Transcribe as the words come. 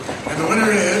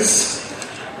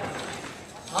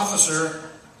Officer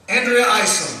Andrea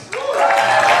Isom.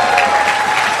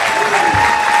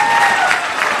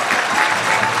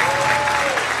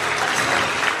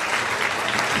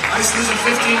 Isom is a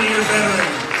 15-year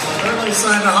veteran, currently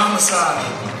assigned to homicide,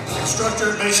 instructor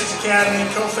at Basic Academy,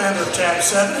 co-founder of Tab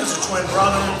 7, has a twin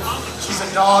brother. She's a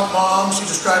dog mom. She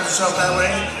describes herself that way.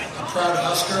 A proud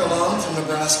Husker alum from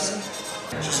Nebraska.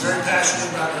 She's very passionate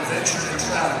about adventure and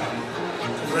travel.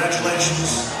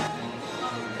 Congratulations.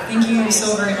 Thank you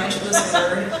so very much for this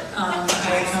award.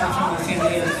 I come from a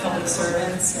family of public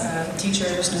servants,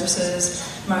 teachers, nurses.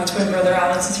 My twin brother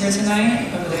Alex is here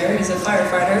tonight. Over there, he's a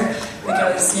firefighter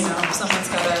because someone's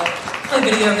got to play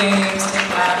video games, take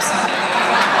naps, and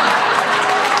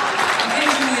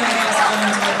occasionally I guess go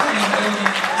into a clean building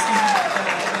or something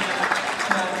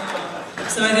like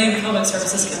that. So I think public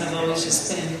service has kind of always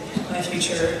just been my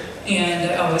future,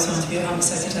 and I always wanted to be a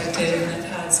homicide detective, and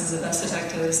I've had some of the best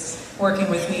detectives working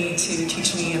with me to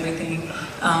teach me everything.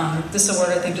 This award,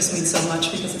 I think, just means so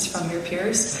much because it's from your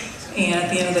peers, and at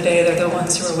the end of the day, they're the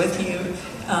ones who are with you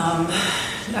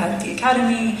at the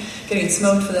academy, getting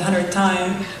smoked for the 100th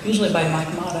time, usually by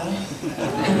Mike Mata,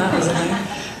 and that was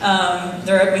me.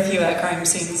 They're with you at crime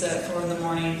scenes at 4 in the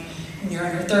morning, and you're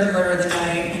on your third murder of the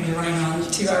night, and you're running on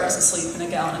 2 hours of sleep and a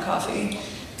gallon of coffee.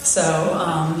 So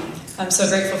I'm so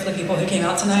grateful for the people who came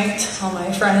out tonight, all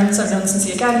my friends I've known since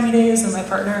the academy days, and my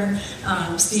partner,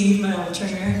 Steve, my old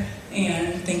trainer,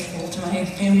 and thankful to my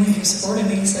family who supported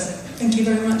me, so thank you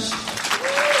very much.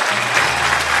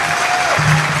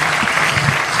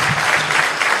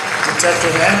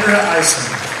 Detective Andrea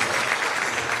Isom.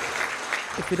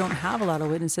 If we don't have a lot of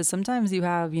witnesses, sometimes you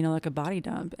have, like a body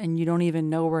dump and you don't even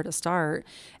know where to start.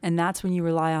 And that's when you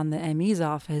rely on the ME's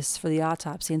office for the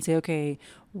autopsy and say, okay,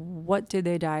 what did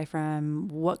they die from?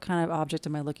 What kind of object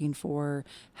am I looking for?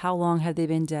 How long have they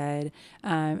been dead?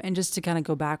 And just to kind of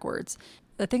go backwards.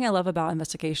 The thing I love about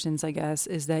investigations, I guess,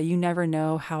 is that you never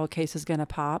know how a case is going to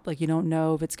pop. Like, you don't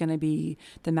know if it's going to be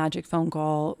the magic phone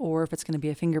call or if it's going to be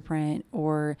a fingerprint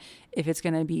or if it's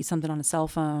going to be something on a cell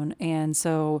phone. And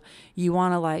so you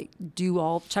want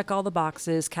to check all the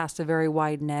boxes, cast a very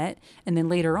wide net. And then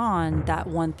later on, that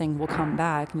one thing will come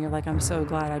back and you're like, I'm so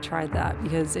glad I tried that,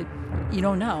 because you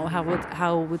don't know how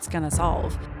it's going to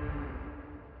solve.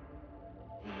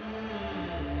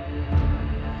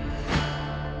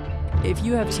 If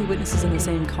you have two witnesses in the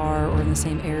same car or in the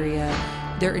same area,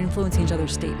 they're influencing each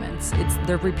other's statements.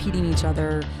 They're repeating each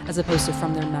other as opposed to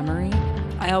from their memory.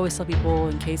 I always tell people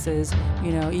in cases,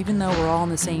 even though we're all in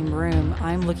the same room,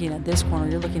 I'm looking at this corner,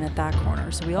 you're looking at that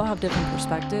corner. So we all have different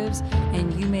perspectives,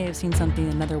 and you may have seen something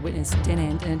another witness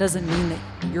didn't, and it doesn't mean that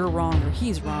you're wrong or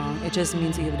he's wrong. It just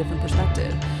means that you have a different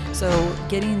perspective. So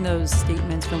getting those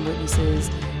statements from witnesses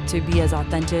to be as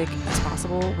authentic as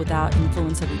possible without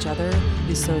influence of each other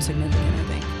is so significant, I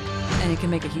think. And it can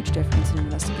make a huge difference in an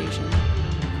investigation.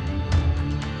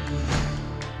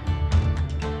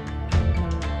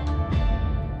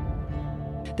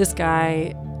 This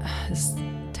guy, this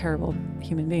terrible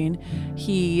human being,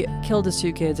 he killed his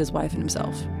 2 kids, his wife, and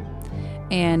himself.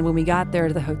 And when we got there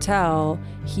to the hotel,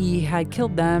 he had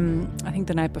killed them, I think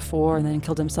the night before, and then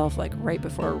killed himself right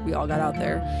before we all got out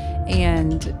there.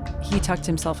 And he tucked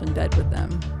himself in bed with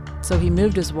them. So he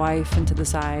moved his wife into the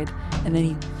side, and then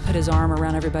he put his arm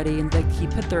around everybody, and he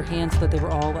put their hands so that they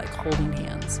were all holding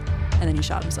hands. And then he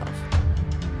shot himself.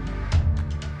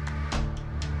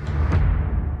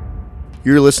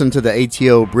 You're listening to the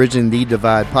ATO Bridging the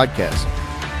Divide podcast,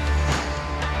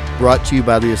 brought to you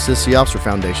by the Assist the Officer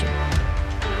Foundation.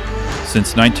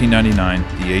 Since 1999,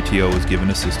 the ATO has given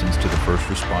assistance to the first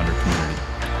responder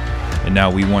community, and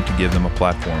now we want to give them a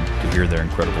platform to hear their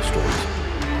incredible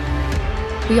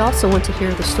stories. We also want to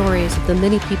hear the stories of the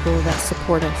many people that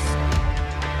support us.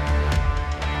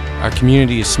 Our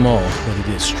community is small, but it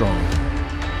is strong.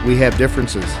 We have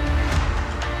differences.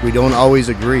 We don't always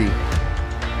agree,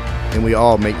 and we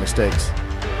all make mistakes.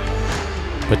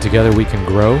 But together we can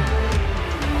grow,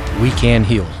 we can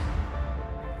heal.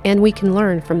 And we can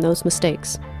learn from those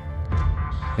mistakes.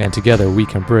 And together we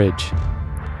can bridge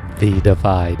the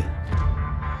divide.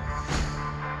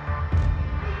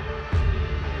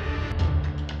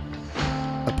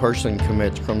 A person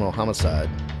commits criminal homicide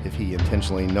if he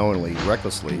intentionally, knowingly,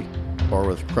 recklessly, or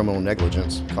with criminal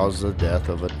negligence causes the death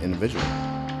of an individual.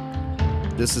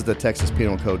 This is the Texas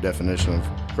Penal Code definition of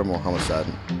criminal homicide.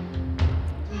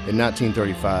 In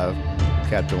 1935,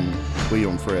 Captain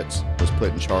William Fritz was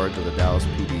put in charge of the Dallas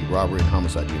PD Robbery and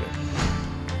Homicide Unit.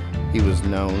 He was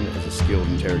known as a skilled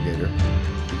interrogator.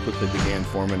 He quickly began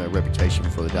forming a reputation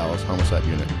for the Dallas Homicide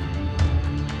Unit.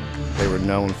 They were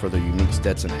known for their unique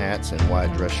Stetson hats and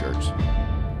wide dress shirts.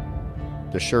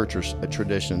 The shirts are a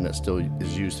tradition that still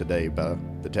is used today by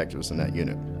detectives in that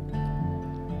unit.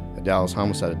 A Dallas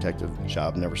homicide detective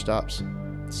job never stops.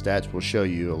 Stats will show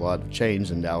you a lot of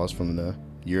change in Dallas from the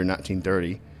year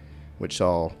 1930, which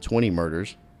saw 20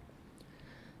 murders,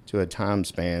 to a time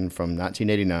span from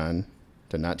 1989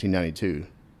 to 1992.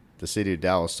 The city of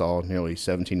Dallas saw nearly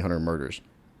 1,700 murders.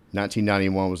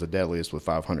 1991 was the deadliest with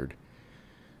 500.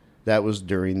 That was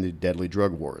during the deadly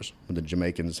drug wars when the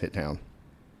Jamaicans hit town.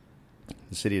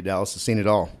 The city of Dallas has seen it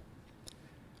all.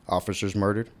 Officers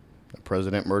murdered, a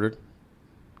president murdered,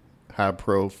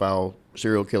 high-profile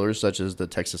serial killers such as the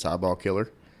Texas Eyeball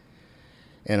Killer,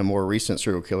 and a more recent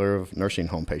serial killer of nursing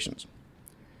home patients.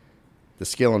 The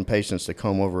skill and patience to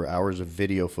comb over hours of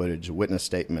video footage, witness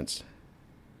statements,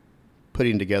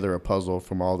 putting together a puzzle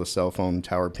from all the cell phone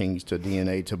tower pings to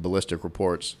DNA to ballistic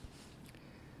reports.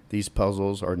 These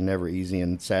puzzles are never easy,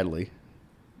 and sadly,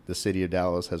 the city of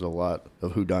Dallas has a lot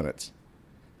of whodunits.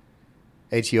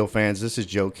 ATO fans, this is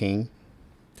Joe King.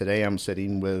 Today I'm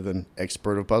sitting with an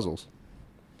expert of puzzles.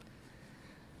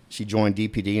 She joined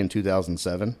DPD in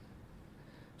 2007,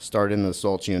 started in the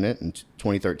assaults unit in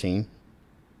 2013,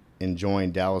 and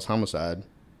joined Dallas Homicide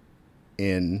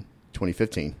in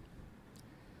 2015.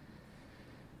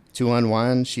 To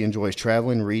unwind, she enjoys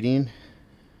traveling, reading,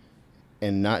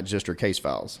 and not just her case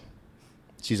files.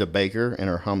 She's a baker, and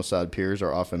her homicide peers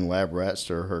are often lab rats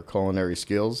to her culinary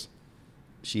skills.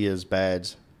 She is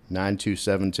badge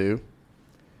 9272.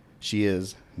 She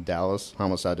is Dallas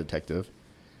Homicide Detective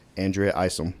Andrea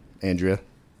Isom. Andrea,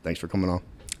 thanks for coming on.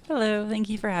 Hello, thank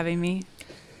you for having me.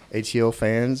 ATO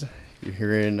fans, you're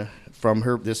hearing from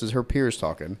her. This is her peers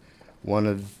talking. One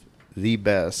of the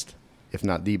best, if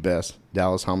not the best,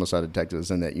 Dallas Homicide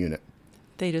Detectives in that unit.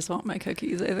 They just want my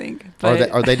cookies, I think.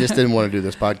 Or they just didn't want to do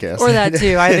this podcast. Or that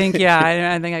too. I think,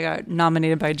 I think I got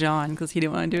nominated by John because he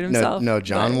didn't want to do it himself. No,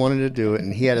 John wanted to do it,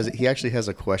 and he actually has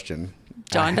a question.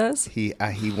 John does? He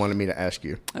wanted me to ask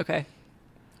you. Okay.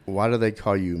 Why do they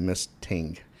call you Miss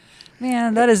Ting?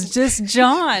 Man, that is just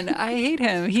John. I hate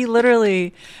him. He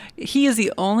is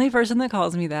the only person that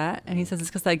calls me that. And he says it's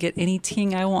because I get any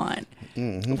ting I want,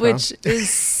 okay. Which is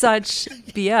such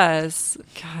BS.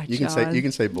 God, you John. You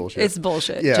can say bullshit. It's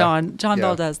bullshit. Yeah. John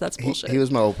Valdez, that's bullshit. He was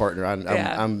my old partner.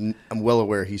 I'm well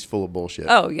aware he's full of bullshit.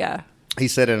 Oh, yeah. He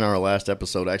said in our last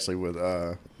episode, actually, with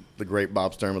the great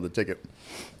Bob Stern with the ticket.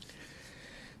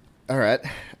 All right.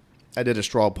 I did a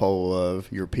straw poll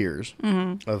of your peers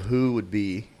of who would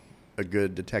be a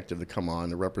good detective to come on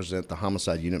to represent the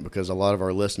homicide unit, because a lot of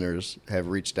our listeners have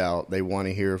reached out. They want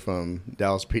to hear from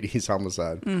Dallas PD's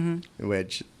homicide,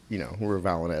 which, we're a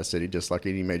violent ass city, just like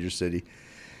any major city.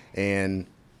 And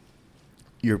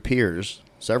your peers,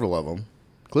 several of them,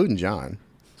 including John,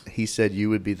 he said you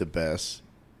would be the best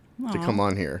to come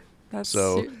on here. That's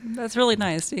really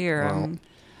nice to hear.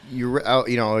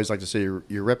 I always like to say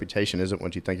your reputation isn't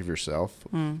what you think of yourself.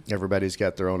 Everybody's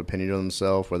got their own opinion of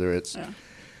themselves, whether it's,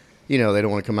 they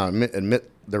don't want to come out and admit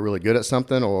they're really good at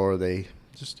something, or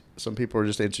some people are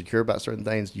just insecure about certain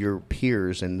things. Your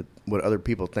peers and what other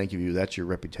people think of you, that's your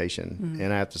reputation.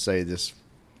 And I have to say this,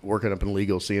 working up in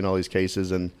legal, seeing all these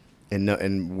cases and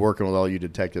working with all you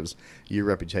detectives, your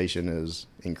reputation is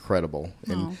incredible.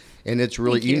 And it's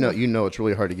really, it's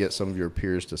really hard to get some of your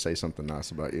peers to say something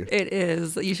nice about you. It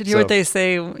is. You should hear what they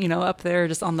say, up there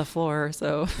just on the floor.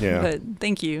 So, but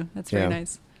thank you. That's very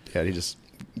nice. Yeah, you just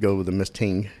go with the Miss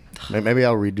Ting. Maybe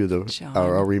I'll redo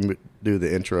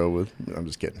the intro with. I'm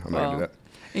just kidding. I'm not gonna do that.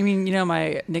 I mean,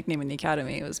 my nickname in the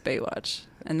academy was Baywatch,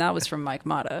 and that was from Mike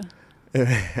Mata.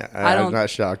 I'm not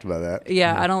shocked by that.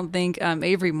 Yeah, I don't think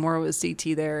Avery Moore was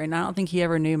CT there, and I don't think he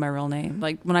ever knew my real name.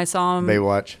 Like when I saw him,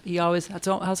 Baywatch. He always,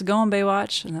 how's it going,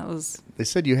 Baywatch? And that was. They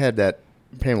said you had that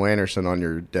Pamela Anderson on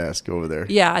your desk over there.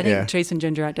 Yeah, I think Jason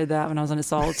Gingerat did that when I was on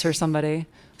Assaults or somebody.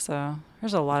 So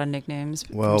there's a lot of nicknames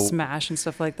from Smash and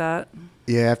stuff like that.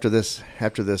 Yeah, after this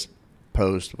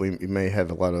post, we may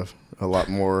have a lot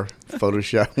more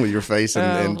Photoshop with your face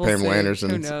and we'll Pamela see. Anderson.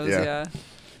 Who knows? Yeah.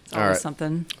 It's always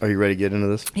something. Are you ready to get into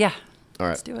this? Yeah. All right.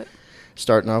 Let's do it.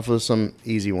 Starting off with some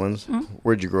easy ones.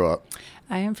 Where'd you grow up?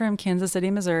 I am from Kansas City,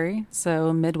 Missouri,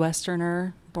 so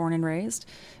Midwesterner, born and raised,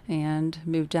 and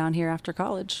moved down here after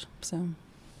college. So,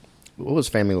 what was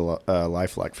family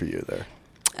life like for you there?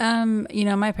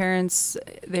 My parents,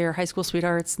 they're high school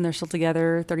sweethearts, and they're still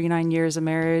together, 39 years of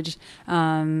marriage.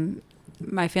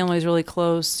 My family is really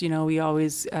close. We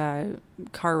always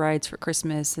car rides for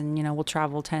Christmas, and, we'll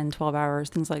travel 10, 12 hours,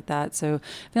 things like that. So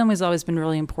family's always been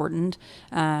really important.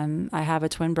 I have a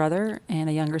twin brother and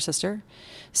a younger sister.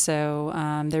 So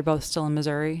they're both still in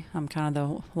Missouri. I'm kind of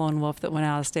the lone wolf that went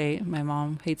out of state. My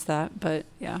mom hates that, but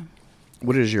yeah.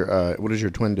 What does your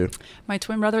twin do? My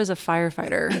twin brother is a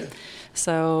firefighter,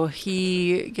 so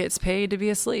he gets paid to be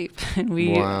asleep. And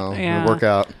Wow, the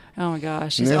workout. Oh my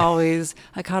gosh, he's always.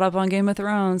 I caught up on Game of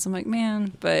Thrones. I'm like,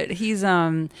 man, but he's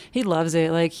he loves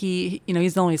it. Like he's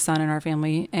the only son in our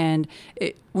family, and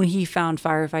when he found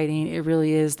firefighting, it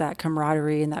really is that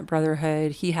camaraderie and that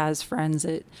brotherhood. He has friends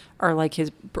that are like his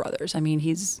brothers. I mean,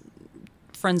 he's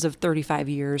friends of 35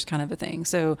 years kind of a thing.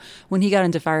 So when he got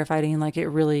into firefighting, like it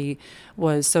really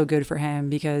was so good for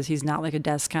him because he's not like a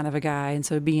desk kind of a guy. And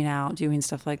so being out doing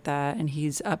stuff like that, and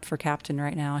he's up for captain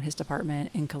right now in his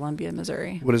department in Columbia,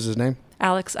 Missouri. What is his name?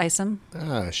 Alex Isom.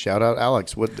 Shout out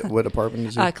Alex. What department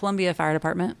is he? Columbia Fire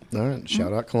Department. All right.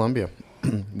 Shout out Columbia.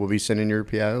 We'll be sending your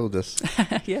PIO this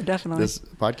yeah, definitely. this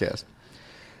podcast.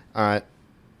 All right.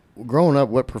 Growing up,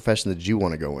 what profession did you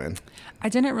want to go in? I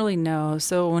didn't really know.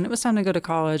 So when it was time to go to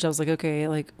college, I was like, okay,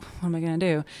 like, what am I going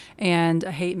to do? And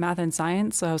I hate math and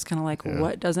science. So I was kind of like,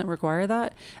 what doesn't require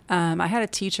that? I had a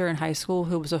teacher in high school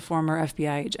who was a former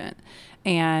FBI agent.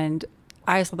 And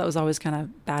I thought that was always kind of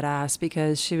badass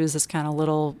because she was this kind of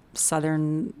little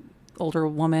Southern older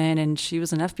woman and she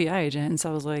was an FBI agent. And so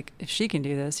I was like, if she can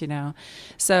do this,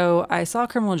 So I saw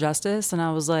criminal justice and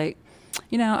I was like,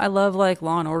 I love like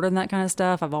Law and Order and that kind of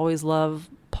stuff. I've always loved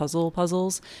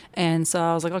puzzles. And so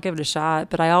I was like, I'll give it a shot.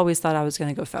 But I always thought I was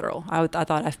going to go federal. I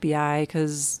thought FBI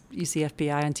because you see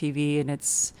FBI on TV and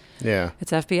it's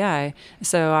FBI.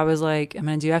 So I was like, I'm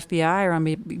going to do FBI or I'm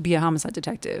going to be a homicide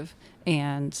detective.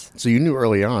 And so you knew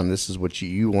early on this is what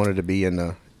you wanted to be in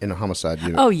a homicide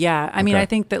unit. Oh, yeah. I mean, I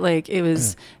think that like it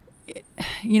was...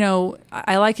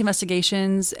 I like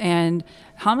investigations, and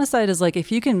homicide is like,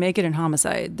 if you can make it in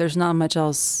homicide, there's not much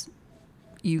else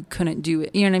you couldn't do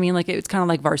it. You know what I mean? Like it's kind of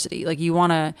like varsity. Like if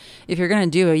you're going to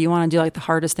do it, you want to do like the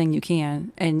hardest thing you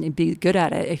can and be good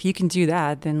at it. If you can do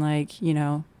that, then like,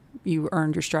 you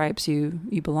earned your stripes, you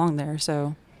belong there.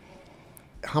 So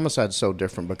homicide's so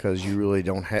different because you really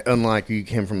don't have, unlike you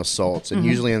came from assaults, and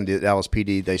usually in the Dallas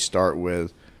PD, they start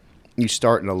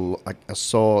in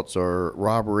assaults or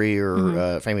robbery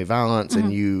or family violence,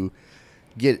 and you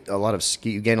get a lot of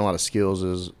you gain a lot of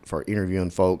skills for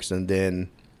interviewing folks, and then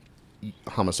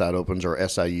homicide opens or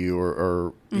SIU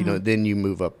or then you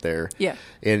move up there. Yeah,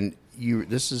 and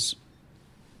this is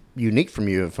unique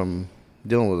from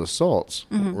dealing with assaults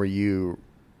where you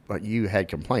had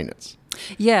complainants.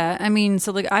 Yeah, I mean,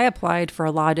 so like I applied for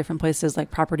a lot of different places,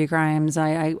 like property crimes.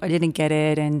 I didn't get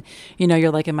it, and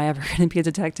you're like, am I ever going to be a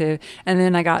detective? And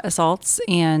then I got assaults,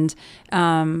 and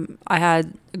I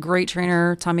had a great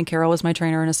trainer. Tommy Carroll was my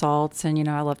trainer in assaults, and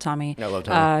I love Tommy. I love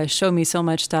Tommy. Showed me so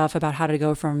much stuff about how to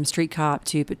go from street cop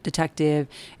to detective,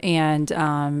 and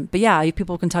but yeah,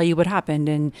 people can tell you what happened,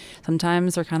 and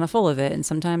sometimes they're kind of full of it, and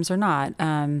sometimes they're not.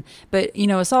 But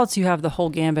assaults, you have the whole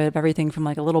gambit of everything from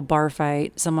like a little bar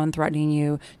fight, someone threatening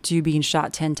you, to being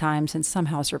shot 10 times and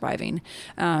somehow surviving.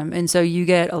 And so you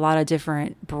get a lot of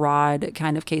different broad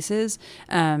kind of cases,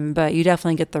 but you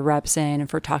definitely get the reps in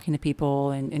for talking to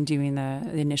people and doing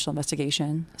the initial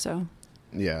investigation. So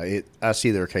yeah, I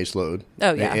see their caseload.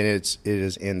 Oh yeah, and it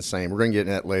is insane. We're going to get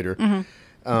into that later.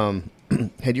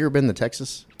 Had you ever been to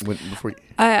Texas before?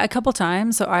 A couple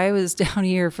times. So I was down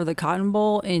here for the Cotton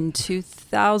Bowl in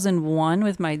 2001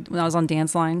 when I was on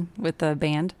Dance Line with the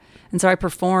band. And so I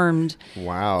performed.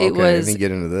 Wow. I didn't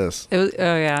get into this.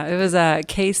 It was at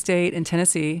K-State in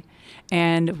Tennessee.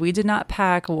 And we did not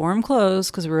pack warm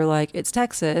clothes because we were like, it's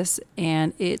Texas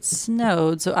and it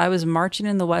snowed. So I was marching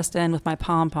in the West End with my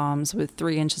pom-poms with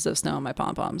 3 inches of snow on my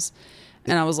pom-poms.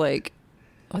 And I was like,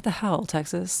 what the hell,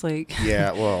 Texas? Like,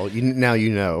 yeah, well, now you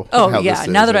know. Oh, yeah.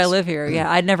 Now that I live here,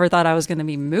 yeah, I never thought I was going to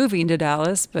be moving to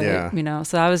Dallas, but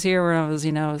so I was here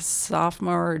when I was,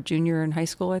 sophomore or junior in high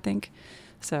school, I think.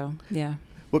 So yeah.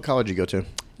 What college did you go to?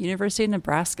 University of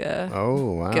Nebraska.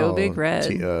 Oh wow! Go Big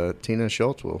Red. Tina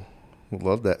Schultz will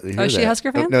love that. Is she a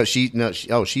Husker fan? She's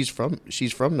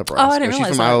from Nebraska. Oh, I didn't realize she's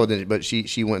from that. Iowa, but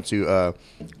she went to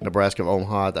Nebraska of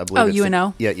Omaha. I believe. Oh,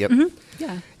 UNO. Yeah, yep. Mm-hmm.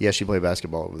 Yeah. Yeah, she played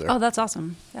basketball over there. Oh, that's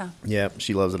awesome. Yeah. Yeah,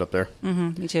 she loves it up there.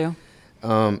 Mm-hmm. Me too.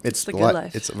 It's a good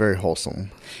life. It's very wholesome.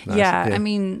 Nice. Yeah, I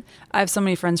mean, I have so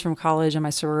many friends from college and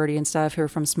my sorority and stuff who are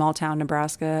from small town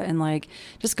Nebraska, and like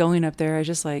just going up there, I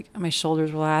just like my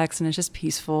shoulders relax and it's just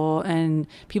peaceful and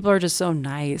people are just so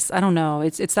nice. I don't know,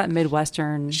 it's that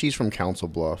Midwestern. She's from Council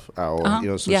Bluff,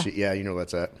 Iowa. So yeah. You know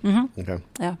that's that. Mm-hmm. Okay.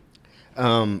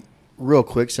 Yeah. Real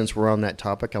quick, since we're on that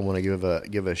topic, I want to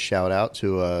give a shout out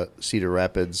to Cedar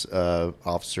Rapids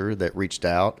officer that reached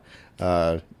out.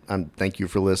 Thank you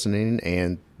for listening,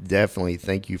 and definitely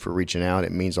thank you for reaching out.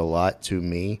 It means a lot to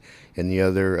me and the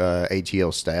other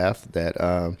ATL staff that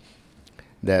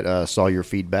saw your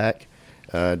feedback.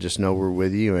 Just know we're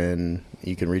with you, and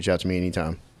you can reach out to me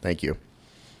anytime. Thank you.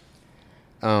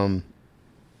 When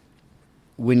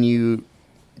you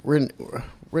were in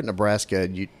Nebraska,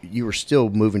 you were still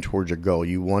moving towards your goal.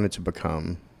 You wanted to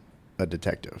become a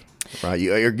detective, right?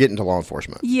 You're getting to law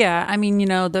enforcement. Yeah, I mean,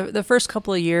 the first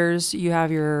couple of years you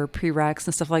have your prereqs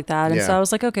and stuff like that, and so I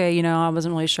was like, okay, I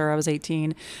wasn't really sure. I was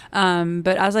 18,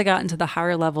 but as I got into the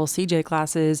higher level CJ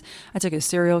classes, I took a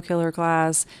serial killer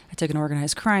class, I took an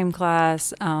organized crime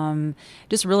class,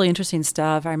 just really interesting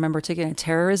stuff. I remember taking a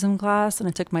terrorism class, and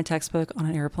I took my textbook on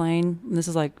an airplane. And this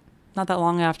is like not that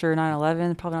long after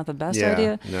 9/11, probably not the best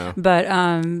idea. No. But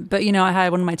I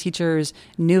had one of my teachers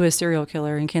knew a serial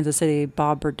killer in Kansas City,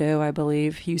 Bob Bordeaux, I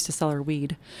believe. He used to sell her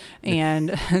weed.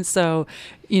 And so,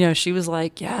 she was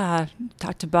like, yeah,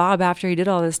 talk to Bob after he did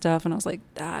all this stuff. And I was like,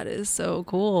 that is so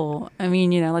cool. I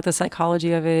mean, like the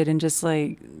psychology of it and just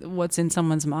like what's in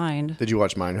someone's mind. Did you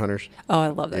watch Mindhunters? Oh, I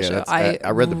love that show.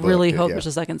 I read the book. Really hope there's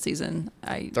a second season.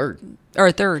 Third. Or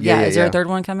third, yeah. Is there a third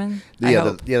one coming?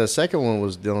 The second one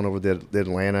was dealing over the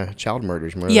Atlanta child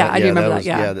murders. Remember yeah, that? I do remember that.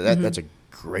 Yeah, that's a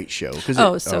great show.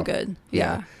 So good.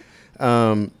 Yeah.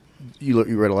 You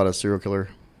read a lot of serial killer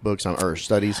books or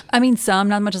studies? I mean, some,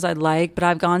 not as much as I'd like, but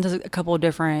I've gone to a couple of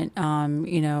different,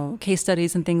 case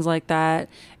studies and things like that.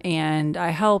 And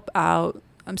I help out.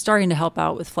 I'm starting to help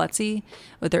out with FLETC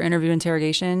with their interview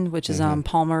interrogation, which is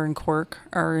Palmer and Quirk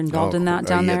are involved in that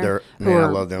down there. Who are I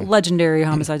love them. Legendary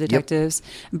homicide detectives.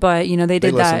 But they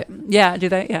did that. Yeah, do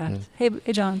that. Yeah. Hey,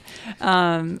 John,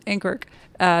 and Quirk.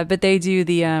 But they do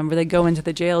the where they go into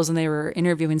the jails and they were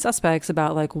interviewing suspects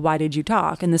about like, why did you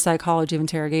talk, and the psychology of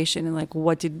interrogation, and like,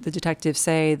 what did the detective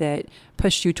say that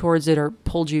pushed you towards it or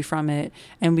pulled you from it,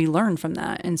 and we learned from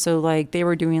that. And so like they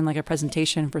were doing like a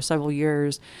presentation for several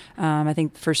years, I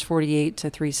think first 48 to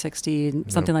 360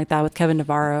 something like that with Kevin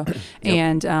Navarro.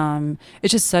 And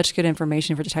it's just such good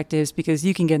information for detectives because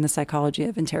you can get in the psychology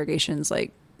of interrogations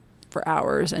like for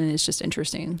hours, and it's just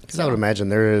interesting. Because I would imagine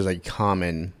there is a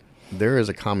common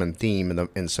theme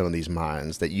in some of these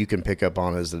minds that you can pick up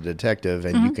on as a detective,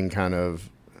 and you can kind of,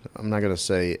 I'm not going to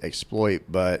say exploit,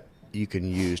 but you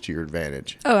can use to your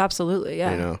advantage. Oh, absolutely,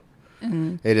 yeah.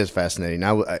 It is fascinating.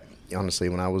 I honestly,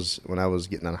 when I was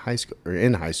getting out of high school or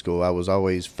in high school, I was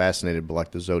always fascinated by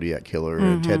like the Zodiac Killer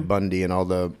and Ted Bundy and all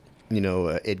the,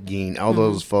 Ed Gein, all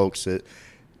those folks.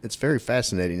 It's very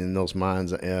fascinating in those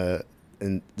minds.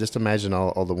 And just imagine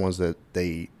all the ones that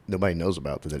nobody knows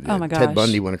about. Oh my gosh. Ted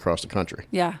Bundy went across the country.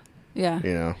 Yeah.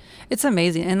 It's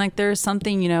amazing. And like there's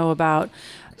something, about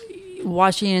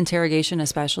watching an interrogation,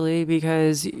 especially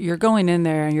because you're going in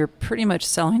there and you're pretty much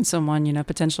selling someone,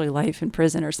 potentially life in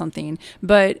prison or something.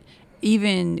 But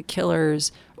even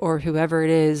killers or whoever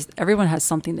it is, everyone has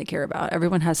something they care about.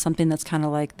 Everyone has something that's kind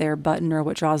of like their button or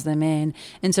what draws them in.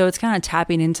 And so it's kind of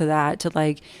tapping into that to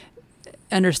like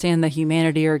understand the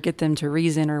humanity or get them to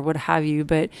reason or what have you.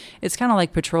 But it's kind of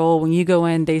like patrol. When you go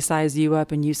in, they size you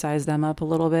up and you size them up a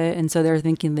little bit. And so they're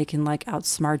thinking they can like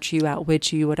outsmart you,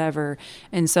 outwit you, whatever.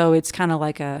 And so it's kind of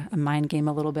like a mind game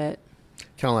a little bit.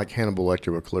 Kind of like Hannibal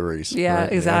Lecter with Clarice. Yeah,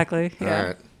 right? Exactly. Yeah. All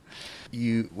right.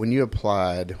 When you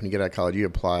get out of college, you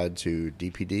applied to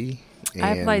DPD?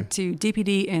 I applied to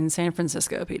DPD in San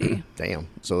Francisco PD. Damn.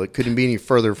 So it couldn't be any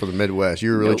further for the Midwest.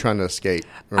 You were really trying to escape.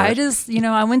 Right? I just,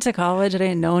 I went to college. I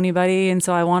didn't know anybody. And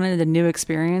so I wanted a new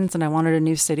experience and I wanted a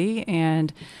new city.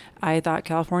 And I thought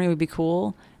California would be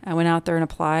cool. I went out there and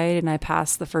applied and I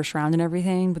passed the first round and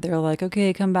everything. But they were like,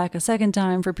 okay, come back a second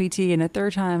time for PT and a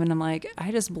third time. And I'm like,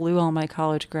 I just blew all my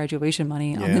college graduation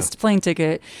money on this plane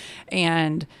ticket.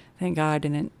 And thank God I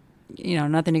didn't.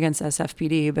 Nothing against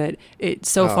SFPD, but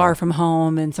it's so far from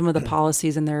home and some of the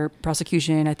policies in their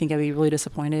prosecution, I think I'd be really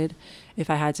disappointed if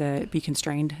I had to be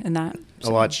constrained in that.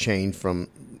 So, a lot's changed from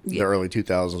the early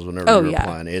 2000s whenever you were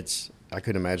applying. I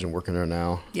couldn't imagine working there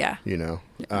now. Yeah.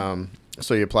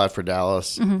 So you applied for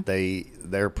Dallas.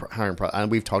 They're hiring.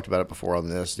 And we've talked about it before on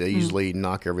this. They usually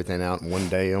knock everything out in one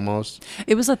day almost.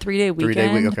 It was a 3-day weekend.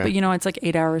 3-day week, okay. But it's like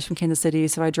 8 hours from Kansas City,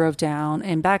 so I drove down.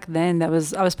 And back then, I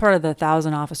was part of the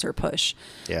 1,000 officer push.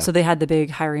 Yeah. So they had the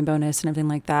big hiring bonus and everything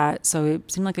like that. So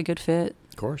it seemed like a good fit.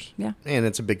 Of course. Yeah. And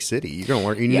it's a big city. You're going to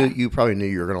learn. You probably knew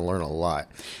you were going to learn a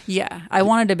lot. Yeah. I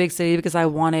wanted a big city because I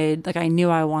knew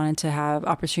I wanted to have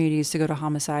opportunities to go to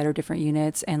homicide or different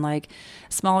units. And like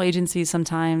small agencies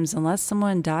sometimes, unless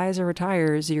someone dies or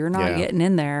retires, you're not getting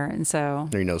in there. And so.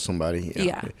 Or you know somebody.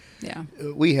 Yeah.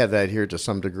 We have that here to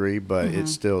some degree, but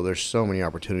it's still, there's so many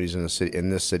opportunities in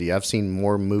this city. I've seen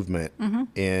more movement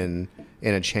in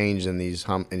a change in these,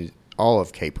 in all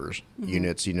of Capers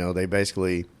units. They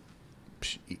basically,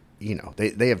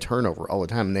 they have turnover all the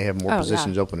time and they have more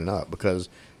positions opening up because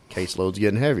caseload's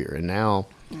getting heavier, and now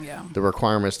Yeah. the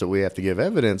requirements that we have to give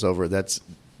evidence over, that's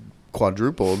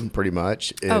quadrupled pretty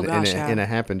much. Oh, gosh, yeah. And it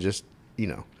happened just,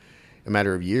 a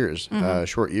matter of years,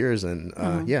 short years. And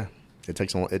yeah, it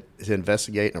takes a lot to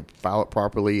investigate and file it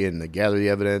properly and to gather the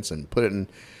evidence and put it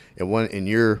in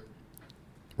your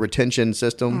retention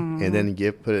system and then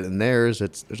put it in theirs.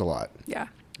 There's a lot. Yeah.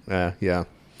 Yeah.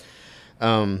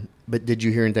 But did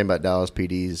you hear anything about Dallas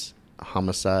PD's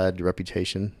homicide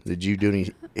reputation? Did you do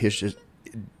any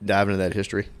dive into that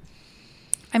history?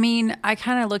 I mean, I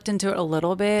kind of looked into it a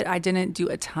little bit. I didn't do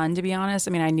a ton, to be honest.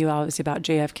 I mean, I knew obviously about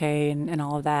JFK and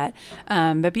all of that.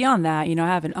 But beyond that, I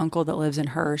have an uncle that lives in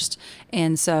Hearst.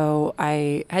 And so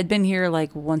I had been here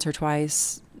like once or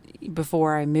twice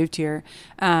before I moved here.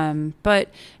 But,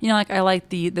 I liked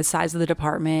the size of the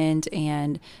department,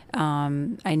 and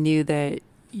I knew that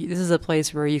this is a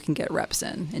place where you can get reps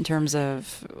in terms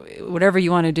of whatever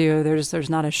you want to do. There's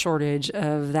not a shortage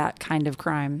of that kind of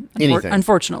crime, Anything.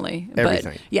 Unfortunately.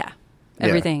 Everything. But yeah,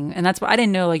 everything. And that's what I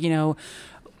didn't know,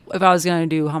 if I was going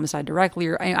to do homicide directly,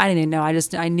 or I didn't know.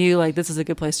 I knew this is a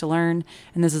good place to learn,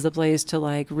 and this is a place to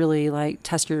really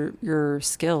test your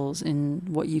skills in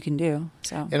what you can do.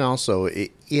 So, and also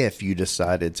if you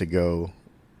decided to go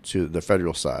to the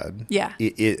federal side, yeah,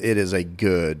 it is a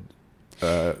good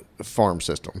farm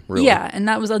system, really. Yeah, and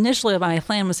that was initially my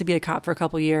plan, was to be a cop for a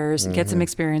couple years, get some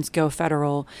experience, go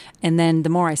federal. And then the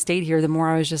more I stayed here, the more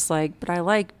I was just like, but I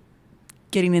like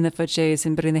getting in the foot chase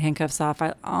and putting the handcuffs off.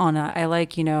 I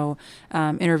like,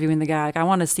 interviewing the guy. I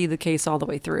want to see the case all the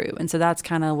way through. And so that's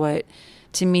kind of what,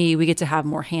 to me, we get to have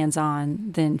more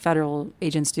hands-on than federal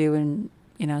agents do. And,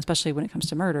 especially when it comes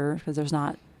to murder, because there's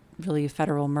not really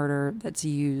federal murder that's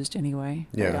used anyway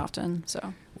very often.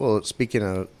 So, well, speaking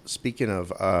of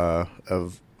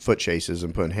foot chases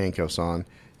and putting handcuffs on,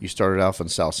 you started off in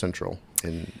South Central.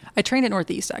 I trained at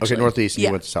Northeast, actually. Okay, Northeast, and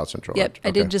you went to South Central. Yep, Okay.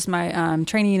 I did just my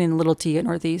training in Little T at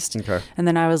Northeast. Okay. And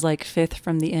then I was like 5th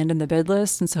from the end in the bid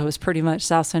list, and so it was pretty much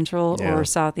South Central or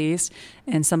Southeast,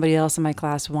 and somebody else in my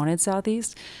class wanted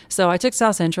Southeast. So I took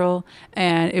South Central,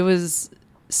 and it was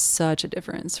such a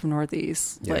difference from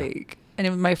Northeast. Yeah. And it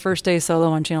was my first day solo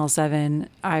on Channel 7.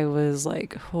 I was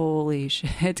like, holy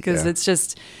shit, because it's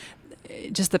just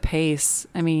the pace.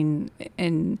 I mean,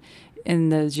 in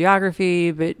the geography,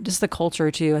 but just the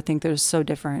culture too. I think they're so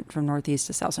different from Northeast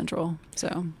to South Central.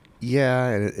 So yeah,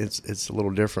 and it's a little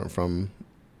different from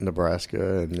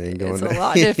Nebraska, and then going. It's a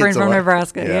lot different from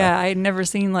Nebraska. Yeah, I'd never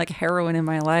seen heroin in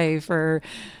my life, or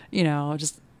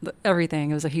just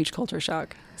everything. It was a huge culture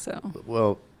shock. So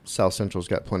well, South Central's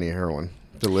got plenty of heroin.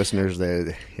 The listeners,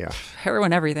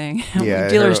 heroin, everything. Yeah,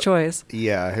 dealer's choice.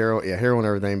 Yeah, heroin,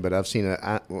 everything. But I've seen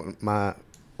my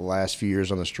last few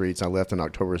years on the streets. I left in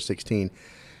October of 2016.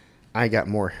 I got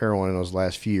more heroin in those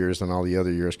last few years than all the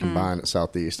other years combined at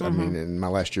Southeast. I mean, and my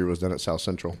last year was done at South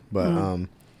Central. But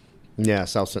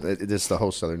South Central. It's the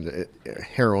whole Southern.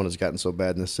 Heroin has gotten so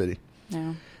bad in this city.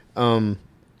 Yeah. When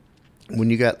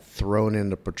you got thrown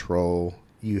into patrol,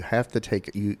 you have to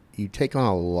take you take on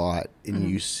a lot, and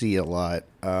you see a lot.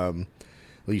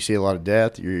 You see a lot of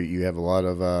death. You have a lot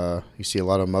of you see a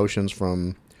lot of emotions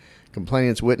from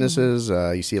complainants, witnesses.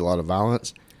 You see a lot of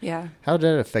violence. Yeah. How did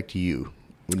that affect you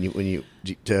when you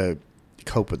to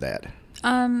cope with that?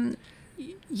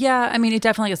 Yeah, I mean, it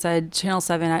definitely, like I said, Channel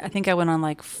 7, I think I went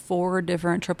on 4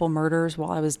 different triple murders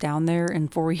while I was down there in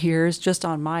 4 years, just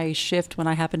on my shift when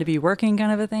I happened to be working,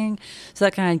 kind of a thing. So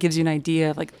that kind of gives you an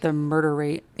idea of the murder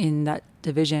rate in that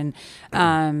division.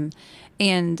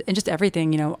 And just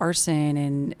everything,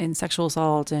 arson and sexual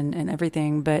assault and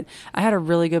everything. But I had a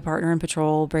really good partner in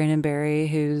patrol, Brandon Barry,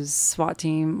 whose SWAT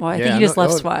team. Well, I think he just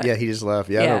left SWAT. Yeah, he just left.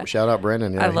 Yeah. No, shout out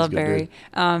Brandon. Yeah, I love Barry.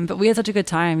 But we had such a good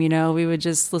time. We would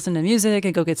just listen to music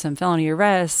and go get some felony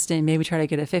arrest and maybe try to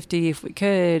get a 50 if we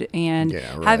could. And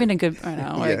having a good, I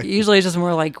don't know, usually it's just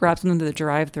more grab something to the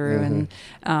drive-through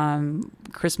and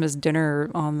Christmas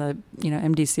dinner on the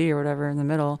MDC or whatever in the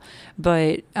middle.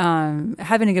 But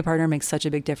having a good partner makes such a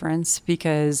big difference,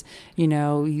 because you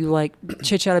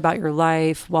chit chat about your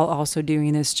life while also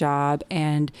doing this job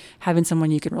and having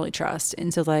someone you can really trust.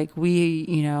 And so we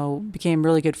became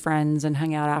really good friends and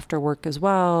hung out after work as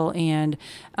well, and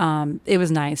it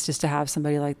was nice just to have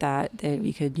somebody like that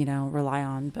we could rely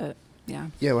on. But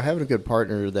well, having a good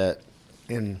partner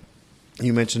and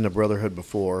you mentioned the brotherhood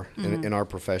before in our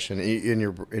profession, in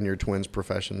your twins'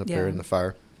 profession up there in the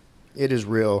fire. It is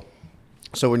real.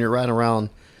 So when you're riding around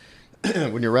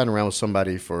with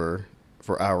somebody for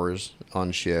hours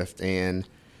on shift, and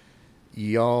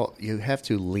you have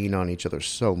to lean on each other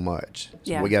so much.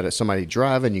 So we got somebody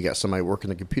driving, you got somebody working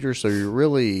the computer, so you're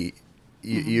really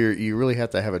You really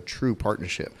have to have a true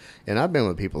partnership. And I've been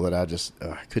with people that I just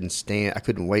couldn't stand. I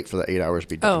couldn't wait for the 8 hours to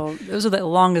be done. Oh, those are the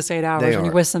longest 8 hours. They When are.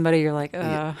 you're with somebody, you're like,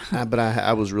 But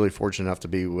I was really fortunate enough to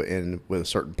be with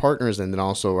certain partners, and then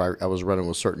also I was running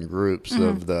with certain groups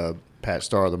of the Pat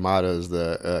Starr, the Matas,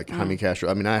 the Jaime Castro.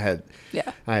 I mean, I had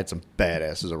some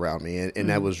badasses around me, and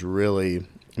that was really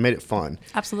made it fun.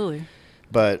 Absolutely.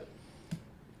 But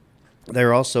they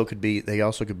also could be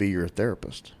your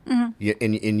therapist.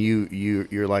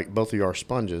 You're like, both of you are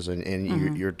sponges,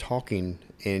 and you're talking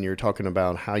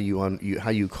about how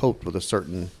you coped with a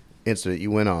certain incident you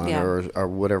went on, or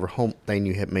whatever home thing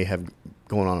you may have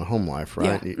going on in home life,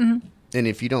 right? Yeah. And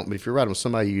if you're riding with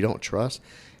somebody you don't trust,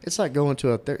 it's like going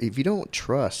to if you don't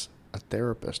trust a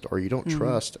therapist or you don't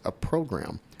trust a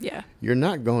program, you're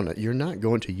not going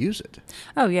to use it.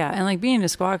 Oh yeah, and like being in a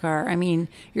squad car, I mean,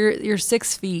 you're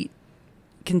 6 feet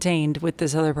contained with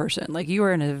this other person. Like you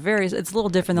are in it's a little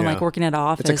different than like working at an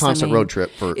office. It's a constant road trip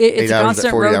for 8 it's a hours,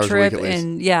 constant 40 road hours trip, a week at least.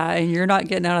 and you're not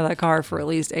getting out of that car for at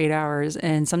least 8 hours.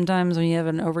 And sometimes when you have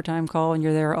an overtime call and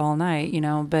you're there all night,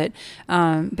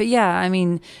 but yeah, I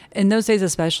mean, in those days,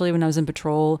 especially when I was in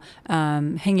patrol,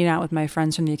 hanging out with my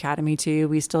friends from the academy too,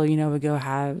 we still, would go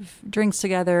have drinks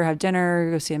together, have dinner,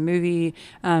 go see a movie.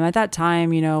 At that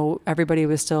time, everybody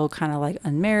was still kind of like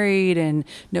unmarried and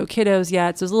no kiddos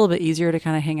yet. So it was a little bit easier to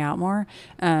kind of hang out more.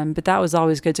 But that was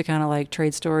always good to kind of like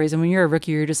trade stories. And when you're a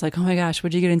rookie, you're just like, oh my gosh,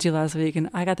 what'd you get into last week? And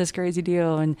I got this crazy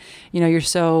deal. And,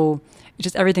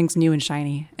 just everything's new and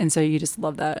shiny. And so you just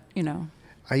love that,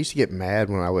 I used to get mad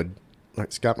when I would,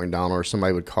 like Scott McDonald or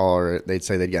somebody would call, or they'd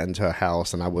say they'd got into a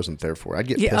house and I wasn't there for it. I'd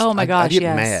get pissed. Oh my gosh, I'd get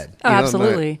yes. mad. Oh,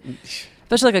 absolutely.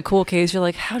 Especially like a cool case. You're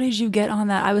like, how did you get on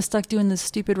that? I was stuck doing this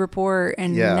stupid report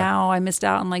and now I missed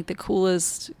out on like the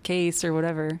coolest case or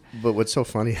whatever. But what's so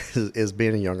funny is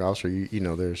being a young officer,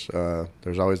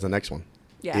 there's always the next one.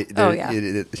 Yeah.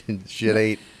 Shit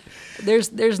ain't.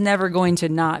 There's never going to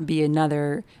not be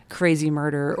another crazy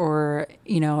murder or,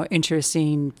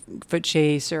 interesting foot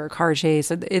chase or car chase.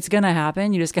 It's going to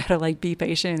happen. You just got to like be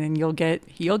patient and you'll get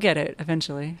it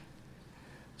eventually.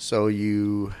 So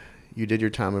you did your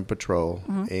time in patrol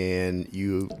and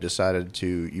you decided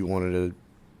you wanted to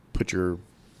put your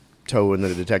toe in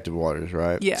the detective waters,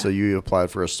 right? Yeah. So you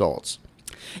applied for assaults.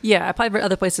 Yeah, I applied for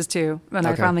other places too, and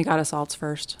I finally got assaults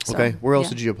first. So, okay. Where else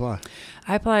did you apply?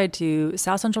 I applied to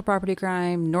South Central property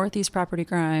crime, Northeast property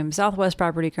crime, Southwest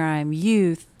property crime,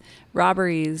 youth,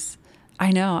 robberies.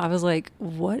 I know. I was like,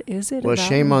 what is it? Well, about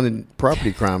shame me? on the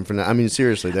property crime for that. I mean,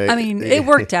 seriously. It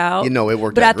worked out. It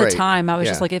worked but out at great. the time, I was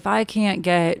just like, if I can't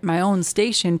get my own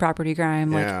station property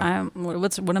crime,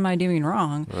 what am I doing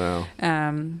wrong? Wow.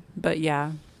 But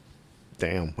yeah.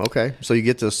 Damn. Okay. So you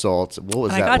get to assaults. What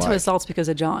was that I got like? to assaults because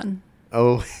of John.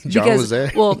 Oh, John was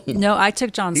there? Well, no, I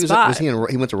took John's spot. He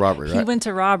went to robbery, right? He went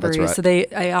to robbery, That's so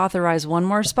I authorized one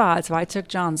more spot, so I took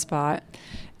John's spot,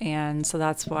 and so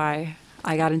that's why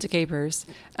I got into capers.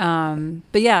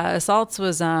 But yeah, assaults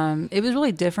was it was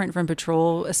really different from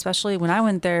patrol, especially when I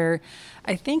went there.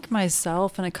 I think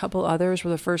myself and a couple others were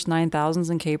the first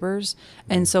 9,000s in capers,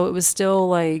 and so it was still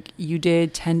like you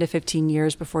did 10 to 15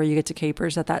 years before you get to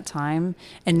capers at that time,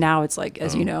 and now it's like,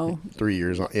 as 3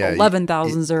 years on. Yeah,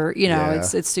 11,000s or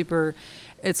it's super,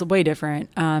 it's way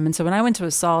different. And so when I went to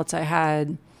assaults, I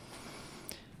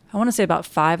want to say about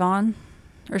 5 on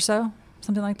or so.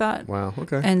 Something like that. Wow.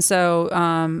 Okay. And so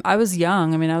I was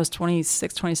young. I mean, I was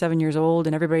 26, 27 years old,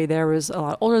 and everybody there was a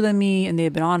lot older than me, and they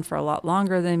had been on for a lot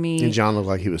longer than me. And John looked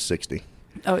like he was 60.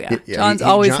 Oh, yeah. John's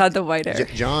always had the white hair.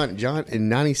 John, in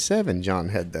 97, John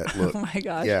had that look. Oh, my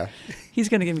gosh. Yeah. He's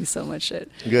going to give me so much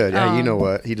shit. Good. You know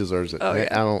what? He deserves it. Oh,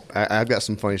 yeah. I've got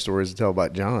some funny stories to tell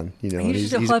about John. You should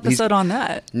do a whole episode on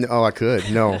that. No, I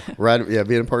could. No. Right. Yeah,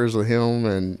 being partners with him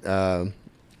and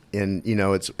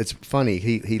it's funny.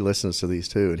 He listens to these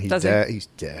too, and he's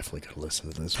definitely gonna listen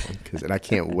to this one and I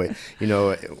can't wait.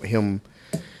 Him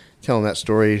telling that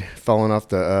story, falling off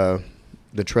the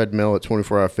treadmill at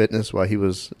 24 Hour Fitness while he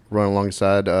was running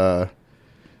alongside a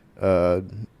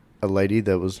lady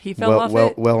that was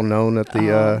well known at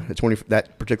the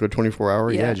that particular 24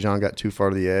 hour. Yeah, John got too far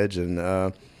to the edge, and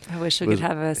I wish we could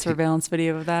have a surveillance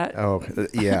video of that. Oh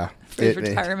yeah, for his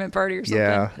retirement party or something.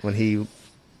 Yeah, when he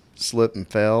slipped and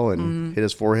fell and hit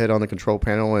his forehead on the control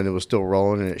panel, and it was still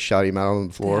rolling, and it shot him out on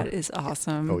the floor. That is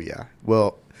awesome. Oh yeah.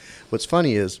 Well, what's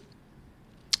funny is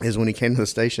when he came to the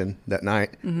station that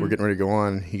night, we're getting ready to go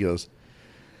on. He goes,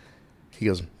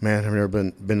 man, I've never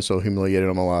been so humiliated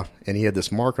in my life. And he had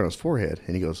this mark on his forehead,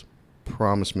 and he goes,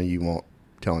 promise me you won't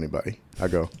tell anybody. I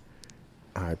go,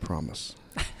 I promise.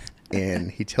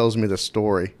 and he tells me the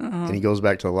story, and he goes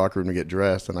back to the locker room to get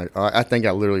dressed, and I think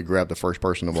I literally grabbed the first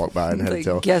person to walk by and had to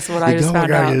tell. Guess what I just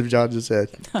found out? John just said.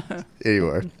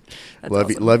 Anyway,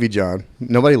 love awesome. you, John.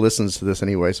 Nobody listens to this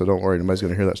anyway, so don't worry. Nobody's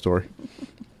going to hear that story.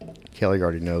 Kelly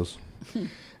already knows.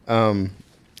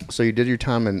 So you did your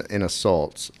time in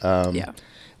assaults. Yeah.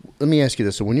 Let me ask you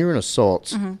this. So when you're in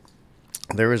assaults,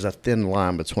 there is a thin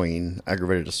line between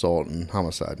aggravated assault and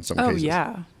homicide in some cases. Oh,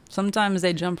 yeah. Sometimes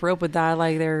they jump rope with that,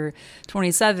 like they're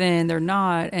 27, they're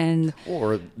not, and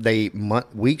or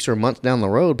weeks or months down the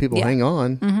road, people hang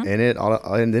on,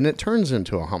 and then it turns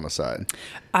into a homicide.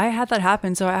 I had that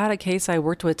happen. So I had a case I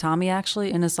worked with Tommy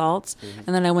actually in assaults,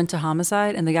 and then I went to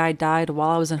homicide, and the guy died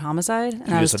while I was in homicide,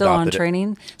 and I was still on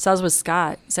training. So I was with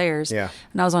Scott Sayers, and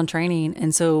I was on training,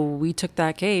 and so we took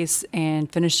that case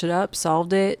and finished it up,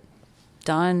 solved it.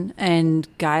 Done, and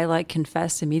guy like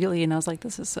confessed immediately, and I was like,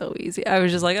 this is so easy. I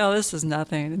was just like, oh, this is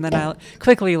nothing, and then I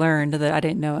quickly learned that I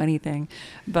didn't know anything,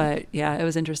 but yeah, it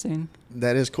was interesting.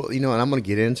 That is cool, and I'm going to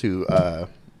get into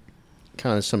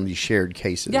kind of some of these shared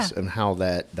cases and how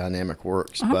that dynamic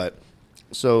works. But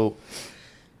so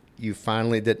you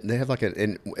finally they have like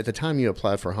and at the time you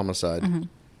applied for homicide,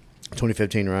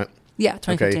 2015, right? Yeah,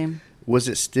 2015. Okay. Was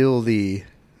it still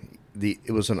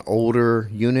it was an older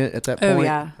unit at that point? Oh,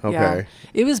 yeah. Okay. Yeah.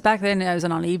 It was back then, I was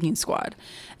on evening squad.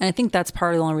 And I think that's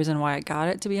part of the only reason why I got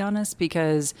it, to be honest,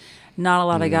 because not a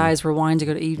lot of guys were wanting to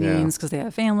go to evenings because they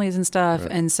have families and stuff.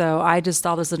 Right. And so I just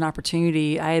thought this was an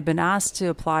opportunity. I had been asked to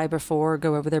apply before,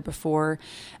 go over there before,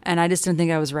 and I just didn't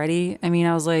think I was ready. I mean,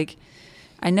 I was like,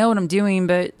 I know what I'm doing,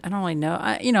 but I don't really know.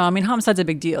 Homicide's a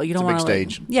big deal. You don't want to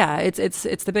stage. Yeah,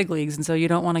 it's the big leagues, and so you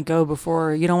don't want to go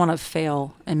before. You don't want to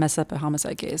fail and mess up a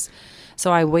homicide case.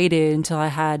 So I waited until I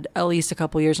had at least a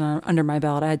couple years under my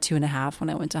belt. I had 2.5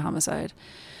 when I went to homicide.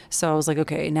 So I was like,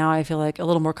 okay, now I feel like a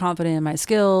little more confident in my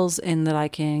skills and that I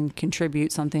can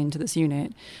contribute something to this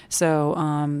unit. So,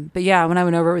 but yeah, when I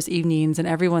went over, it was evenings, and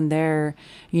everyone there,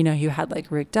 you had like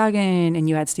Rick Duggan, and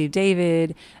you had Steve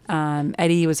David,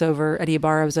 Eddie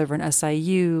Ibarra was over in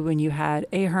SIU, and you had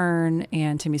Ahern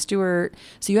and Timmy Stewart.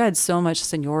 So you had so much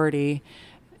seniority.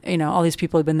 All these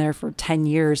people had been there for 10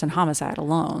 years in homicide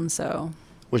alone. So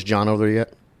was John over there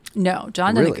yet? No,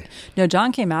 John didn't. Really? No,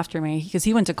 John came after me because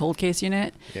he went to cold case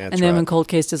unit. Yeah, and then when cold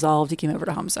case dissolved, he came over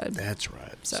to homicide. That's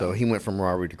right. So he went from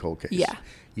robbery to cold case. Yeah.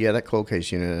 Yeah, that cold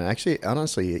case unit. And actually,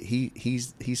 honestly,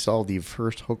 he solved the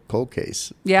first cold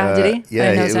case. Yeah, did he?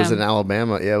 Yeah, it was in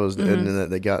Alabama. Yeah, it was. And then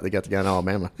they got the guy in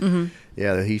Alabama. Mm-hmm.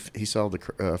 Yeah, he solved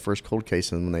the first cold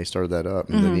case, and when they started that up,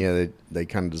 and then they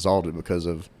kind of dissolved it because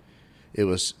of. It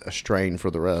was a strain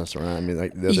for the rest, right? I mean,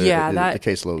 the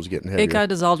caseload was getting heavier. It got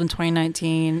dissolved in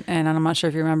 2019, and I'm not sure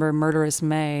if you remember Murderous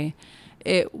May.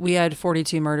 We had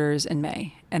 42 murders in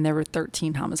May, and there were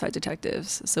 13 homicide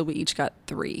detectives, so we each got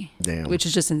 3. Damn. Which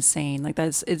is just insane. Like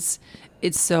it's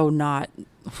so not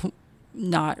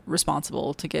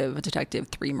responsible to give a detective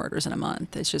 3 murders in a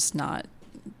month. It's just not,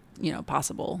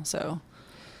 possible. So,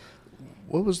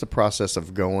 what was the process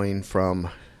of going from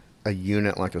a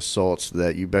unit like assaults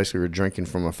that you basically were drinking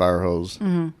from a fire hose,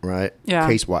 right? Yeah.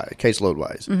 Caseload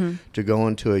wise, to go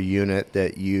into a unit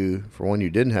that you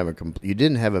didn't have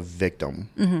a victim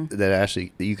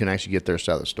that you can actually get their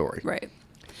side of the story. Right.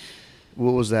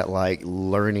 What was that like,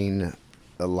 learning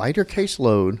a lighter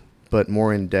caseload but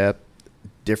more in depth,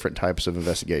 different types of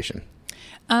investigation?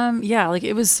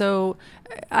 It was so.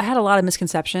 I had a lot of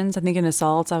misconceptions. I think in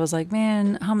assaults, I was like,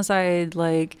 man, homicide,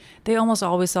 like they almost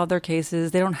always solve their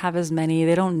cases. They don't have as many.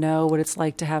 They don't know what it's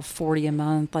like to have 40 a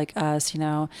month like us,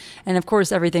 And of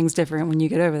course, everything's different when you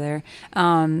get over there.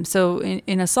 So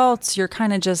in assaults, you're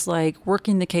kind of just like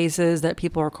working the cases that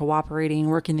people are cooperating,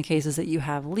 working the cases that you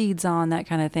have leads on, that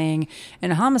kind of thing.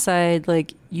 In a homicide,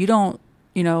 like you don't.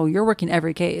 You're working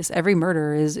every case. Every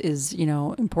murder is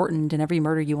important, and every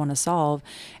murder you want to solve.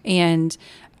 And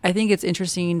I think it's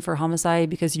interesting for homicide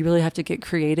because you really have to get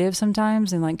creative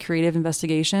sometimes in like creative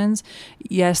investigations.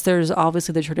 Yes, there's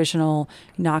obviously the traditional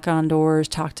knock on doors,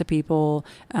 talk to people,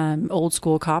 old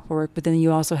school cop work, but then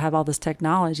you also have all this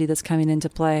technology that's coming into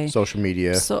play. Social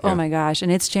media. Oh my gosh.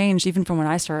 And it's changed even from when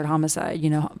I started homicide.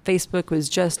 Facebook was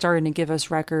just starting to give us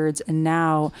records, and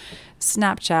now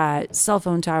Snapchat, cell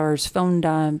phone towers, phone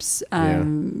dumps,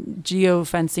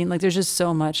 geofencing, like there's just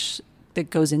so much that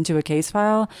goes into a case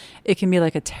file. It can be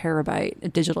like a terabyte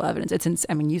of digital evidence.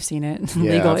 You've seen it.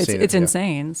 Yeah, legal. I've seen it's it,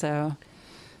 insane. So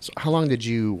how long did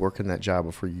you work in that job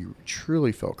before you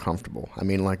truly felt comfortable? I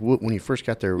mean, like when you first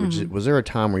got there, was there a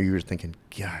time where you were thinking,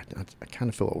 God, I kind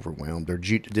of feel overwhelmed? Or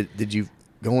did you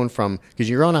going from, because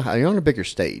you're on a bigger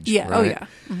stage, yeah, right? Oh yeah,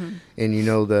 and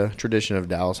the tradition of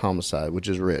Dallas homicide, which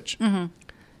is rich.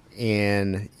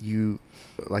 And you,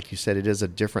 like you said, it is a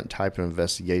different type of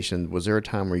investigation. Was there a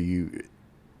time where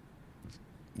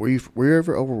were you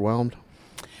ever overwhelmed?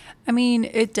 I mean,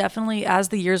 it definitely, as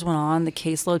the years went on, the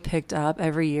caseload picked up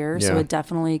every year. So Yeah. it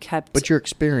definitely kept. But your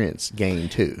experience gained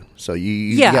too. So you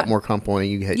Yeah. got more comfortable and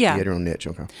you had your own niche.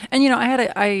 Okay. And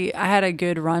I had a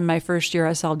good run. My first year,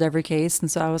 I solved every case,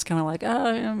 and so I was kind of like,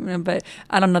 but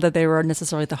I don't know that they were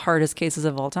necessarily the hardest cases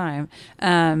of all time.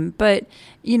 But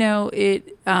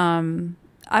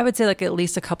I would say like at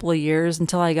least a couple of years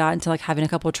until I got into like having a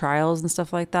couple of trials and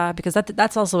stuff like that, because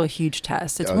that's also a huge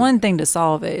test. It's one thing to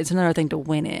solve it; it's another thing to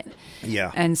win it.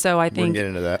 Yeah. And so I We're think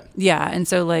getting into that. Yeah, and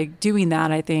so like doing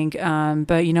that, I think.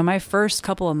 But my first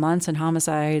couple of months in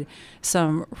homicide,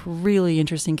 some really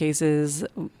interesting cases.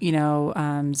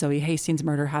 Zoe Hastings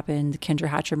murder happened. Kendra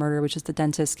Hatcher murder, which is the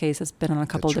dentist case, has been on a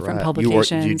couple of different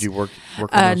publications. Did you work on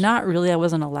those? Not really. I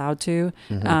wasn't allowed to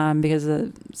because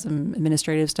of some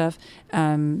administrative stuff.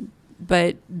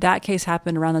 But that case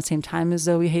happened around the same time as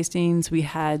Zoe Hastings. We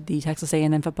had the Texas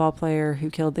A&M football player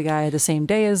who killed the guy the same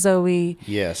day as Zoe.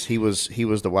 Yes, he was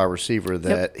the wide receiver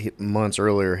that months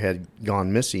earlier had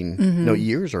gone missing. No,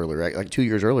 years earlier, like 2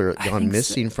 years earlier, gone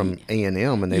missing from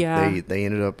A&M, and they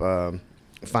ended up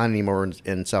finding him over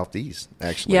in Southeast,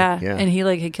 actually. Yeah, and he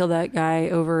had killed that guy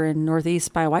over in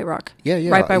Northeast by White Rock. Yeah.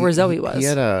 Right by where Zoe was. He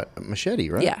had a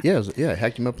machete, right? Yeah,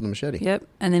 hacked him up with a machete. Yep.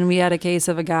 And then we had a case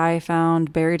of a guy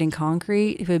found buried in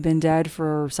concrete who had been dead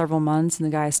for several months, and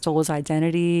the guy stole his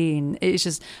identity. And it's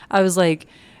just, I was like,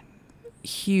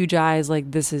 huge eyes,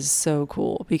 like, this is so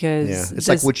cool, because it's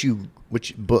like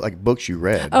which books you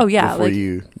read. Oh yeah, before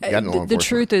you got into law the enforcement.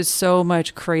 truth is so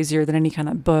much crazier than any kind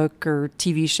of book or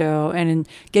TV show, and in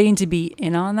getting to be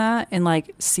in on that and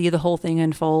like see the whole thing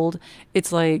unfold,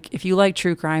 it's like, if you like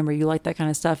true crime or you like that kind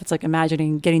of stuff, it's like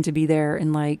imagining getting to be there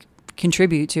and like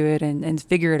contribute to it and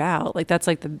figure it out. Like that's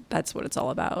what it's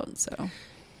all about. So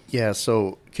yeah.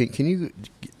 So can you?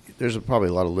 There's probably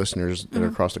a lot of listeners that are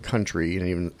across the country and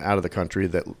even out of the country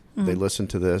that they listen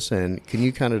to this. And can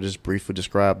you kind of just briefly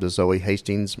describe the Zoe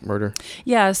Hastings murder?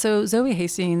 Yeah. So Zoe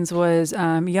Hastings was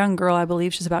a young girl. I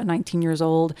believe she's about 19 years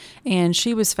old. And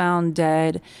she was found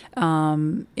dead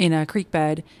in a creek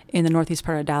bed in the northeast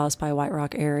part of Dallas by White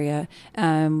Rock area.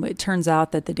 It turns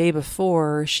out that the day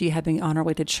before, she had been on her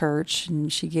way to church,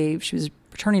 and she was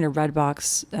returning a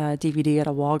Redbox DVD at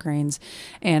a Walgreens,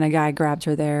 and a guy grabbed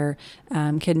her there,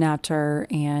 kidnapped her,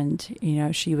 and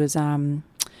she was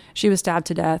stabbed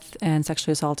to death and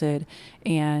sexually assaulted,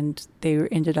 and they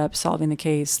ended up solving the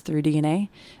case through DNA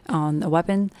on the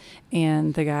weapon,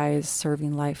 and the guy is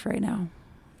serving life right now.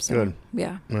 So, good.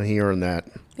 Yeah. Well, he earned that.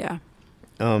 Yeah.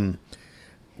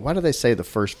 Why do they say the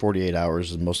first 48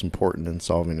 hours is most important in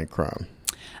solving a crime?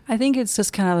 I think it's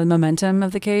just kind of the momentum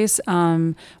of the case.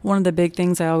 One of the big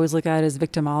things I always look at is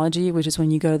victimology, which is when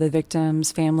you go to the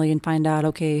victim's family and find out,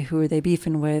 okay, who are they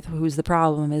beefing with? Who's the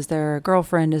problem? Is there a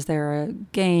girlfriend? Is there a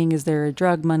gang? Is there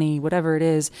drug money? Whatever it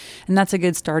is. And that's a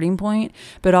good starting point.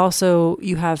 But also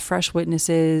you have fresh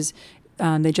witnesses.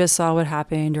 They just saw what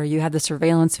happened, or you had the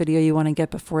surveillance video you want to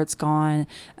get before it's gone.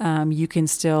 You can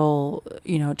still,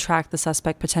 track the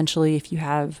suspect potentially if you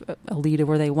have a lead of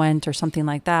where they went or something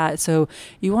like that. So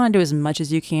you want to do as much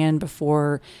as you can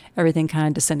before everything kind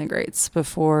of disintegrates,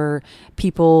 before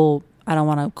people, I don't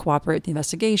want to cooperate with the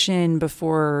investigation,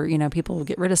 before, people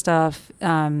get rid of stuff,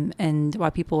 and while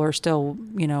people are still,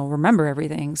 remember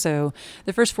everything. So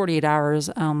the first 48 hours,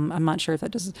 I'm not sure if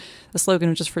that just the slogan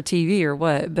was just for TV or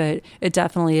what, but it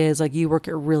definitely is like you work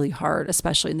it really hard,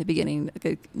 especially in the beginning.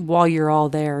 While you're all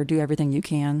there, do everything you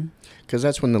can. Because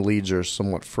that's when the leads are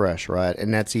somewhat fresh, right?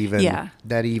 And that's even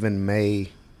that even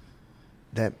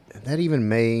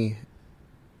may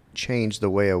change the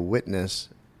way a witness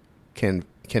can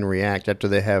react after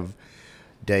they have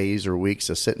days or weeks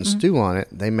to sit and stew on it.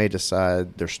 They may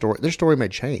decide their story may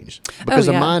change, because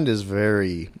the mind is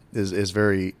very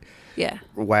wacky,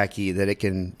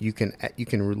 that you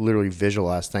can literally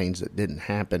visualize things that didn't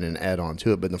happen and add on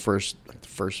to it. But in the first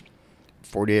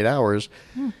 48 hours,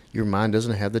 your mind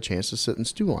doesn't have the chance to sit and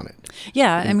stew on it.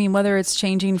 Yeah, I mean, whether it's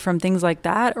changing from things like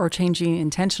that or changing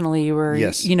intentionally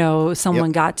where,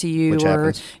 someone got to you, which or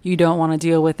happens. You don't want to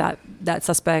deal with that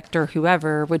suspect or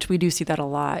whoever, which we do see that a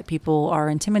lot. People are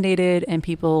intimidated, and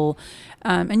people,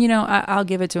 I'll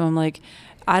give it to them, like,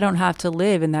 I don't have to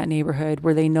live in that neighborhood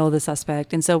where they know the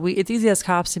suspect. And so it's easy as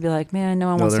cops to be like, man, no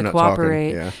one wants to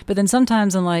cooperate. Yeah. But then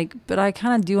sometimes I'm like, but I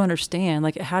kind of do understand.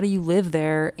 Like, how do you live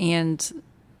there and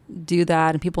do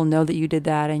that, and people know that you did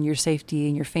that, and your safety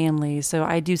and your family? So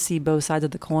I do see both sides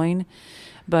of the coin,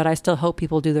 but I still hope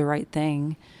people do the right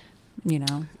thing,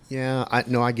 Yeah,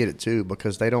 I get it too,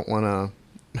 because they don't want to.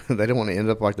 they don't want to end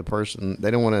up like the person.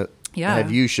 They don't want to Yeah.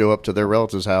 have you show up to their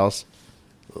relative's house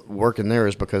working there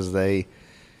is because they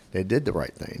did the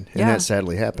right thing, and Yeah. that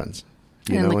sadly happens.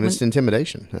 You And know, like and it's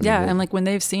intimidation. I Yeah, mean, and like when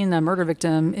they've seen a murder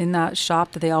victim in that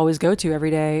shop that they always go to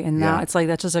every day, and now Yeah. it's like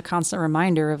that's just a constant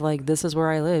reminder of like this is where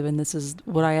I live and this is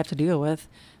what I have to deal with.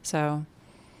 So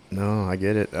no, I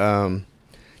get it.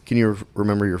 Can you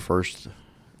remember your first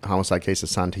homicide case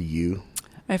assigned to you?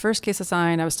 my first case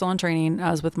assigned, I was still in training. I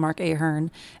was with Mark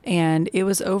Ahern, and it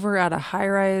was over at a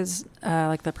high-rise,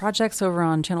 like the projects over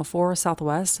on Channel 4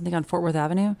 Southwest, I think on Fort Worth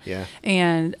Avenue. Yeah.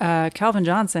 And Calvin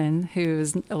Johnson,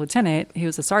 who's a lieutenant, he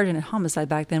was a sergeant at homicide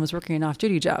back then, was working an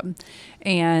off-duty job.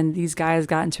 And these guys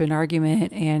got into an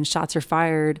argument, and shots are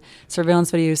fired.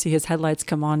 Surveillance video, you see his headlights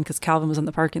come on because Calvin was in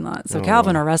the parking lot. So Oh,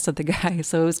 Calvin wow. arrested the guy.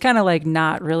 So it was kind of like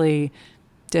not really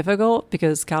difficult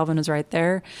because Calvin was right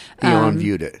there. He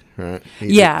on-viewed it, right?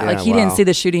 Like he didn't wow. see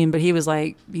the shooting, but he was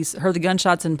like, he heard the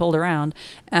gunshots and pulled around.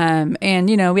 And,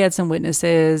 you know, we had some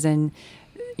witnesses and,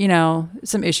 you know,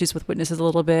 some issues with witnesses a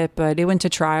little bit, but it went to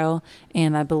trial,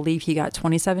 and I believe he got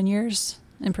 27 years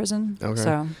in prison. Okay.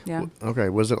 So, yeah. Okay.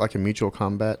 Was it like a mutual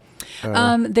combat?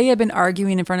 They had been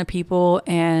arguing in front of people,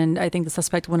 and I think the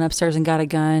suspect went upstairs and got a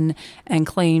gun and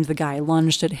claimed the guy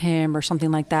lunged at him or something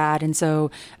like that. And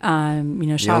so, you know,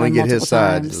 You shot only him get multiple his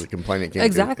side. times. The complainant can't.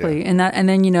 Exactly. Yeah. And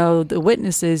then, you know, the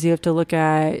witnesses, you have to look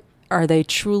at, are they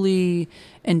truly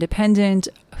independent?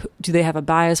 Do they have a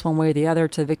bias one way or the other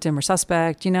to the victim or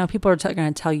suspect? You know, people are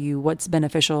going to tell you what's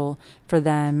beneficial for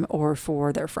them or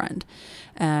for their friend.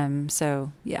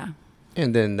 So yeah,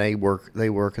 And then they work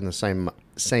in the same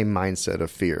mindset of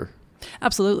fear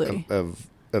absolutely. of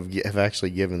actually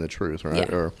giving the truth, right?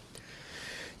 Yeah.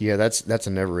 Or that's a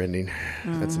never ending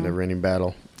that's a never ending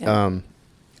battle. Yeah.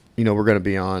 You know, we're going to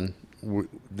be on.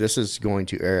 This is going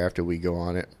to air after we go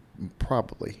on it,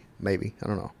 probably, maybe, I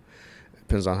don't know.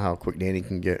 Depends on how quick Danny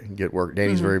can get work.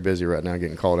 Danny's very busy right now,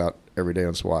 getting called out every day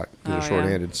on SWAT because Oh, they're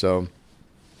shorthanded. So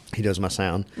he does my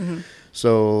sound. Mm-hmm.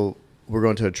 So we're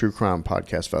going to a true crime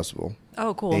podcast festival.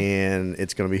 Oh, cool. And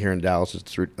it's going to be here in Dallas.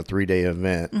 It's a 3-day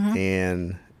event. Mm-hmm.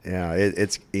 And yeah,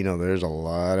 it's, you know, there's a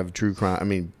lot of true crime. I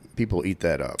mean, people eat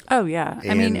that up. Oh yeah, I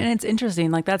mean, And- and it's interesting.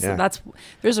 Like that's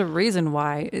there's a reason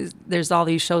why there's all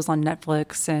these shows on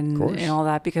Netflix and all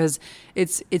that, because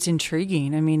it's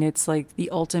intriguing. I mean, it's like the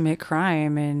ultimate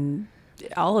crime and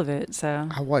all of it. So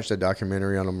I watched a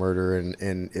documentary on a murder, and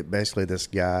it basically, this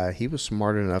guy, he was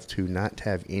smart enough to not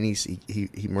have any.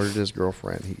 He murdered his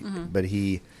girlfriend, but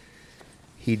he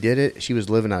did it. She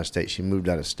was living out of state. She moved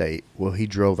out of state. Well, he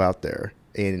drove out there,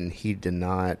 and he did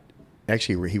not.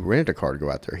 Actually, he rented a car to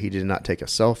go out there. He did not take a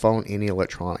cell phone, any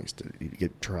electronics to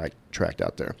get tracked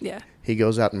out there. yeah, He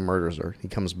goes out and murders her. He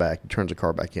comes back. He turns the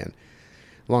car back in.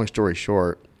 Long story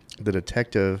short, the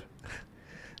detective,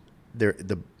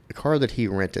 the car that he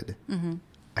rented,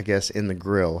 I guess in the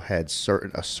grill had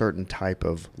a certain type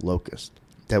of locust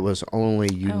that was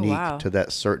only unique wow. to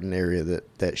that certain area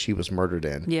that she was murdered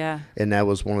in. yeah. And that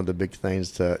was one of the big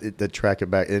things to track it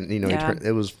back. And, you know, Yeah.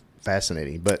 it was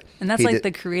fascinating. But And that's like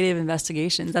the creative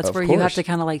investigations. That's Of where you have course. to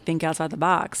kind of like think outside the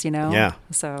box, you know? Yeah.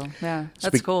 So yeah,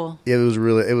 that's cool. It was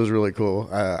really cool.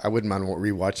 I wouldn't mind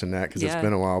rewatching that because Yeah. it's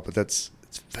been a while. But it's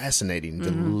fascinating, the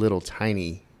little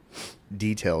tiny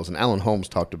details. And Alan Holmes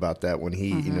talked about that when he,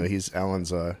 you know, he's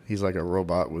like a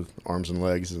robot with arms and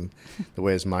legs and the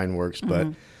way his mind works. But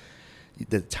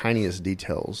the tiniest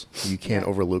details, you can't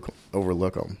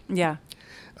overlook them. Yeah.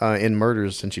 In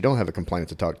murders, since you don't have a complainant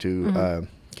to talk to,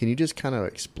 can you just kind of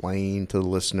explain to the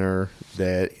listener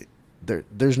that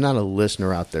there's not a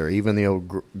listener out there, even the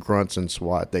old grunts and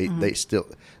SWAT, they still,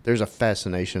 there's a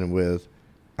fascination with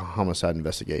a homicide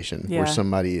investigation where Yeah.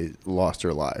 somebody lost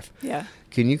their life. Yeah.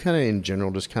 Can you kind of, in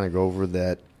general, just kind of go over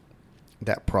that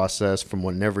process from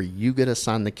whenever you get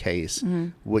assigned the case,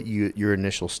 what your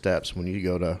initial steps when you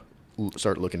go to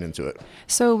start looking into it?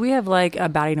 So we have like a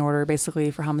batting order basically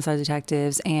for homicide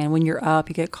detectives, and when you're up,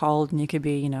 you get called, and you could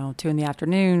be, you know, 2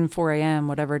 p.m, 4 a.m.,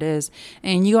 whatever it is,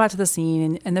 and you go out to the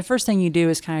scene, and the first thing you do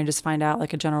is kind of just find out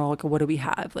like a general, like, what do we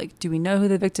have? Like, do we know who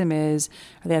the victim is?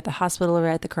 Are they at the hospital or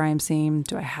at the crime scene?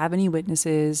 Do I have any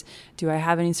witnesses? Do I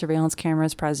have any surveillance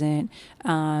cameras present?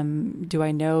 Do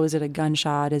I know, is it a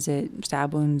gunshot? Is it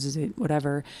stab wounds? Is it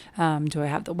whatever? Do I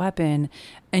have the weapon?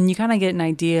 And you kind of get an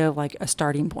idea of like a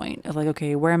starting point of like,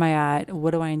 okay, where am I at?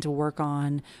 What do I need to work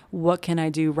on? What can I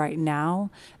do right now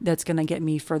that's going to get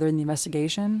me further in the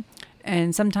investigation?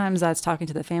 And sometimes that's talking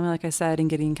to the family, like I said, and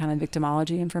getting kind of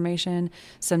victimology information.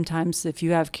 Sometimes if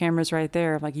you have cameras right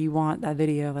there, like you want that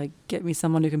video, like get me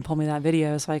someone who can pull me that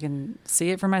video so I can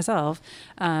see it for myself.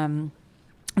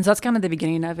 And so that's kind of the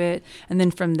beginning of it. And then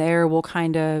from there, we'll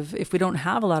kind of, if we don't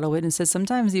have a lot of witnesses,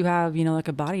 sometimes you have, like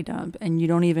a body dump and you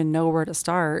don't even know where to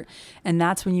start. And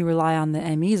that's when you rely on the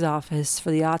ME's office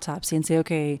for the autopsy and say,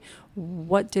 okay,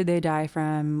 what did they die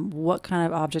from? What kind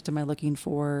of object am I looking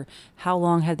for? How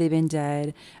long had they been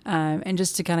dead? And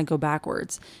just to kind of go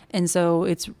backwards. And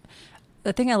so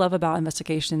the thing I love about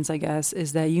investigations, I guess,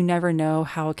 is that you never know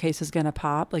how a case is going to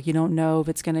pop. Like, you don't know if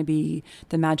it's going to be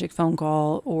the magic phone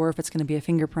call or if it's going to be a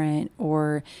fingerprint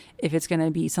or if it's going to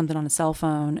be something on a cell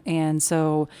phone. And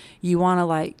so you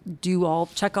want to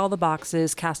check all the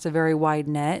boxes, cast a very wide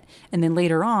net. And then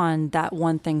later on, that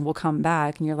one thing will come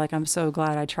back and you're like, I'm so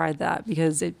glad I tried that,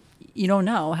 because you don't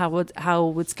know how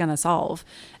it's going to solve.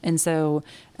 And so,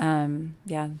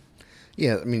 yeah.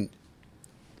 Yeah. I mean,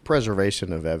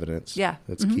 preservation of evidence. Yeah.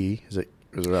 That's key. Is that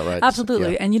right?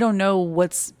 Absolutely. Yeah. And you don't know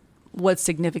what's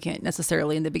significant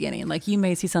necessarily in the beginning. Like, you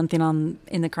may see something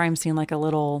in the crime scene, like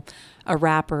a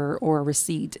wrapper or a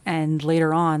receipt, and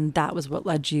later on that was what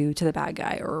led you to the bad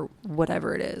guy or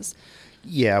whatever it is.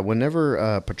 Yeah. Whenever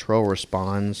a patrol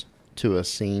responds to a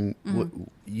scene,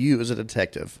 you as a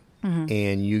detective,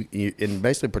 and you and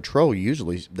basically patrol,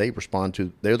 usually they're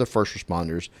the first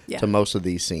responders to most of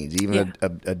these scenes, even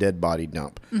a dead body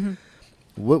dump.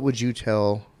 What would you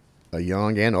tell a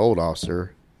young and old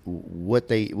officer what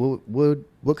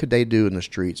could they do in the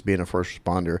streets, being a first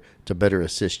responder, to better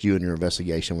assist you in your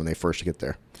investigation when they first get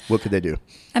there? What could they do?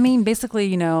 I mean,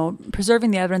 basically, preserving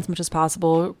the evidence as much as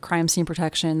possible, crime scene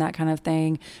protection, that kind of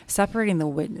thing. Separating the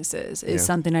witnesses is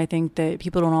something I think that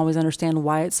people don't always understand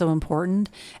why it's so important.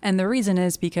 And the reason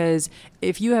is because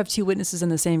if you have two witnesses in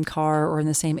the same car or in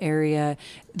the same area,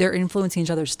 they're influencing each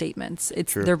other's statements.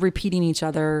 They're repeating each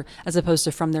other as opposed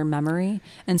to from their memory.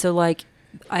 And so,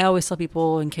 I always tell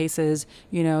people in cases,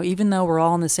 even though we're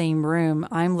all in the same room,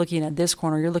 I'm looking at this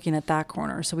corner, you're looking at that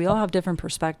corner. So we all have different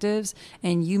perspectives,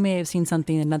 and you may have seen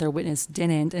something another witness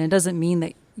didn't. And it doesn't mean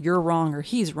that you're wrong or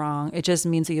he's wrong. It just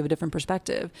means that you have a different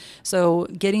perspective. So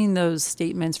getting those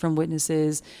statements from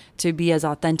witnesses to be as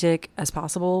authentic as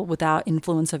possible without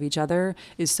influence of each other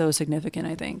is so significant,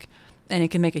 I think. And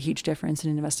it can make a huge difference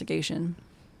in an investigation.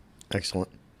 Excellent.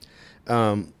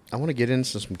 I want to get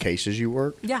into some cases you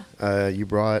worked. Yeah. You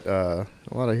brought a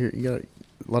lot of here. You got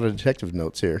a lot of detective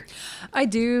notes here. I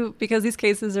do, because these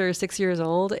cases are 6 years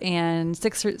old and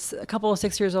a couple of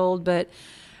 6 years old. But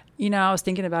I was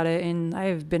thinking about it, and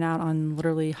I've been out on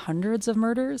literally hundreds of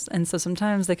murders, and so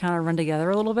sometimes they kind of run together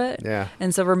a little bit. Yeah.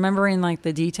 And so remembering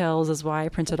the details is why I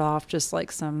printed off just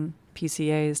some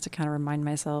PCAs to kind of remind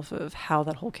myself of how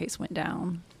that whole case went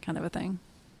down, kind of a thing.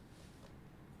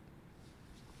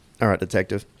 All right,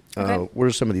 detective. Okay. What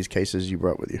are some of these cases you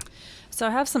brought with you? So I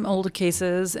have some old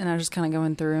cases, and I was just kind of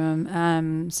going through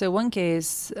them. So one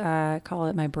case, I call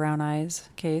it my brown eyes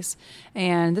case,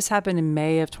 and this happened in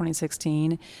May of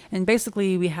 2016. And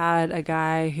basically, we had a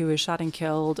guy who was shot and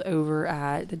killed over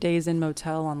at the Days Inn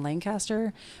Motel on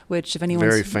Lancaster, which, if anyone's...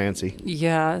 Very fancy.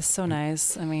 Yeah, so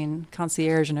nice. I mean,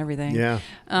 concierge and everything. Yeah.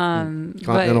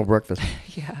 Continental breakfast.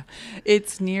 Yeah.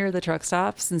 It's near the truck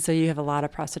stops, and so you have a lot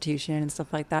of prostitution and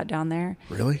stuff like that down there.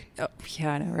 Really? Oh,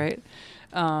 yeah, I know, right?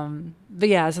 But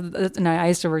yeah, and I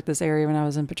used to work this area when I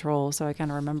was in patrol, so I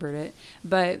kind of remembered it.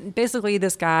 But basically,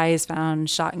 this guy is found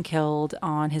shot and killed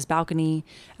on his balcony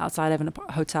outside of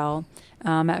a hotel.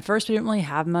 At first, we didn't really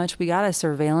have much. We got a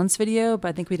surveillance video, but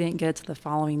I think we didn't get it to the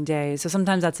following day. So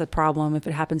sometimes that's a problem if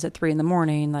it happens at 3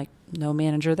 a.m, no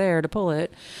manager there to pull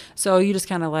it. So you just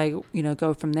kind of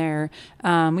go from there.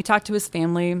 We talked to his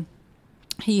family.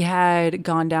 He had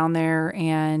gone down there,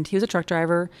 and he was a truck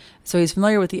driver, so he's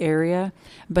familiar with the area,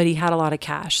 but he had a lot of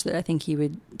cash that I think he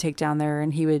would take down there,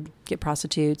 and he would get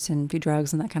prostitutes and do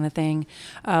drugs and that kind of thing.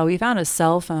 We found a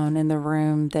cell phone in the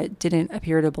room that didn't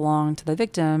appear to belong to the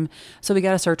victim, so we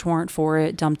got a search warrant for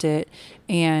it, dumped it,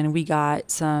 and we got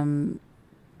some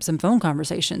phone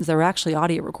conversations that were actually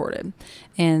audio recorded.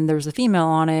 And there was a female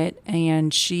on it,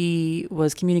 and she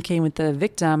was communicating with the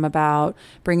victim about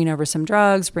bringing over some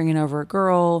drugs, bringing over a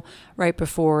girl right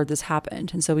before this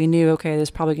happened. And so we knew, okay,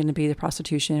 there's probably going to be the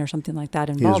prostitution or something like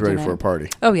that involved. He was ready for a party.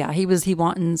 Oh yeah. He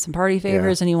wanting some party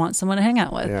favors, and he wants someone to hang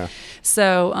out with. Yeah.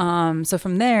 So, so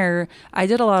from there, I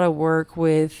did a lot of work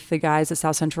with the guys at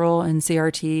South Central and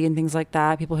CRT and things like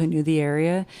that, people who knew the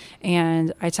area.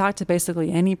 And I talked to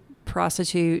basically any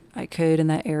prostitute I could in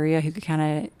that area who could kind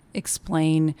of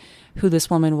explain who this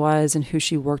woman was and who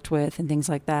she worked with and things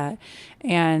like that.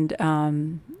 And,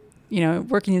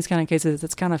 working these kind of cases,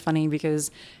 it's kind of funny because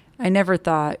I never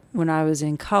thought when I was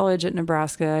in college at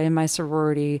Nebraska in my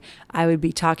sorority, I would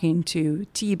be talking to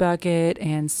T-Bucket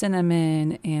and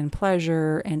Cinnamon and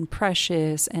Pleasure and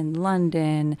Precious and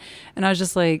London. And I was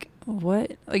just like,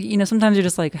 what? Like, sometimes you're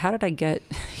just like, how did I get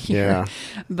here? Yeah.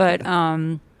 But,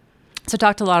 so I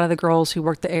talked to a lot of the girls who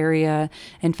worked the area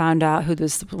and found out who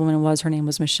this woman was. Her name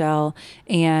was Michelle.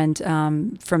 And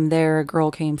from there, a girl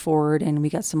came forward and we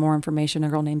got some more information, a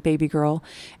girl named Baby Girl.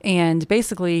 And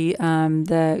basically,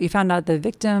 we found out the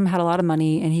victim had a lot of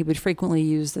money and he would frequently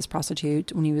use this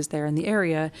prostitute when he was there in the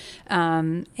area.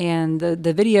 And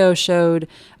the video showed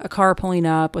a car pulling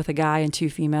up with a guy and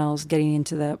 2 females getting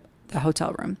into the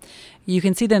hotel room. You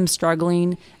can see them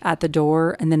struggling at the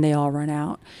door and then they all run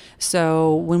out.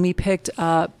 So when we picked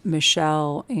up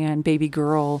Michelle and Baby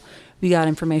Girl, we got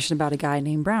information about a guy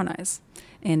named Brown Eyes.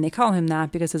 And they call him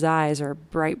that because his eyes are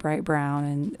bright, bright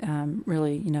brown and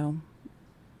really,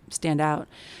 stand out.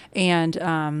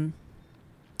 And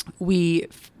we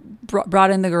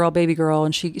brought in the girl, Baby Girl,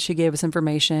 and she gave us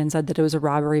information, said that it was a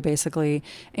robbery basically,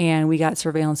 and we got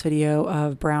surveillance video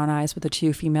of Brown Eyes with the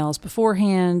 2 females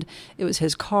beforehand. It was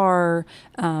his car,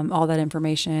 all that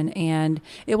information, and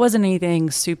it wasn't anything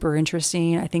super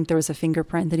interesting. I think there was a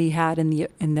fingerprint that he had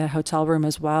in the hotel room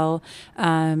as well.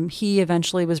 He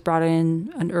eventually was brought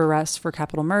in under arrest for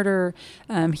capital murder.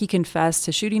 He confessed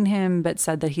to shooting him, but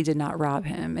said that he did not rob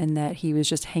him and that he was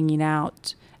just hanging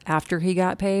out after he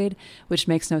got paid, which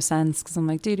makes no sense because I'm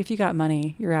like, dude, if you got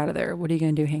money, you're out of there. What are you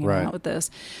going to do hanging out with this?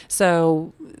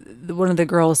 So one of the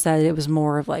girls said it was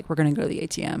more of like, we're going to go to the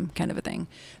ATM kind of a thing.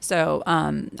 So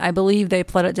I believe they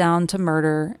pled it down to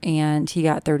murder and he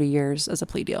got 30 years as a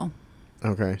plea deal.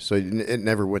 Okay. So it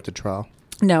never went to trial?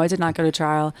 No, it did not go to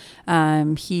trial.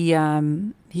 He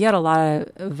had a lot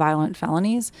of violent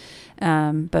felonies,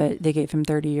 but they gave him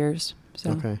 30 years.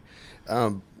 So. Okay.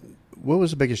 What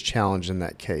was the biggest challenge in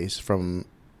that case?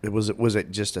 Was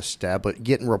it just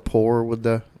getting rapport with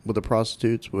the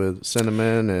prostitutes, with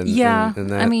Cinnamon and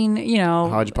that? I mean,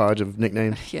 hodgepodge of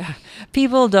nicknames. Yeah,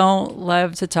 people don't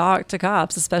love to talk to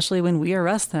cops, especially when we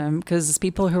arrest them, because it's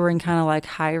people who are in kind of like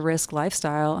high risk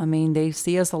lifestyle. I mean, they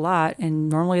see us a lot, and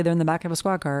normally they're in the back of a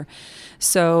squad car,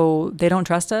 so they don't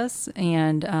trust us.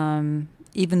 And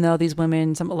even though these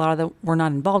women, a lot of them were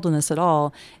not involved in this at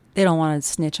all, they don't want to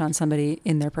snitch on somebody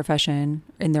in their profession,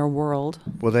 in their world.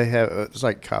 Well, they have. It's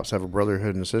like cops have a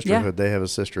brotherhood and a sisterhood. Yeah. They have a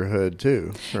sisterhood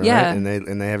too, right? Yeah. And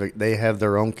they have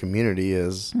their own community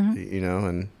as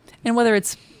and whether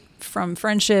it's from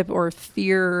friendship or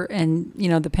fear and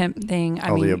the pimp thing.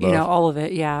 I mean, all of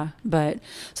it. Yeah. But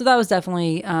so that was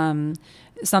definitely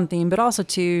something. But also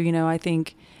too, I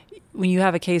think when you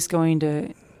have a case going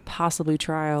to possibly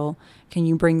trial, can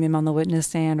you bring them on the witness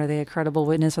stand? Are they a credible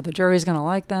witness? Are the jury's going to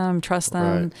like them, trust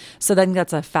them? Right. So then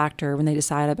that's a factor when they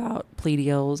decide about plea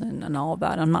deals and all of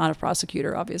that. I'm not a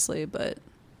prosecutor, obviously, but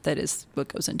that is what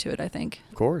goes into it, I think.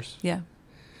 Of course. Yeah.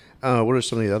 What are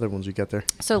some of the other ones you got there?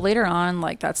 So later on,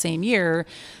 like that same year,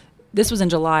 this was in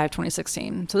July of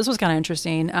 2016. So this was kind of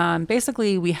interesting.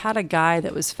 Basically, we had a guy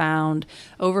that was found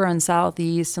over on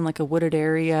Southeast in like a wooded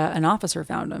area. An officer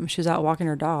found him. She was out walking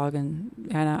her dog, and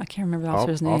I can't remember the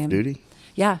officer's name. Off duty?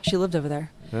 Yeah, she lived over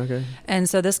there. Okay. And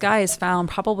so this guy is found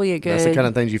probably a good... That's the kind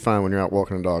of things you find when you're out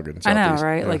walking a dog in Southeast. I know,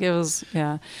 right? Yeah. Like it was,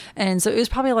 yeah. And so it was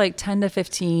probably like 10 to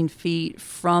 15 feet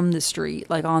from the street,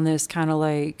 like on this kind of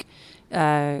like,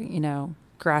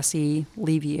 grassy,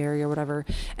 leafy area or whatever.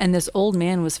 And this old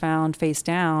man was found face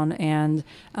down, and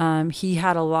he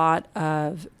had a lot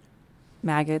of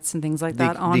maggots and things like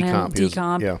that on him.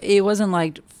 Decomp. It wasn't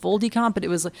like full decomp, but it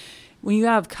was like, when you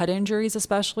have cut injuries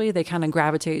especially, they kind of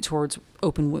gravitate towards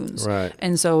open wounds. Right.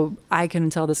 And so I couldn't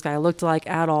tell this guy looked like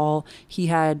at all. He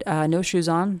had no shoes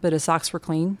on, but his socks were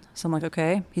clean. So I'm like,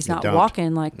 okay, he's not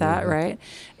walking like that, right?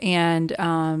 And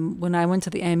when I went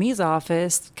to the ME's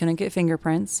office, couldn't get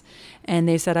fingerprints. And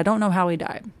they said, I don't know how he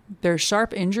died. There's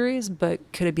sharp injuries, but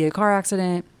could it be a car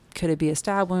accident? Could it be a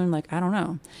stab wound? Like, I don't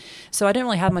know. So I didn't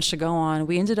really have much to go on.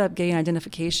 We ended up getting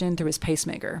identification through his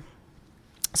pacemaker.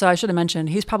 So I should have mentioned,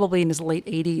 he's probably in his late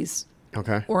 80s.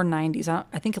 Okay. Or 90s.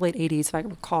 I think late 80s, if I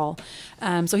recall.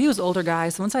 So he was an older guy.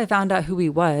 So once I found out who he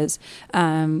was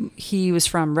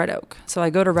from Red Oak. So I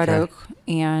go to Red Oak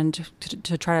and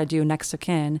to try to do next of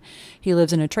kin. He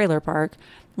lives in a trailer park.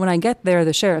 When I get there,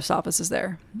 the sheriff's office is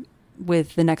there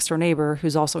with the next door neighbor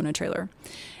who's also in a trailer.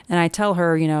 And I tell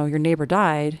her, your neighbor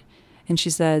died. And she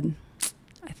said,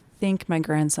 I think my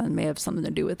grandson may have something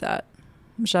to do with that.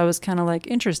 Which I was kind of like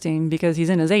interesting because he's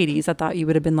in his 80s. I thought you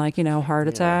would have been like, heart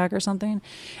attack or something.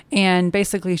 And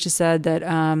basically she said that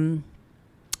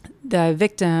the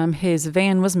victim, his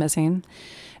van was missing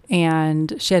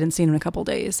and she hadn't seen him in a couple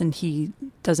days, and he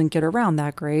doesn't get around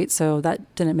that great, so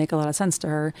that didn't make a lot of sense to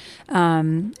her.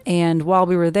 And while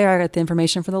we were there, I got the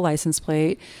information for the license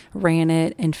plate, ran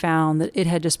it, and found that it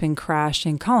had just been crashed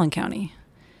in Collin County.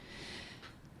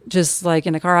 Just like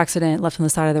in a car accident, left on the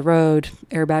side of the road,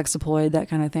 airbags deployed, that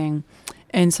kind of thing.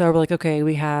 And so we're like, okay,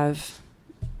 we have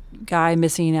guy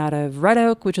missing out of Red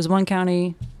Oak, which is one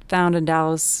county, found in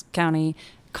Dallas County,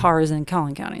 cars in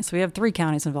Collin County. So we have 3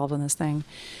 counties involved in this thing.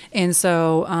 And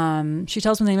so she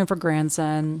tells me the name of her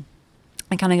grandson.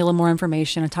 I kind of get a little more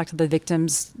information. I talked to the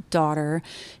victim's daughter.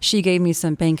 She gave me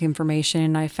some bank information,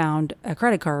 and I found a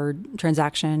credit card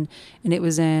transaction, and it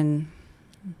was in,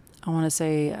 I want to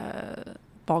say,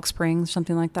 Balk Springs,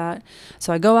 something like that.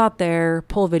 So I go out there,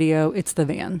 pull video. It's the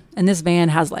van. And this van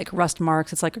has like rust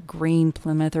marks. It's like a green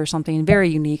Plymouth or something. Very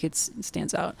unique. It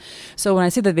stands out. So when I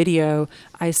see the video,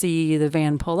 I see the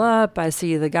van pull up. I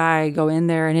see the guy go in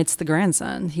there, and it's the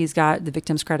grandson. He's got the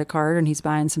victim's credit card, and he's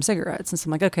buying some cigarettes. And so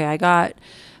I'm like, okay, I got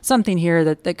something here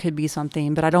that could be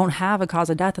something, but I don't have a cause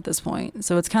of death at this point.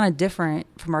 So it's kind of different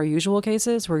from our usual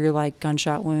cases where you're like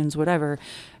gunshot wounds, whatever.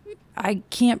 I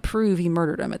can't prove he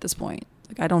murdered him at this point.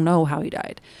 Like, I don't know how he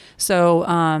died. So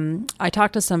I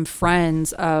talked to some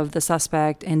friends of the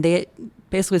suspect, and they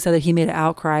basically said that he made an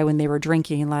outcry when they were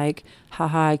drinking, like,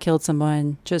 haha, I killed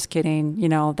someone, just kidding,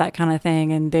 that kind of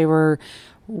thing. And they were,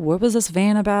 what was this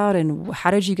van about, and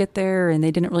how did you get there? And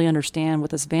they didn't really understand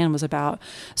what this van was about.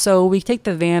 So we take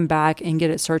the van back and get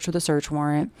it searched with a search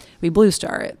warrant. We Blue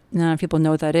Star it. None of people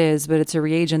know what that is, but it's a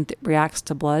reagent that reacts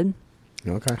to blood.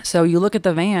 Okay. So you look at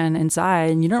the van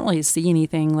inside, and you don't really see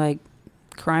anything like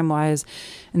crime-wise,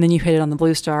 and then you hit it on the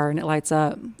Blue Star and it lights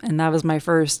up, and that was my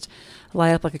first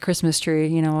light up like a Christmas tree.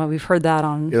 We've heard that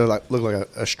on. It look like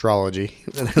astrology.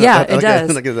 Yeah, it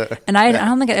does. Look at that. And I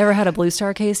don't think I ever had a Blue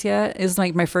Star case yet. It was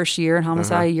like my first year in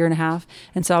homicide, a year and a half,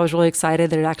 and so I was really excited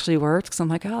that it actually worked, because I'm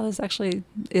like, oh, this actually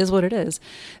is what it is.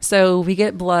 So we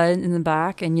get blood in the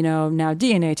back, and now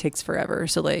DNA takes forever.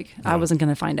 So I wasn't going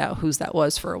to find out whose that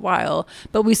was for a while,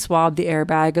 but we swabbed the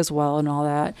airbag as well and all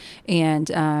that. And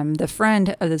the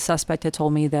friend of the suspect had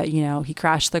told me that he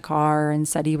crashed the car and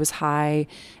said he was high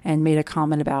and made a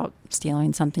comment about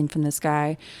stealing something from this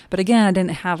guy. But again, I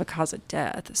didn't have a cause of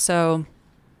death. So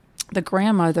the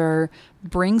grandmother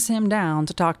brings him down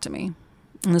to talk to me.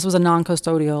 And this was a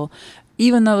non-custodial.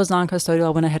 Even though it was non-custodial, I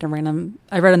went ahead and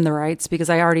I read him the rights, because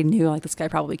I already knew this guy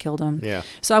probably killed him. Yeah.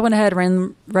 So I went ahead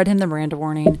and read him the Miranda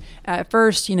warning. At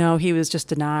first, he was just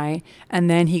deny. And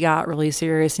then he got really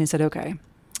serious, and he said, okay,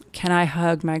 can I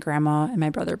hug my grandma and my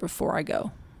brother before I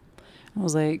go? I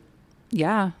was like,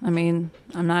 yeah, I'm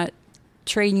not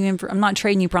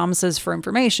trading you promises for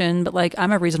information, but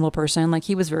I'm a reasonable person.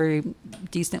 He was very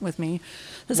decent with me.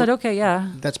 I said, okay,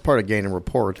 yeah. That's part of gaining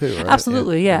rapport too, right?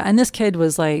 Absolutely, yeah. And this kid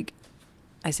was I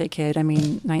say kid,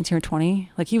 19 or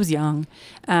 20. He was young,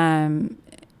 and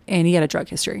he had a drug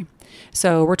history.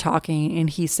 So we're talking, and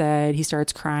he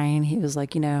starts crying. He was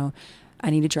like, I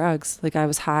needed drugs. I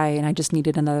was high, and I just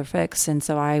needed another fix. And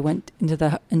so I went into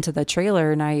the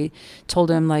trailer, and I told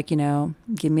him,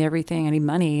 give me everything. I need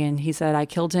money. And he said, I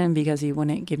killed him because he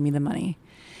wouldn't give me the money.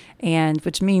 And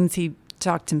which means he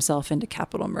talked himself into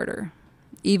capital murder.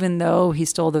 Even though he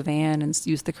stole the van and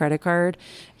used the credit card,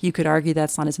 you could argue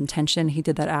that's not his intention. He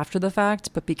did that after the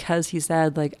fact. But because he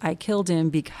said, I killed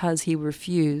him because he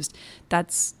refused,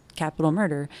 that's capital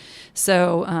murder.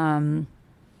 So,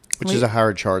 which is a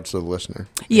higher charge to the listener.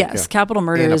 Yes, yeah. Capital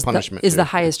murder is the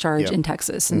highest charge yep. in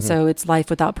Texas. And so it's life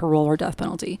without parole or death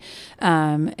penalty.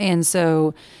 And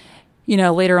so,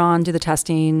 later on, do the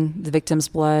testing, the victim's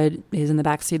blood is in the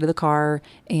backseat of the car,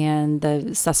 and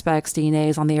the suspect's DNA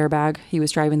is on the airbag. He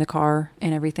was driving the car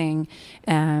and everything.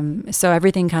 So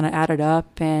everything kind of added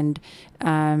up, and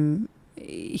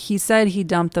he said he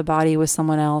dumped the body with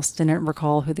someone else, didn't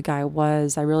recall who the guy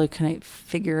was. I really couldn't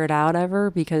figure it out ever,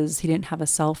 because he didn't have a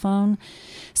cell phone.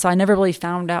 So I never really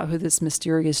found out who this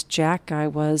mysterious Jack guy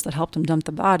was that helped him dump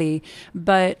the body.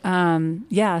 But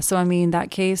that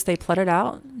case, they pled it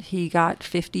out. He got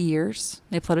 50 years.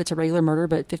 They pled it to regular murder,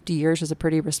 but 50 years is a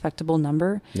pretty respectable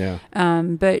number. Yeah.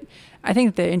 But I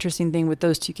think the interesting thing with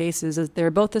those two cases is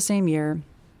they're both the same year.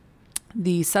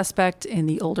 The suspect in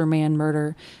the older man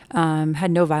murder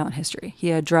had no violent history. He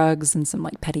had drugs and some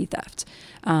petty theft.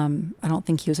 I don't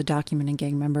think he was a documented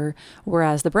gang member.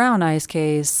 Whereas the Brown Eyes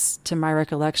case, to my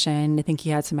recollection, I think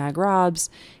he had some ag robs.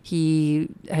 He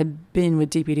had been with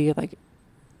DPD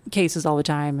cases all the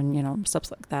time, and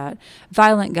stuff like that.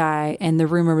 Violent guy, and the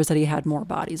rumor was that he had more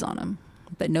bodies on him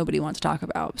that nobody wants to talk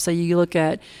about. So you look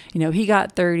at, he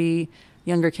got 30,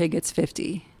 younger kid gets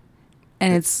 50,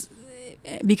 and it's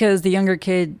because the younger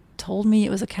kid told me it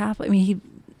was a capital. I mean,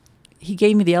 he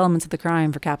gave me the elements of the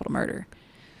crime for capital murder.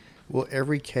 Well,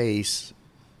 every case,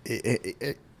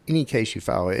 any case you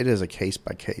file, it is a case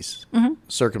by case,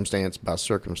 circumstance by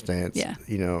circumstance. Yeah.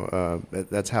 You know,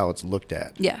 that's how it's looked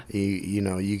at. Yeah.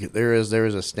 There is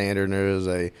a standard.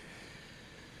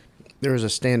 There is a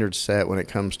standard set when it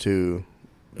comes to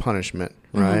punishment,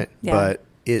 right? Yeah. But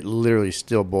it literally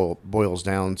still boils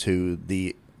down to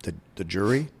the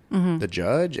jury, the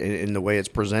judge, and the way it's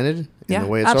presented, and the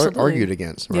way it's argued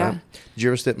against, right? Yeah. Did you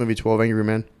ever see that movie 12 Angry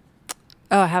Men?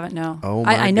 Oh, I haven't, no. Oh,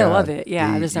 my I know God. of it.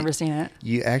 Yeah, I've just never seen it.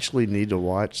 You actually need to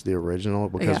watch the original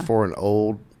because Yeah. for an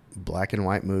old black and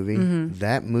white movie,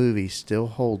 that movie still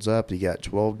holds up. You got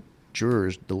 12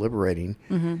 jurors deliberating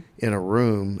in a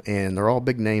room, and they're all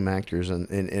big name actors, and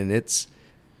it's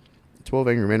 12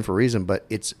 Angry Men for a reason, but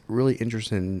it's really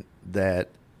interesting that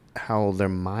how their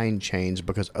mind changed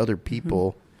because other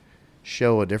people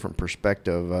show a different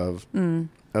perspective of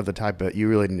the type of, you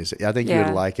really need to see. I think you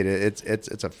would like it.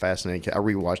 It's a fascinating. I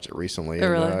rewatched it recently. Oh,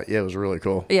 and, really? Yeah, it was really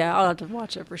cool. Yeah, I'll have to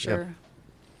watch it for sure.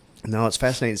 No, it's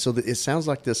fascinating. So it sounds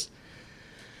like this.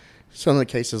 Some of the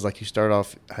cases, like you start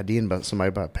off IDing about somebody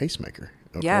about a pacemaker,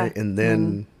 okay, Yeah. and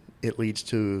then it leads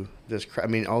to this. I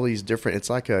mean, all these different. It's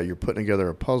like you're putting together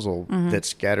a puzzle that's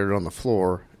scattered on the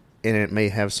floor, and it may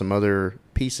have some other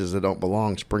pieces that don't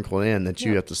belong sprinkled in that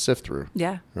you have to sift through.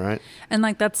 Yeah. Right. And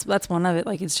like that's one of it.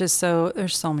 Like it's just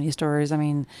there's so many stories. I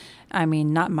mean,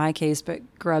 not my case, but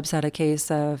Grubbs had a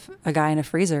case of a guy in a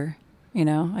freezer. You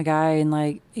know, a guy in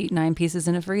like 8-9 pieces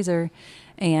in a freezer,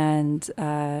 and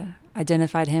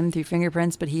identified him through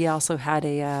fingerprints. But he also had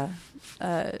a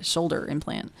shoulder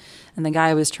implant, and the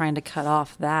guy was trying to cut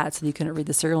off that so you couldn't read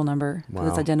the serial number because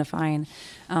it's identifying.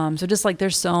 So just like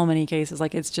there's so many cases.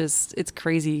 Like it's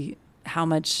crazy how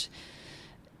much.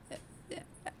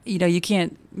 You know, you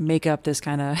can't make up this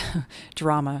kind of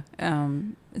drama.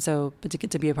 But to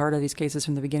get to be a part of these cases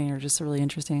from the beginning are just really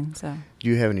interesting. So, Do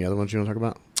you have any other ones you want to talk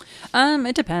about?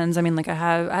 It depends. I mean, like I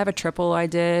have a triple I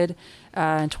did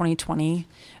in 2020.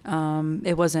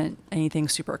 It wasn't anything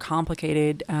super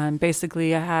complicated.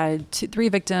 Basically, I had 3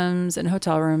 victims in a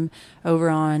hotel room over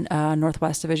on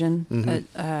Northwest Division.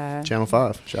 Channel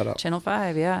 5. Shout out. Channel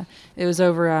 5, yeah. It was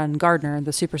over on Gardner,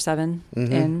 the Super 7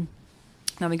 Inn.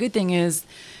 Now, the good thing is,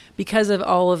 because of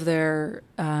all of their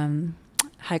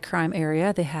high crime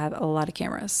area, they have a lot of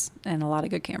cameras and a lot of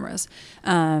good cameras.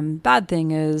 Bad thing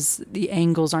is the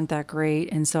angles aren't that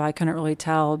great, and so I couldn't really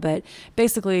tell. But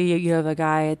basically, you have a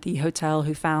guy at the hotel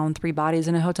who found 3 bodies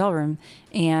in a hotel room,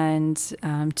 and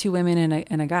 2 women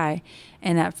and a guy.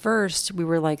 And at first, we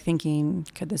were like thinking,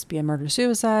 could this be a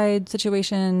murder-suicide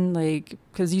situation? Like,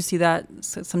 because you see that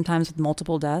sometimes with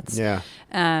multiple deaths. Yeah.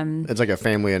 It's like a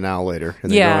family annihilator.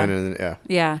 And they go in and,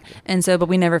 Yeah. And so, but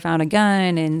we never found a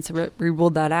gun, and so we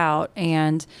ruled that out.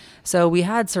 And so we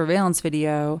had surveillance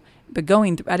video, but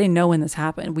I didn't know when this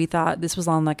happened. We thought this was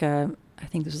on I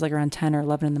think this was like around 10 or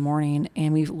 11 in the morning.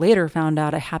 And we later found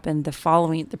out it happened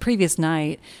the previous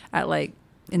night at like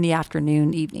in the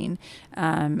afternoon, evening.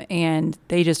 And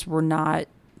they just were not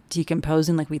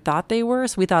decomposing like we thought they were.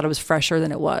 So we thought it was fresher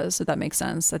than it was, if that makes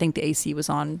sense. I think the AC was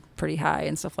on pretty high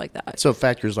and stuff like that. So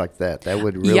factors like that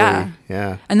would really, yeah.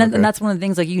 And okay. that's one of the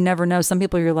things, like, you never know. Some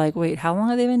people you're like, wait, how long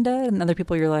have they been dead? And other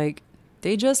people you're like,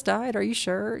 they just died. Are you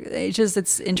sure?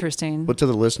 It's interesting. Well, to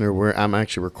the listener, I'm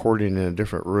actually recording in a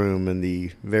different room in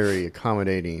the very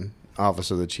accommodating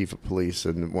office of the chief of police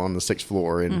and on the 6th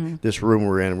floor. And this room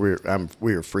we're in,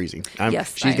 we are freezing.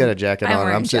 She's got a jacket on.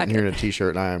 I'm sitting here in a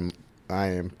t-shirt, and I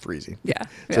am freezing. Yeah.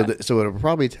 So it'll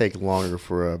probably take longer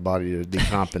for a body to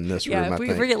decomp in this room. If I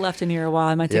think. If we get left in here a while,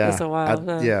 it might take us a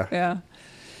while. Yeah.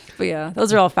 But yeah,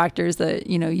 those are all factors that,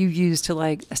 you use to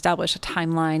like establish a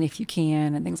timeline if you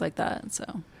can and things like that.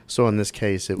 So in this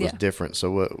case, it was different.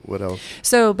 So what else?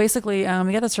 So basically,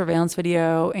 we got the surveillance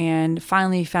video and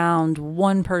finally found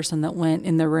one person that went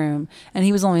in the room, and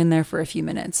he was only in there for a few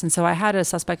minutes. And so I had a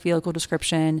suspect vehicle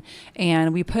description,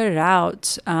 and we put it out,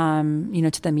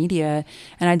 to the media,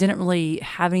 and I didn't really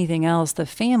have anything else. The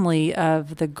family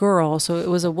of the girl, so it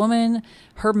was a woman,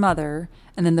 her mother,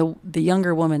 and then the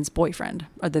younger woman's boyfriend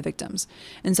are the victims.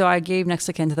 And so I gave next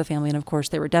of kin to the family, and of course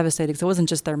they were devastated because it wasn't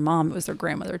just their mom, it was their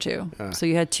grandmother too. So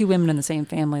you had 2 women in the same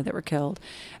family that were killed.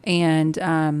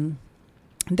 And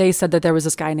they said that there was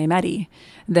this guy named Eddie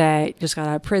that just got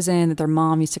out of prison, that their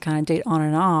mom used to kind of date on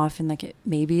and off, and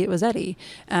maybe it was Eddie.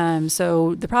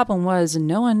 So the problem was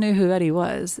no one knew who Eddie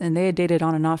was, and they had dated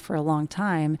on and off for a long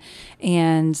time.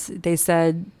 And they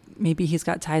said, maybe he's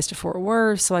got ties to Fort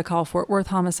Worth. So I called Fort Worth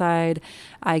Homicide.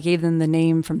 I gave them the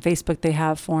name from Facebook they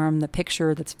have for him, the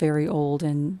picture that's very old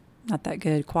and not that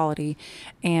good quality,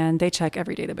 and they check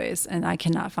every database, and I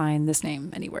cannot find this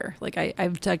name anywhere. Like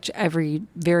I've checked every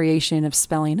variation of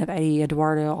spelling of Eddie,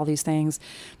 Eduardo, all these things,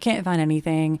 can't find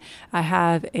anything. I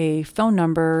have a phone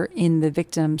number in the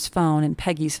victim's phone, in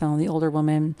Peggy's phone, the older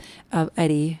woman, of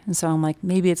Eddie, and so I'm like,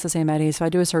 maybe it's the same Eddie. So I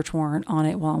do a search warrant on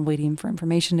it while I'm waiting for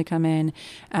information to come in.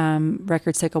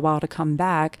 Records take a while to come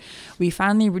back. We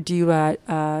finally do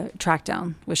a track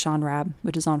down with Sean Rabb,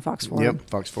 which is on Fox 4. Yep,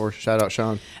 Fox 4. Shout out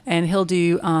Sean. And he'll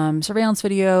do surveillance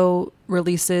video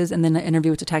releases and then an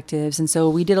interview with detectives. And so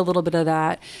we did a little bit of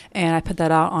that, and I put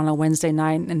that out on a Wednesday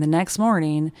night. And the next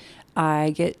morning,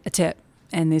 I get a tip,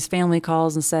 and this family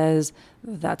calls and says,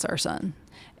 that's our son.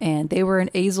 And they were in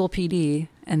Azle PD,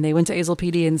 and they went to Azle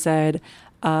PD and said,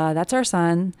 that's our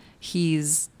son.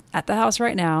 He's at the house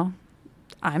right now.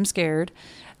 I'm scared.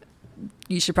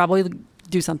 You should probably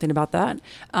do something about that.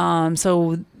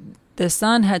 So the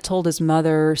son had told his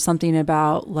mother something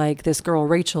about like this girl,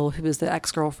 Rachel, who was the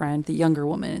ex-girlfriend, the younger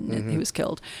woman who was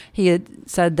killed. He had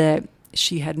said that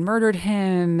she had murdered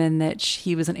him and that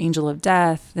he was an angel of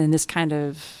death and this kind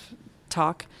of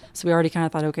talk. So we already kind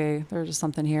of thought, okay, there's just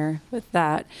something here with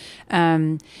that.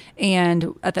 And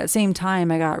at that same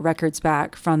time, I got records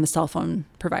back from the cell phone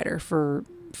provider for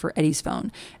Eddie's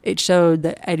phone. It showed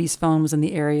that Eddie's phone was in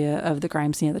the area of the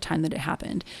crime scene at the time that it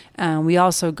happened. We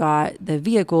also got the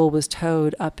vehicle was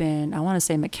towed up in, I want to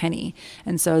say McKinney.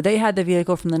 And so they had the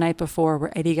vehicle from the night before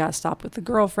where Eddie got stopped with the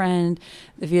girlfriend.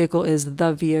 The vehicle is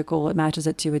the vehicle. It matches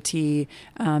it to a T.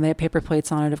 It had paper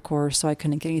plates on it, of course, so I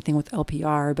couldn't get anything with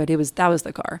LPR, but that was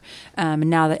the car. And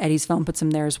now that Eddie's phone puts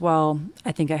him there as well,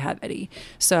 I think I have Eddie.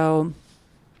 So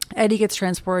Eddie gets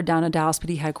transported down to Dallas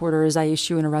PD headquarters. I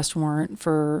issue an arrest warrant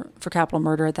for capital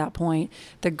murder at that point.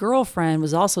 The girlfriend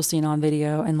was also seen on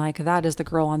video, and like that is the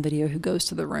girl on video who goes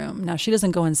to the room. Now, she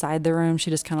doesn't go inside the room. She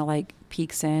just kind of like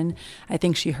peeks in. I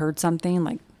think she heard something,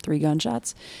 like 3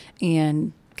 gunshots,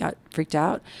 and got freaked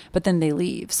out. But then they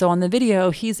leave. So on the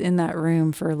video, he's in that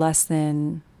room for less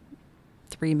than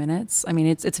 3 minutes. I mean,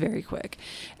 it's very quick.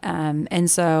 And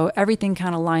so everything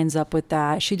kind of lines up with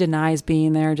that. She denies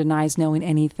being there, denies knowing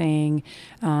anything.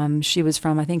 She was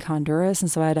from, I think, Honduras.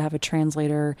 And so I had to have a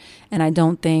translator. And I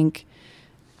don't think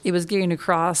it was getting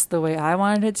across the way I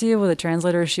wanted it to with a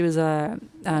translator. She was a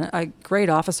great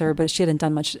officer, but she hadn't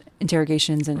done much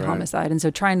interrogations in homicide. And so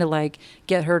trying to like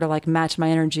get her to like match my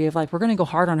energy of like, we're going to go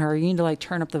hard on her. You need to like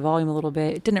turn up the volume a little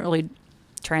bit. It didn't really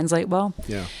translate well.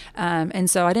 Yeah. And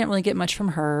so I didn't really get much from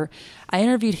her. I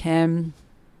interviewed him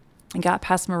and got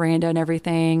past Miranda and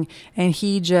everything, and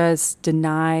he just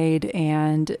denied.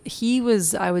 And he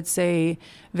was, I would say,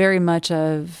 very much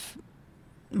of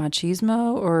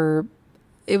machismo, or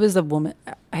it was a woman.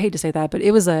 I hate to say that, but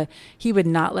it was he would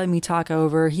not let me talk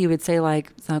over. He would say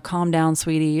like, calm down,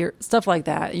 sweetie, or stuff like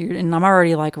that. And I'm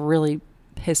already like really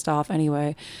pissed off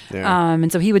anyway. Yeah.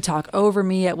 And so he would talk over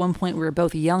me. At one point we were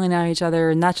both yelling at each other,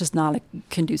 and that's just not a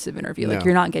conducive interview. Like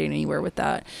you're not getting anywhere with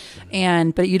that.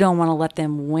 But you don't want to let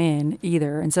them win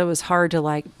either. And so it was hard to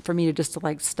like, for me to just to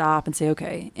like stop and say,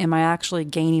 okay, am I actually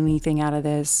gaining anything out of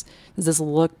this? Does this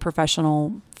look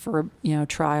professional for,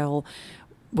 trial,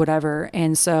 whatever?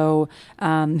 And so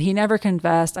he never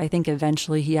confessed. I think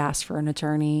eventually he asked for an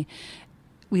attorney.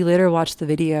 We later watched the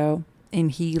video,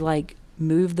 and he like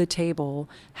moved the table,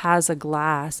 has a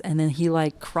glass, and then he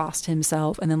like crossed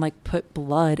himself and then like put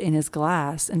blood in his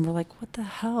glass. And we're like, what the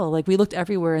hell? Like we looked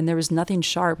everywhere and there was nothing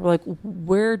sharp. We're like,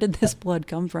 where did this blood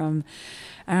come from?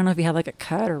 I don't know if he had like a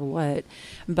cut or what,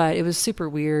 but it was super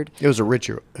weird. It was a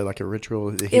ritual, like a ritual.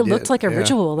 It looked like a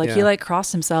ritual. Like he like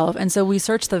crossed himself. And so we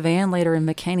searched the van later in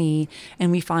McKinney,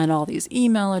 and we find all these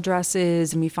email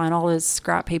addresses, and we find all this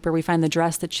scrap paper. We find the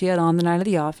dress that she had on the night of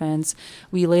the offense.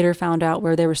 We later found out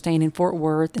where they were staying in Fort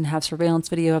Worth and have surveillance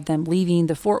video of them leaving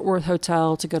the Fort Worth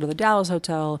hotel to go to the Dallas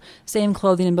hotel. Same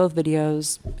clothing in both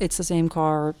videos. It's the same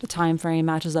car. The time frame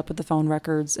matches up with the phone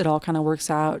records. It all kind of works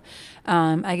out.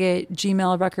 I get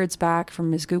Gmail records back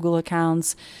from his Google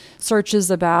accounts, searches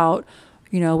about,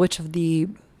 which of the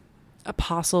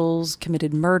apostles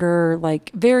committed murder,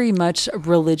 like very much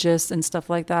religious and stuff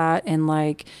like that. And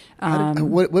like,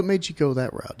 what made you go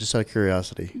that route? Just out of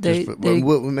curiosity.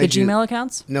 What made the Gmail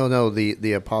accounts? No,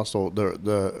 the apostle,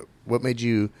 what made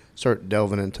you start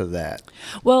delving into that?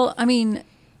 Well, I mean,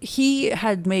 he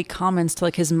had made comments to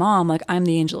like his mom, like, I'm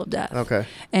the angel of death. Okay.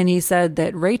 And he said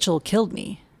that Rachel killed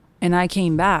me and I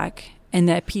came back, and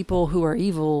that people who are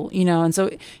evil, and so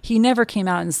he never came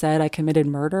out and said I committed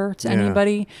murder to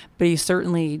anybody, but he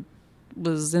certainly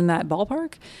was in that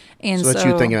ballpark. And so that's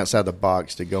you thinking outside the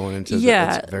box to going into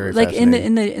it's very like fascinating.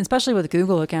 in the especially with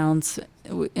Google accounts,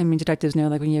 I mean, detectives know,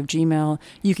 like when you have Gmail,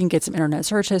 you can get some internet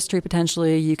search history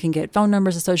potentially. You can get phone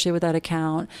numbers associated with that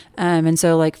account. And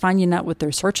so like finding out what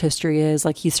their search history is,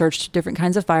 like he searched different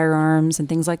kinds of firearms and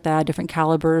things like that, different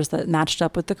calibers that matched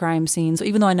up with the crime scene. So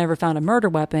even though I never found a murder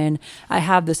weapon, I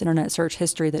have this internet search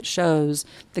history that shows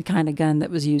the kind of gun that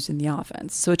was used in the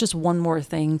offense. So it's just one more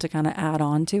thing to kind of add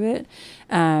on to it.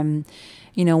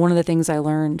 You know, one of the things I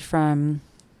learned from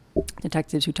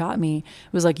detectives who taught me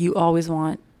was like, you always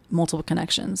want multiple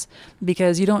connections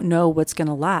because you don't know what's going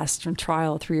to last from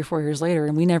trial 3 or 4 years later.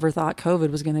 And we never thought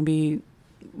COVID was going to be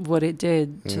what it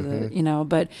did to the, you know,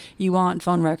 but you want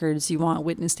phone records, you want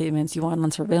witness statements, you want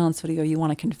on surveillance video, you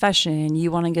want a confession,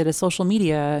 you want to get a social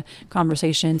media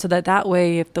conversation so that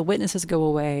way, if the witnesses go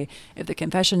away, if the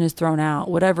confession is thrown out,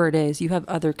 whatever it is, you have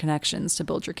other connections to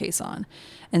build your case on.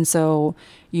 And so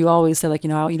you always say like, you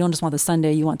know, you don't just want the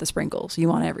sundae, you want the sprinkles, you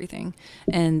want everything.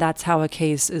 And that's how a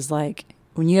case is like,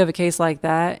 when you have a case like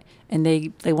that and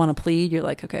they want to plead, you're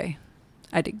like, okay,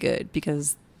 I did good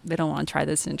because they don't want to try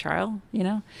this in trial, you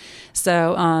know?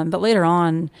 So, but later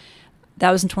on,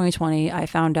 that was in 2020, I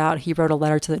found out he wrote a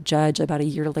letter to the judge about a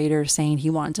year later saying he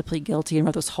wanted to plead guilty and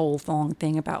wrote this whole long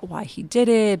thing about why he did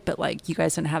it. But like, you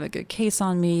guys didn't have a good case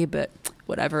on me, but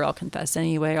whatever, I'll confess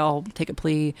anyway. I'll take a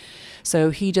plea. So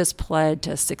he just pled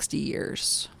to 60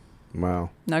 years.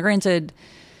 Wow. Now, granted,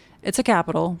 it's a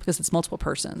capital because it's multiple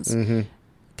persons. Mm-hmm.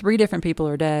 3 different people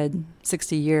are dead,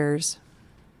 60 years.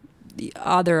 The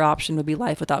other option would be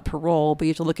life without parole, but you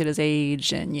have to look at his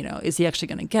age and, you know, is he actually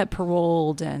going to get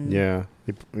paroled? And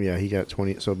he got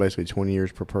 20, so basically 20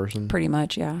 years per person. Pretty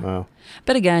much, yeah. Wow.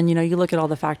 But again, you know, you look at all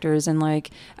the factors and like,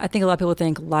 I think a lot of people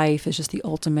think life is just the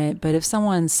ultimate, but if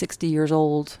someone's 60 years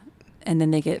old and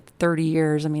then they get 30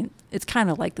 years, I mean, it's kind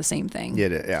of like the same thing.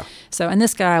 Yeah. So, and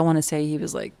this guy, I want to say he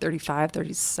was like 35,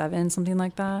 37, something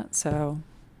like that. So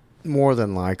more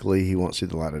than likely he won't see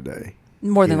the light of day.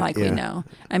 More than likely, no.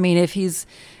 I mean,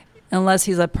 unless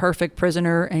he's a perfect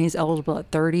prisoner and he's eligible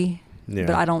at 30, but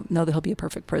I don't know that he'll be a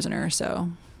perfect prisoner, so.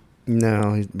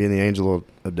 No, he's being the angel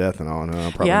of death and all.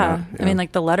 No, probably not. Yeah. I mean,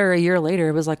 like the letter a year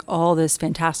later was like all this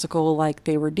fantastical, like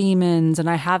they were demons, and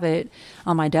I have it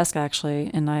on my desk actually,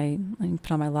 and I put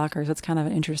it on my locker, so it's kind of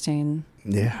an interesting.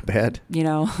 Yeah, bad. You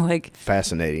know, like.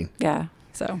 Fascinating. Yeah,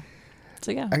 so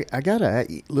yeah. I gotta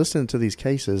listen to these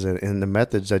cases and the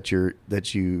methods that you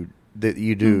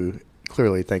do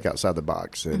clearly think outside the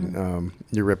box, and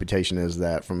your reputation is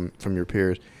that from your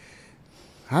peers.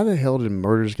 How the hell did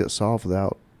murders get solved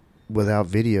without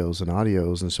videos and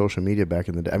audios and social media back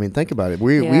in the day? I mean, think about it.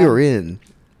 We are in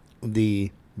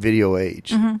the video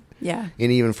age. Mm-hmm. Yeah.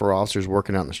 And even for officers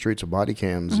working out in the streets with body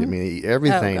cams, I mean,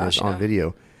 everything is on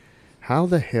video. How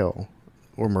the hell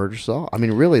were murders solved? I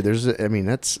mean, really,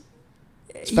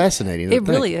 it's fascinating. It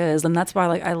really is. And that's why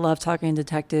like I love talking to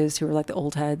detectives who are like the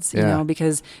old heads, you know,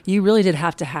 because you really did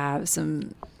have to have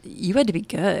you had to be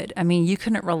good. I mean, you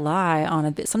couldn't rely on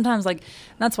a bit. Sometimes like,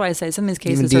 that's why I say some of these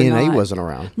cases even DNA wasn't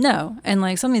around. No. And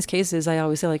like some of these cases, I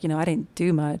always say like, you know, I didn't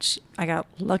do much. I got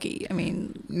lucky. I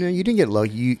mean. No, you didn't get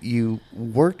lucky. You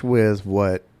worked with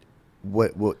what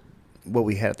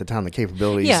we had at the time, the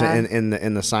capabilities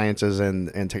and the sciences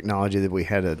and technology that we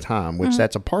had at the time, which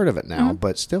that's a part of it now,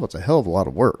 but still it's a hell of a lot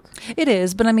of work. It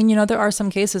is. But I mean, you know, there are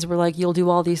some cases where like you'll do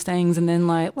all these things and then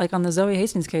like on the Zoe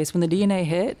Hastings case, when the DNA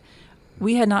hit,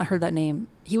 we had not heard that name.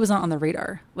 He was not on the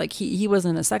radar. Like he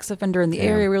wasn't a sex offender in the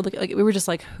area. We were just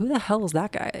like, who the hell is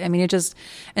that guy? I mean,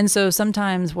 and so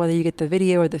sometimes whether you get the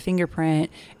video or the fingerprint,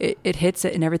 it hits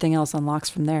it and everything else unlocks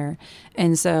from there.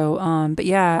 And so, but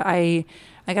yeah, I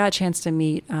got a chance to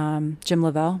meet Jim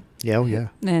Lavelle. Yeah.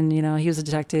 And, you know, he was a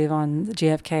detective on the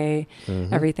JFK,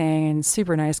 everything, and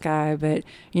super nice guy. But,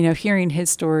 you know, hearing his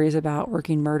stories about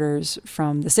working murders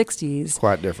from the 60s.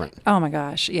 Quite different. Oh, my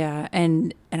gosh. Yeah.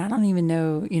 And I don't even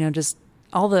know, you know, just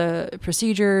all the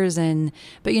procedures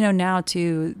but, you know, now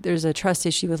too, there's a trust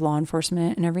issue with law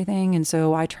enforcement and everything. And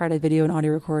so I try to video and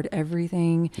audio record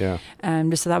everything. Yeah.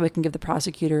 Just so that we can give the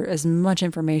prosecutor as much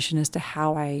information as to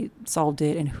how I solved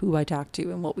it and who I talked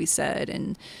to and what we said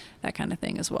and that kind of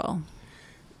thing as well.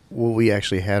 Well, we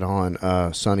actually had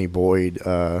on Sonny Boyd,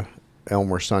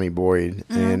 Elmer Sonny Boyd,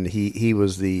 and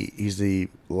he's the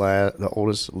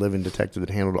oldest living detective that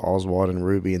handled Oswald and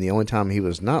Ruby, and the only time he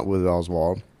was not with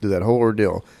Oswald through that whole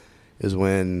ordeal is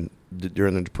when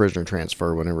during the prisoner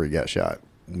transfer, whenever he got shot.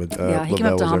 With, he came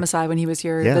up to Homicide when he was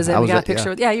here. We got a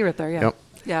picture. Yeah, you were up there. Yeah.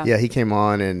 Yep. Yeah, he came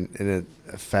on and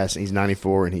he's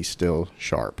 94 and he's still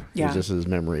sharp. Yeah. It's just his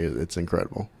memory. It's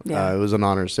incredible. Yeah. It was an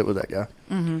honor to sit with that guy.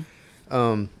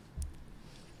 Mm-hmm.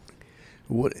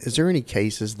 What is there any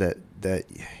cases that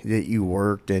you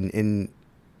worked and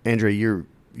Andrea,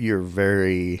 you're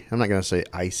very, I'm not going to say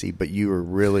icy, but you were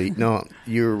really, no,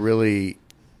 you were really,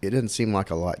 it didn't seem like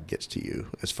a lot gets to you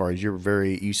as far as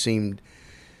you seemed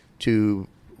to,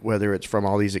 whether it's from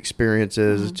all these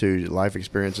experiences to life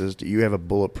experiences, you have a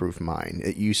bulletproof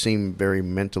mind. You seem very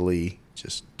mentally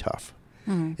just tough.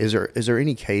 Is there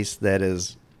any case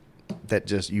that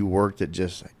just you worked that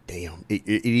just, damn, it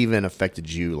even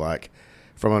affected you, like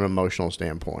from an emotional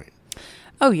standpoint?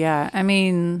 Oh, yeah. I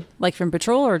mean, like from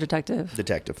patrol or detective?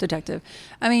 Detective.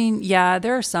 I mean, yeah,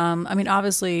 there are some. I mean,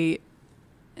 obviously,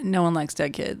 no one likes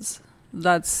dead kids.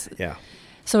 Yeah.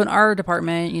 So in our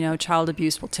department, child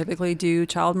abuse will typically do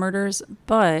child murders,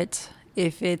 but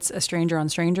if it's a stranger on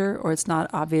stranger or it's not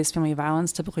obvious family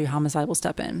violence, typically homicide will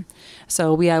step in.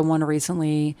 So we had one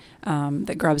recently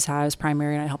that Grubbs has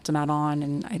primary, and I helped him out on,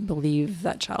 and I believe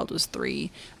that child was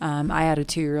 3. I had a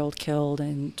 2-year-old killed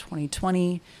in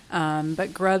 2020,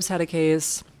 but Grubbs had a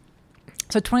case.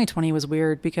 So 2020 was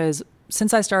weird because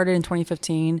since I started in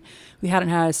 2015, we hadn't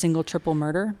had a single triple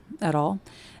murder at all.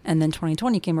 And then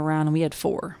 2020 came around and we had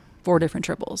 4 different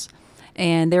triples,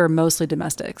 and they were mostly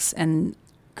domestics. And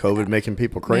COVID making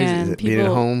people crazy. Man, being at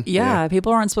home. Yeah,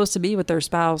 people aren't supposed to be with their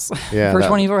spouse for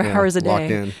 24 hours a day.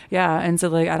 Locked in. Yeah, and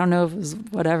so I don't know if it was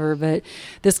whatever, but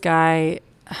this guy,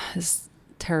 this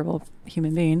terrible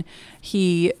human being,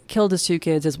 he killed his 2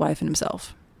 kids, his wife, and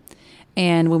himself.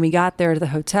 And when we got there to the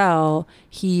hotel,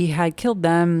 he had killed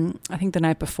them, I think the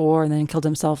night before, and then killed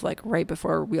himself like right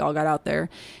before we all got out there.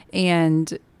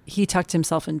 And he tucked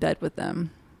himself in bed with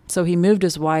them. So he moved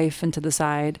his wife into the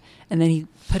side, and then he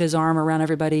put his arm around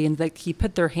everybody, and he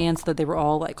put their hands so that they were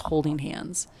all like holding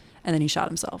hands, and then he shot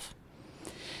himself.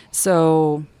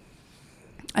 So,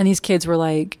 and these kids were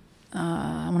like,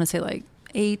 I want to say like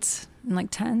 8 and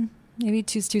like 10, maybe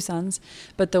two sons.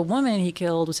 But the woman he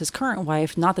killed was his current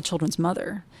wife, not the children's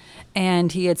mother.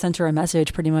 And he had sent her a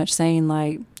message pretty much saying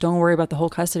like, don't worry about the whole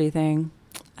custody thing.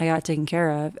 I got it taken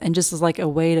care of. And just as like a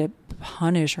way to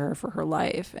punish her for her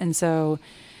life. And so,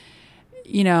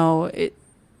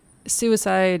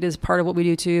 suicide is part of what we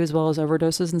do too, as well as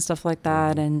overdoses and stuff like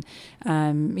that. And,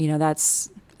 that's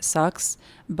sucks.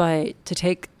 But to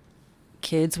take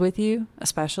kids with you,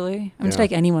 especially, to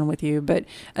take anyone with you, but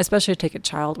especially to take a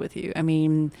child with you. I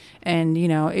mean, and,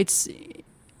 it's,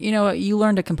 you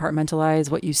learn to compartmentalize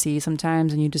what you see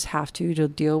sometimes, and you just have to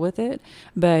deal with it.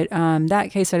 But that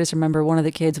case, I just remember one of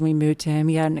the kids, when we moved to him,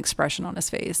 he had an expression on his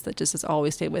face that just has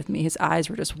always stayed with me. His eyes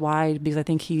were just wide because I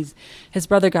think his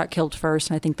brother got killed first,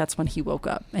 and I think that's when he woke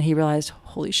up and he realized,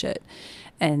 holy shit.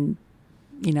 And,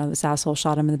 this asshole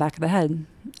shot him in the back of the head.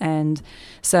 And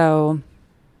so,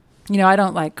 I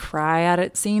don't like cry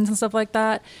at scenes and stuff like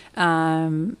that.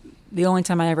 The only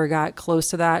time I ever got close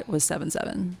to that was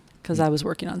 7/7. Because I was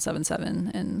working on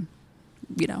 7/7, and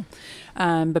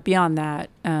but beyond that,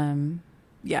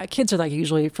 kids are like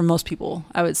usually, for most people,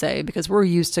 I would say, because we're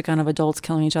used to kind of adults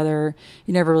killing each other.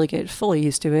 You never really get fully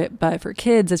used to it, but for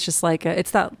kids, it's just like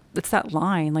it's that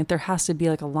line. Like there has to be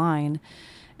like a line,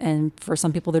 and for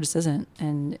some people there just isn't,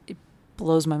 and it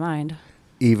blows my mind.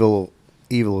 Evil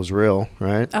is real,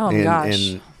 right? Oh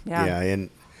gosh, yeah.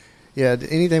 Yeah,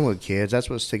 anything with kids, that's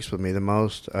what sticks with me the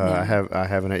most. I have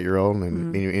an 8-year-old,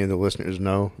 and any of the listeners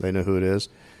know, they know who it is.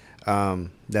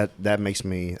 That makes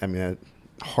me,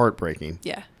 heartbreaking.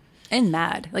 Yeah, and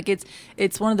mad. Like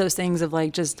it's one of those things of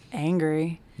like just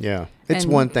angry. Yeah, it's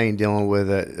one thing dealing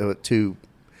with 2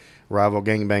 rival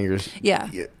gangbangers. Yeah,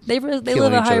 they live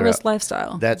a high risk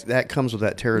lifestyle. That comes with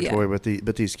that territory. Yeah.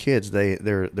 But these kids,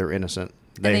 they're innocent.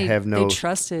 They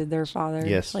trusted their father.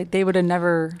 Yes, like they would have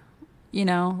never.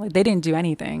 Like they didn't do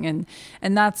anything.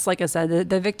 And that's, like I said,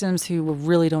 the victims who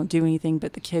really don't do anything,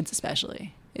 but the kids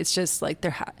especially. It's just like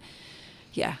there's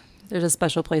a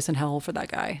special place in hell for that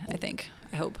guy, I think.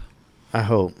 I hope.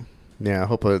 Yeah, I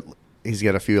hope he's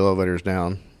got a few elevators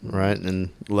down, right,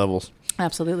 and levels.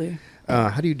 Absolutely.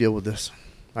 How do you deal with this?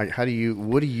 Like, what do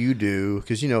you do?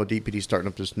 Because, DPD's starting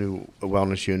up this new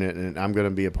wellness unit, and I'm going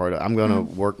to be a part of it. I'm going to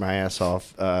work my ass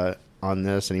off on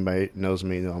this. Anybody knows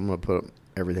me, I'm going to put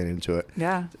everything into it.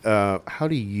 Yeah. How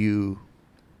do you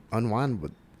unwind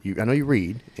with you? I know you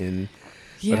read, but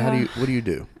what do you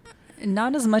do?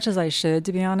 Not as much as I should,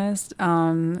 to be honest.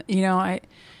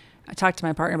 I talked to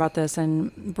my partner about this,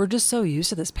 and we're just so used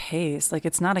to this pace. Like,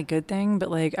 it's not a good thing,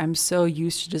 but like I'm so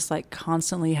used to just like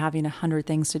constantly having 100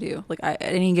 things to do. Like at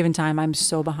any given time, I'm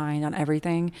so behind on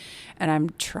everything, and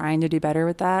I'm trying to do better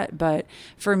with that. But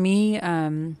for me,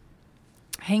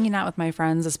 hanging out with my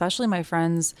friends, especially my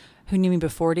friends who knew me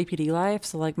before DPD life.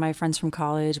 So like my friends from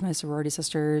college, my sorority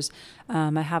sisters, I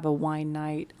have a wine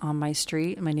night on my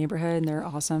street in my neighborhood, and they're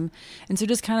awesome. And so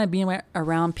just kind of being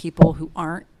around people who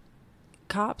aren't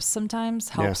cops sometimes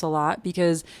helps a lot,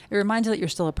 because it reminds you that you're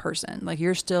still a person. Like,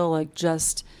 you're still like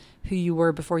just who you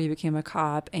were before you became a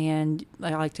cop. And I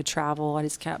like to travel. I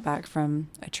just got back from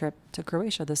a trip to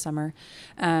Croatia this summer.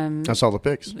 I saw the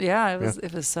pics. Yeah,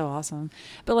 it was so awesome.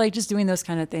 But like, just doing those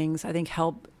kind of things, I think,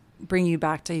 help bring you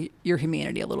back to your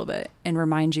humanity a little bit and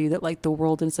remind you that like the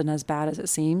world isn't as bad as it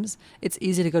seems. It's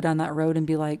easy to go down that road and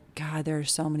be like, God, there are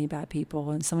so many bad people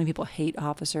and so many people hate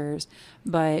officers,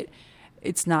 but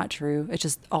it's not true. It's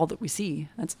just all that we see.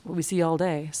 That's what we see all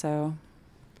day. So,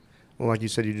 well, like you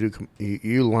said,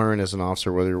 you learn as an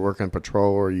officer, whether you're working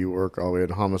patrol or you work all the way in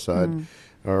homicide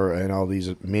and all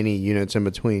these many units in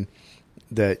between,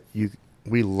 that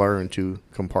we learn to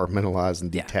compartmentalize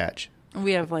and detach.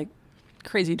 We have like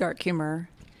crazy dark humor.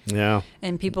 Yeah.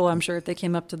 And people, I'm sure, if they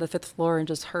came up to the 5th floor and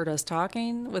just heard us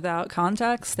talking without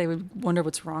context, they would wonder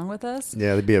what's wrong with us.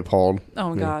 Yeah, they'd be appalled.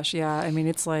 Oh gosh, yeah. I mean,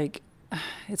 it's like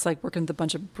working with a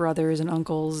bunch of brothers and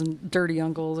uncles and dirty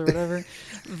uncles or whatever.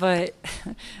 but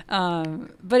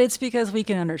it's because we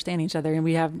can understand each other and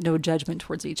we have no judgment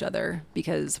towards each other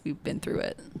because we've been through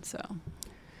it. So,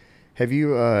 have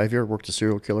you ever worked a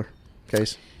serial killer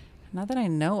case? Not that I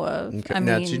know of. Okay. I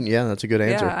mean, that's a good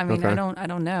answer. Yeah, I mean, okay. I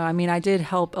don't know. I mean, I did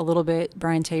help a little bit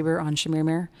Brian Tabor on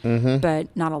Shamir,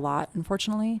 but not a lot,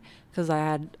 unfortunately, because I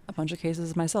had a bunch of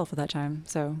cases myself at that time.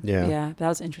 So yeah, that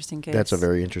was an interesting case. That's a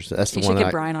very interesting. That's the one. You should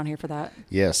get Brian on here for that.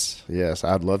 Yes,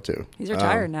 I'd love to. He's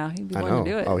retired now. He'd be willing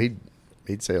to do it. Oh,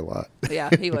 he'd say a lot. Yeah,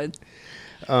 he would.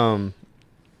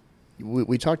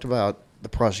 We talked about the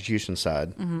prosecution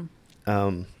side.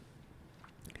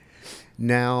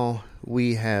 Now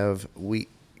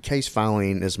case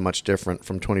filing is much different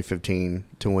from 2015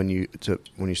 to when you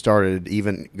started,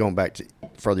 even going back to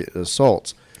for the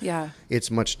assaults. Yeah, it's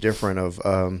much different of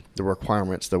the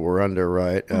requirements that we're under,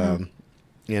 right?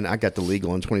 And I got the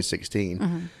legal in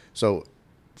 2016. So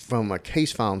from a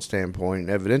case filing standpoint,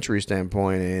 evidentiary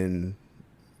standpoint, and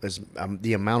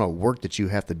the amount of work that you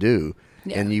have to do.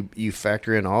 Yeah. And you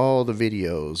factor in all the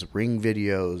videos, Ring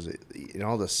videos, and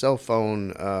all the cell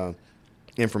phone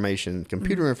information,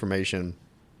 computer information,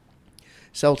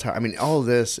 cell tower. I mean, all of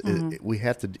this, we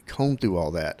have to comb through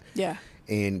all that. Yeah.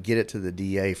 And get it to the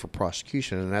DA for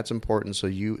prosecution, and that's important. So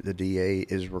the DA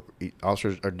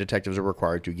officers or detectives are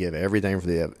required to give everything for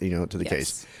to the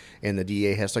case, and the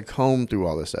DA has to comb through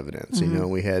all this evidence.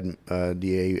 We had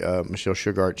DA Michelle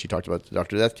Shugart. She talked about the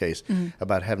Dr. Death case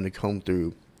about having to comb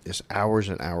through just hours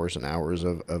and hours and hours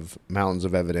of mountains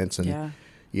of evidence, and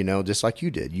just like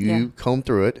you did, you comb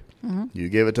through it, you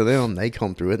give it to them, they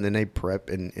comb through it, and then they prep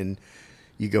and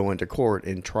you go into court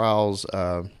in trials.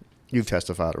 You've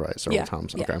testified, right, several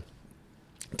times. Okay.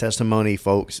 Testimony,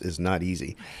 folks, is not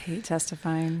easy. I hate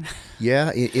testifying.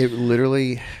 Yeah, it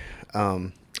literally.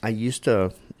 I used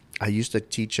to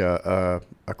teach a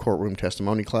courtroom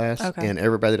testimony class, and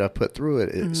everybody that I put through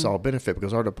it saw benefit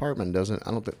because our department doesn't.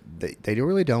 They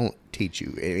really don't teach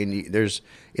you. I mean,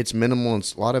 it's minimal,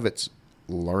 and a lot of it's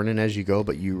learning as you go,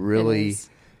 but you really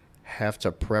have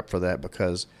to prep for that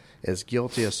because as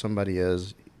guilty as somebody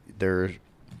is,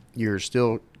 you're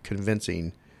still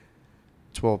convincing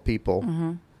 12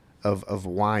 people of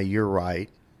why you're right,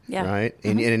 right?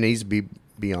 And it needs to be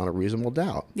beyond a reasonable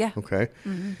doubt. Yeah. Okay.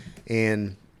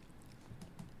 And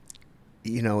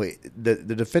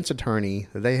the defense attorney,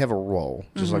 they have a role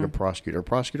just like a prosecutor. A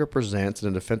prosecutor presents,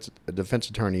 and a defense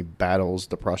attorney battles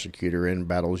the prosecutor and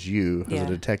battles you as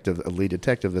a lead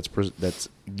detective. That's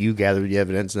you gather the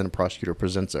evidence, and then the prosecutor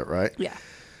presents it, right? Yeah.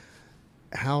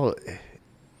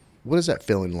 What is that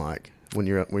feeling like when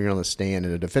you're on the stand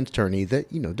and a defense attorney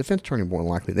defense attorney more than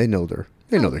likely they know they're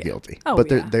guilty, but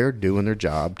they're doing their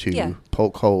job to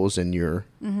poke holes in your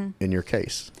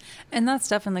case. And that's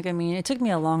definitely, I mean, it took me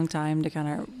a long time to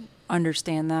kind of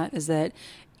understand that, is that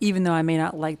even though I may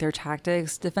not like their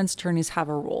tactics, defense attorneys have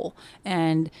a role,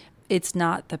 and it's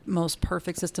not the most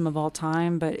perfect system of all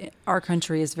time, but our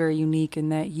country is very unique in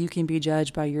that you can be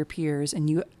judged by your peers, and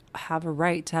you have a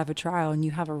right to have a trial, and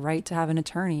you have a right to have an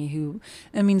attorney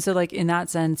so like in that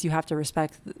sense you have to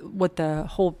respect what the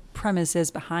whole premise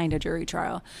is behind a jury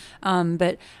trial.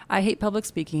 But I hate public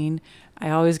speaking. I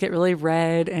always get really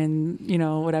red and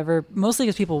whatever, mostly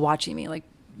because people watching me, like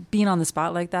being on the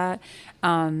spot like that.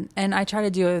 And I try to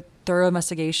do a thorough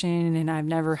investigation, and I've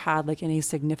never had like any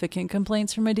significant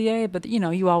complaints from a DA, but you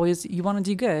want to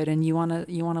do good and you want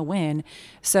to win.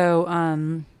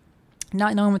 So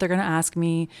not knowing what they're going to ask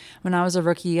me. When I was a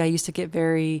rookie, I used to get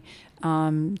very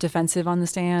defensive on the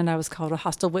stand. I was called a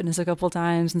hostile witness a couple of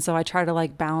times. And so I try to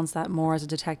like balance that more as a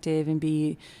detective and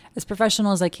be as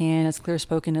professional as I can, as clear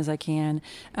spoken as I can,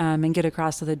 and get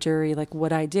across to the jury like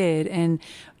what I did. And,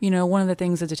 one of the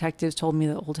things the detectives told me,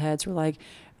 the old heads were like,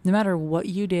 no matter what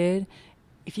you did,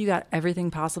 if you got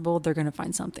everything possible, they're going to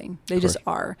find something. They just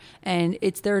are. And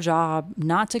it's their job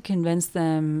not to convince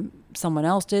them someone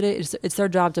else did it. It's their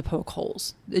job to poke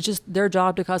holes. It's just their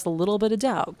job to cause a little bit of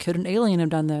doubt. Could an alien have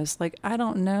done this? Like, I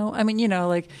don't know. I mean,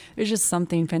 there's just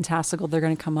something fantastical they're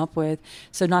going to come up with.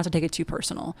 So not to take it too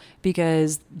personal,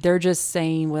 because they're just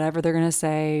saying whatever they're going to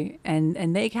say.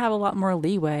 And they have a lot more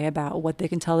leeway about what they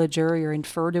can tell a jury or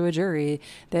infer to a jury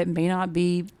that may not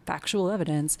be factual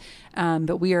evidence.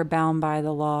 But we are bound by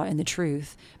the law and the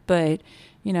truth. But,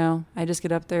 I just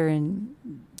get up there and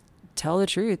tell the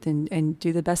truth and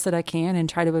do the best that I can and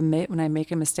try to admit when I make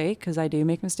a mistake, because I do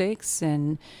make mistakes.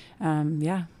 And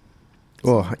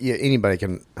Well, yeah, anybody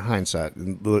can hindsight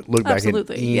and look back at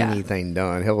anything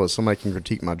done. Hell, somebody can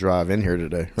critique my drive in here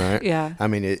today, right? Yeah. I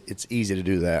mean, it's easy to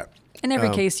do that. In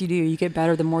every case you get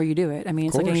better the more you do it. I mean,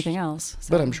 it's like anything else.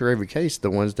 So. But I'm sure every case,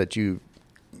 the ones that you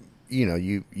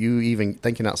even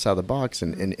thinking outside the box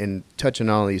and touching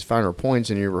all these finer points,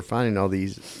 and you're refining all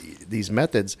these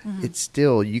methods, it's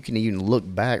still, you can even look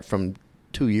back from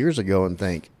 2 years ago and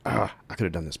think, I could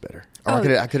have done this better. Or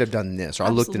I could have done this. Or Absolutely. I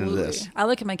looked into this. I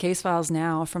look at my case files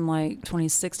now from like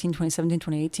 2016, 2017,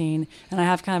 2018, and I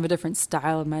have kind of a different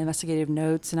style of my investigative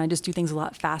notes, and I just do things a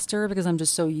lot faster because I'm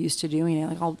just so used to doing it.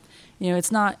 Like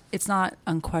it's not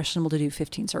unquestionable to do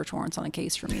 15 search warrants on a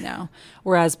case for me now.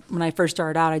 Whereas when I first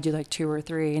started out, I do like 2 or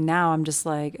 3, and now I'm just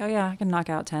like, oh yeah, I can knock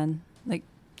out 10. Like,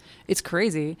 it's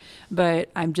crazy, but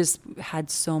I've just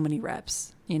had so many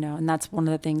reps, and that's one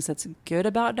of the things that's good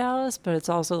about Dallas, but it's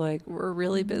also like, we're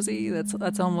really busy.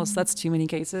 That's too many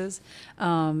cases.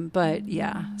 But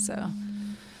yeah, so.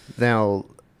 Now,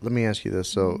 let me ask you this.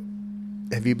 So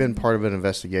have you been part of an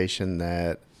investigation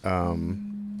that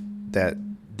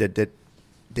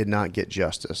did not get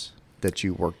justice that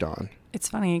you worked on? It's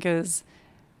funny because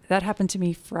that happened to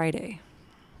me Friday.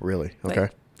 Really? Okay.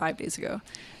 Like 5 days ago.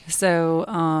 So,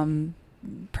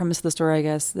 premise of the story, I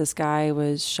guess, this guy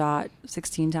was shot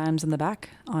 16 times in the back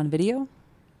on video.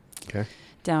 Okay.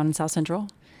 Down in South Central.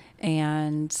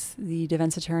 And the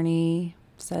defense attorney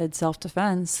said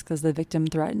self-defense because the victim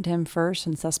threatened him first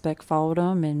and suspect followed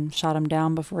him and shot him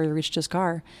down before he reached his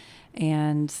car.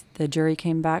 And the jury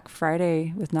came back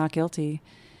Friday with not guilty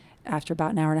after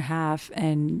about an hour and a half.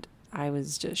 And I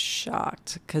was just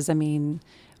shocked because, I mean,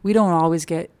 we don't always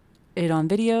get it on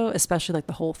video, especially like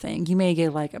the whole thing. You may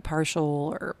get like a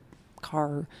partial or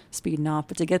car speeding off,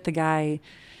 but to get the guy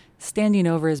standing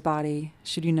over his body,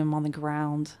 shooting him on the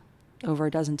ground over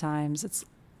a dozen times, it's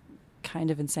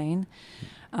kind of insane.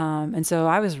 And so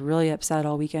I was really upset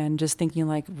all weekend, just thinking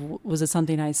like, was it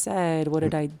something I said? What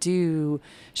did I do?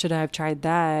 Should I have tried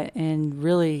that? And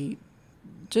really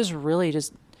just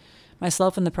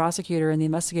myself and the prosecutor and the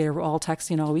investigator were all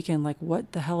texting all weekend, like,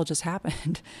 what the hell just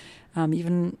happened?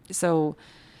 Even so,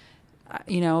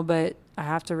 but I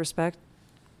have to respect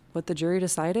what the jury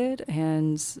decided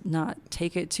and not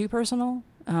take it too personal.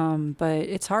 But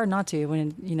it's hard not to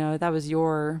when, that was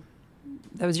your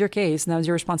case and that was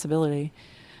your responsibility.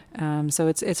 So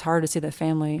it's hard to see the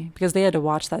family because they had to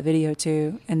watch that video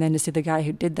too. And then to see the guy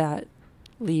who did that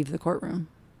leave the courtroom.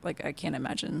 Like, I can't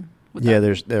imagine.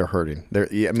 They're hurting.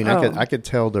 I could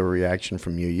tell the reaction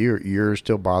from you. You're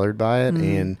still bothered by it. Mm-hmm.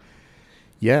 And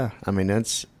yeah, I mean,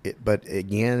 that's it. But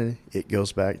again, it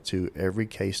goes back to every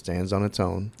case stands on its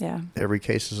own. Yeah. Every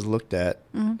case is looked at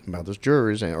by those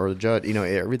jurors or the judge.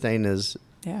 Everything is,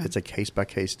 it's a case by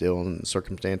case deal and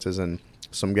circumstances. And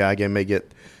some guy again may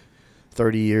get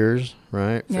 30 years,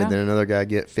 right? Yeah. And then another guy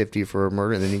get 50 for a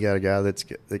murder. And then you got a guy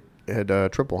that had a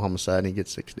triple homicide and he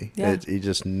gets 60. Yeah. You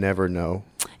just never know.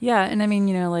 Yeah, and I mean,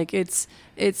 it's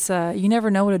you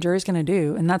never know what a jury's going to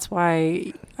do, and that's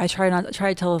why I try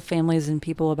to tell families and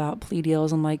people about plea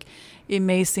deals. I'm like, it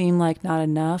may seem like not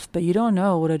enough, but you don't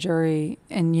know what a jury.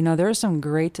 And there are some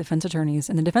great defense attorneys,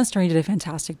 and the defense attorney did a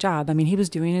fantastic job. I mean, he was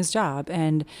doing his job,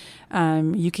 and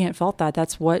you can't fault that.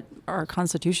 That's what our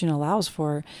Constitution allows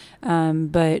for.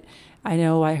 But I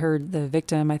know I heard the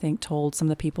victim, I think, told some of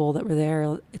the people that were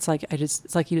there, it's like you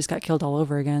just got killed all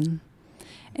over again.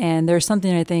 And there's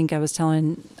something I think I was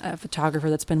telling a photographer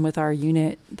that's been with our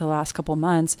unit the last couple of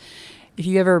months. If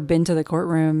you've ever been to the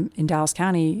courtroom in Dallas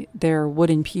County, they're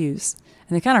wooden pews.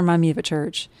 And they kind of remind me of a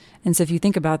church. And so if you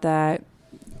think about that,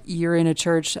 you're in a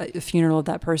church, a funeral of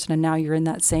that person, and now you're in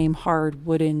that same hard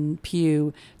wooden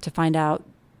pew to find out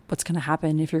what's going to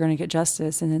happen if you're going to get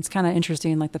justice. And it's kind of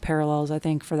interesting, like the parallels, I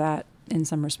think, for that in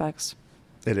some respects.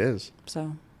 It is.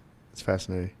 So, It's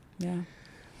fascinating. yeah.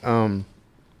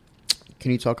 Can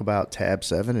you talk about tab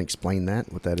 7 and explain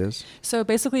what that is? So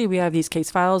basically, we have these case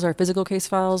files, our physical case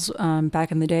files.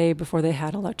 Back in the day, before they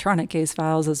had electronic case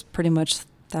files, is pretty much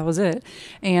that was it.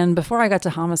 And before I got to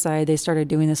homicide, they started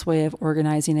doing this way of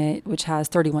organizing it, which has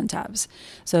 31 tabs.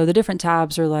 So the different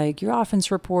tabs are like your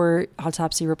offense report,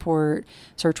 autopsy report,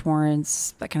 search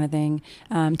warrants, that kind of thing.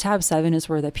 Tab 7 is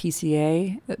where the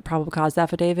PCA, the probable cause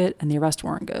affidavit, and the arrest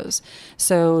warrant goes.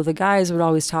 So the guys would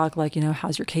always talk like,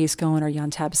 how's your case going? Are you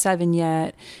on tab 7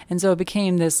 yet? And so it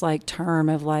became this like term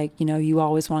of like, you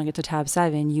always want to get to tab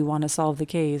 7. You want to solve the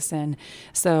case. And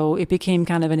so it became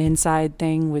kind of an inside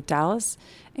thing with Dallas.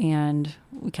 And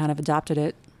we kind of adopted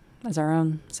it as our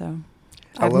own. So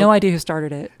I have no idea who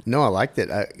started it. No, I liked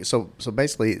it. So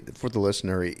basically, for the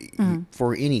listener,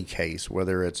 for any case,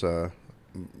 whether it's a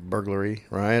burglary,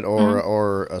 right,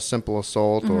 or a simple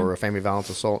assault or a family violence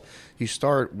assault, you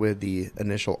start with the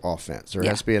initial offense. There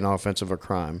has to be an offense of a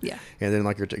crime. Yeah. And then,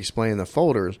 like you're explaining the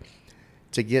folders,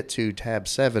 to get to tab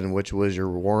 7, which was your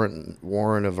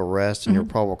warrant of arrest and your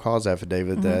probable cause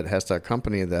affidavit that has to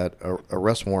accompany that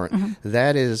arrest warrant,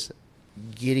 that is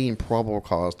getting probable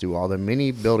cause through all the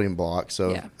many building blocks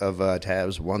of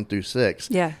tabs 1 through 6.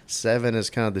 Yeah. 7 is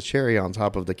kind of the cherry on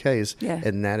top of the case, Yeah.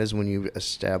 and that is when you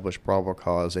establish probable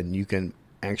cause and you can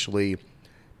actually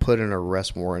put an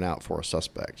arrest warrant out for a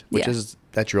suspect, which is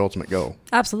that's your ultimate goal.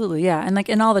 Absolutely, yeah. And like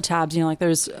in all the tabs, like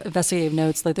there's investigative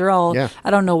notes, like they're all, I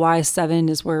don't know why 7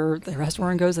 is where the arrest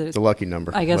warrant goes. It's a lucky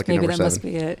number. I guess lucky maybe number that 7. must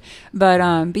be it.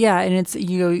 But yeah, and it's,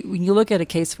 when you look at a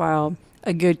case file,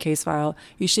 a good case file,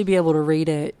 you should be able to read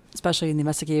it, especially in the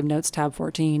investigative notes, tab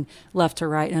 14, left to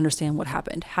right, and understand what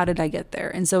happened. How did I get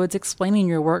there? And so it's explaining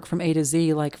your work from A to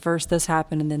Z, like first this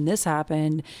happened and then this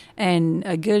happened. And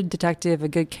a good detective, a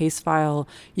good case file,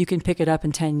 you can pick it up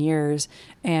in 10 years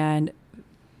and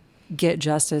get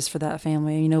justice for that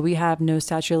family. We have no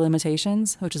statute of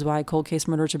limitations, which is why cold case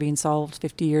murders are being solved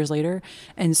 50 years later.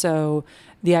 And so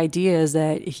the idea is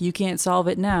that if you can't solve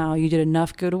it now, you did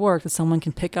enough good work that someone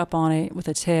can pick up on it with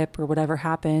a tip or whatever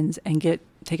happens and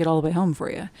take it all the way home for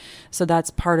you. So that's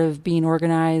part of being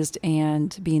organized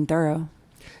and being thorough.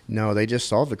 No, they just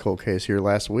solved the cold case here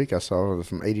last week. I saw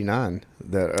from 89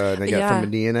 that they got from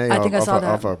a DNA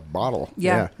off a bottle.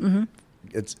 Yeah. Mm-hmm.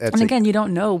 And again, you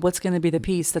don't know what's going to be the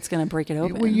piece that's going to break it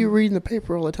open. Well, you read in the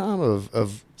paper all the time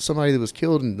of somebody that was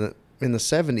killed in the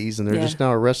 70s, and they're just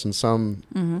now arresting some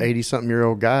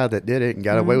 80-something-year-old guy that did it and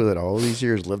got away with it all these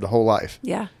years, lived a whole life.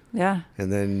 Yeah, yeah.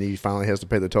 And then he finally has to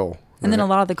pay the toll. And then a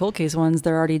lot of the cold case ones,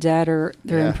 they're already dead or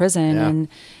they're in prison. Yeah. And,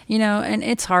 and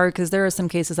it's hard because there are some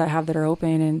cases I have that are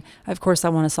open. And, of course, I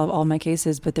want to solve all my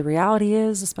cases. But the reality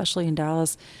is, especially in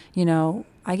Dallas,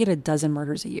 I get a dozen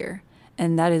murders a year.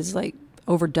 And that is like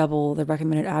over double the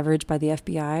recommended average by the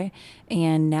FBI.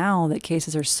 And now that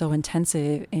cases are so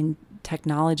intensive in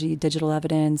technology, digital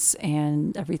evidence,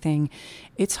 and everything,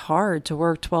 it's hard to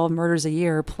work 12 murders a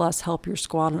year, plus help your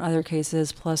squad on other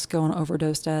cases, plus go on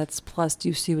overdose deaths, plus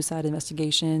do suicide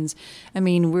investigations. I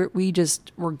mean,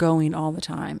 we're going all the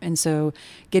time. And so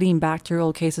getting back to your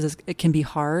old cases, it can be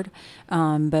hard,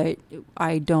 but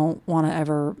I don't want to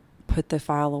ever put the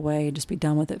file away, just be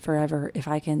done with it forever if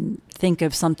I can think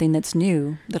of something that's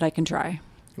new that I can try.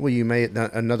 Well,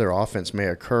 another offense may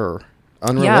occur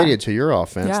unrelated to your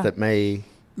offense that may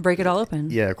break it all open.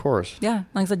 Yeah, of course. Yeah.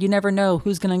 Like I said, you never know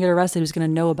who's going to get arrested, who's going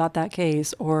to know about that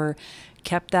case, or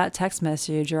kept that text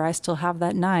message, or I still have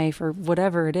that knife, or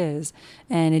whatever it is.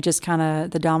 And it just kind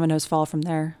of, the dominoes fall from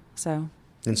there. So.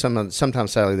 And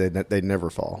sometimes sadly they never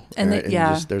fall. And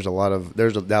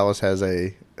Dallas has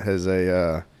a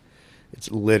it's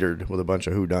littered with a bunch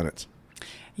of whodunits.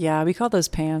 Yeah, we call those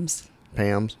Pams.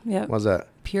 Pams? Yep. What's that?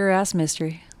 Pure ass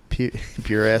mystery.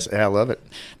 Pure ass. I love it.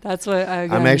 That's what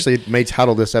I'm actually may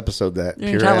title this episode that.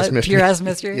 Pure ass mystery. Pure ass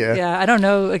mystery. Yeah. I don't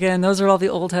know. Again, those are all the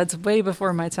old heads way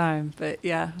before my time. But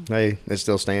yeah. Hey, it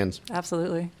still stands.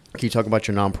 Absolutely. Can you talk about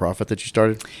your nonprofit that you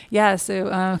started? Yeah, so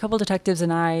a couple of detectives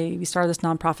and we started this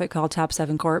nonprofit called Tab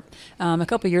 7 Corp. A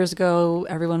couple of years ago,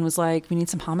 everyone was like, we need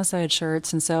some homicide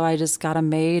shirts. And so I just got them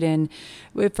made. And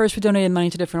at first, we donated money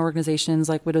to different organizations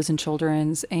like Widows and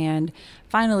Children's. And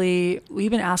finally,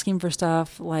 we've been asking for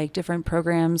stuff like different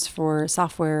programs for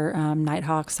software,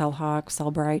 Nighthawk, Cellhawk,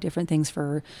 Cellbrite, different things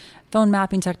for phone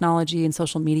mapping technology and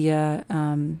social media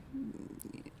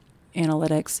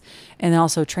analytics, and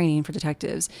also training for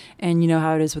detectives. And you know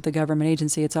how it is with the government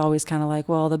agency. It's always kind of like,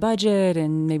 well, the budget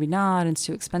and maybe not, and it's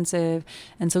too expensive.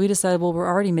 And so we decided, well, we're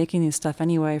already making this stuff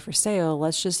anyway for sale.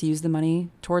 Let's just use the money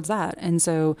towards that. And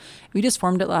so we just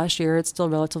formed it last year. It's still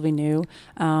relatively new.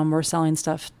 We're selling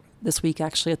stuff this week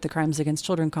actually at the Crimes Against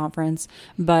Children conference.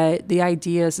 But the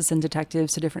idea is to send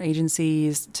detectives to different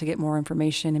agencies to get more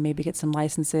information and maybe get some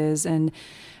licenses. And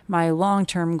my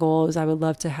long-term goal is I would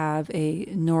love to have a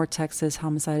North Texas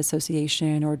Homicide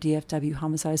Association or DFW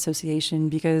Homicide Association,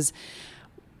 because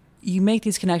you make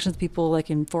these connections with people like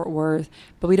in Fort Worth,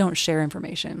 but we don't share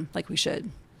information like we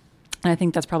should. And I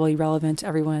think that's probably relevant to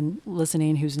everyone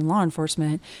listening who's in law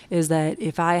enforcement, is that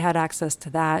if I had access to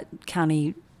that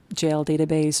county jail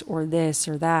database or this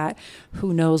or that,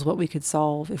 who knows what we could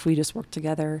solve if we just work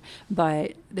together.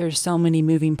 But there's so many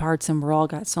moving parts and we're all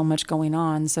got so much going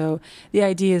on. So the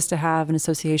idea is to have an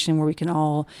association where we can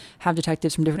all have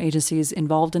detectives from different agencies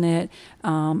involved in it,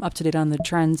 up to date on the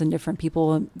trends and different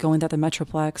people going through the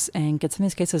Metroplex, and get some of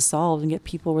these cases solved and get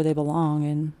people where they belong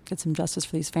and get some justice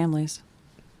for these families.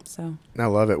 So I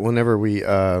love it. Whenever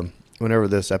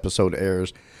this episode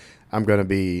airs, I'm going to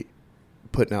be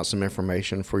putting out some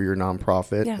information for your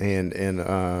nonprofit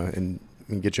and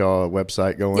get y'all a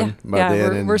website going.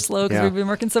 We're slow because we've been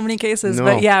working so many cases,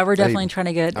 but we're definitely trying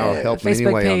to get a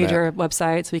Facebook page or a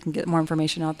website so we can get more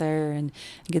information out there and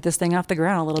get this thing off the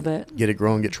ground a little bit. Get it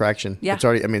growing, get traction. Yeah. It's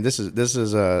already. I mean, this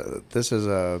is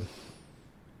a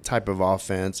type of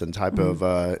offense and type of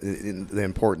the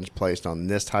importance placed on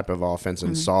this type of offense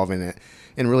and solving it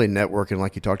and really networking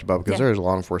like you talked about, because there's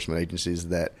law enforcement agencies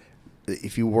that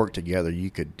if you work together, you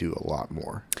could do a lot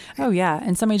more. Oh, yeah.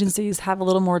 And some agencies have a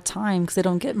little more time because they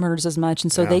don't get murders as much.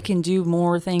 And so they can do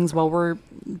more things while we're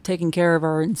taking care of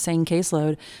our insane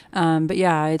caseload. But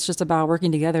yeah, it's just about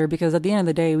working together, because at the end of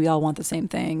the day, we all want the same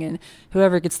thing. And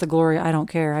whoever gets the glory, I don't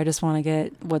care. I just want to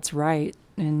get what's right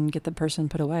and get the person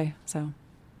put away. So.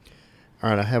 All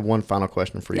right. I have one final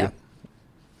question for you.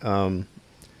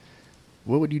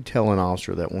 What would you tell an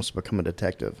officer that wants to become a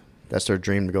detective? That's their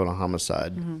dream, to go to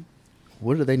homicide. Mm-hmm.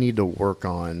 What do they need to work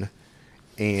on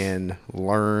and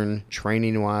learn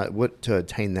training-wise, what to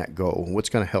attain that goal? What's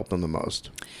going to help them the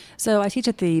most? So I teach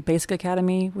at the Basic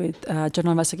Academy with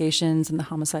General Investigations and the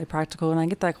Homicide Practical, and I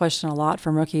get that question a lot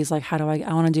from rookies, like, how do I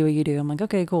want to do what you do? I'm like,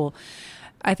 okay, cool.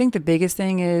 I think the biggest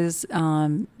thing is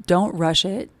don't rush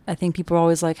it. I think people are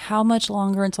always like, how much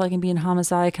longer until I can be in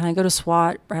homicide? Can I go to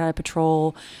SWAT or out of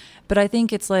patrol? But I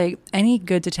think it's like any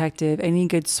good detective, any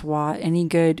good SWAT, any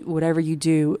good whatever you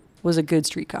do was a good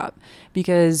street cop,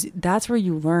 because that's where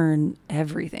you learn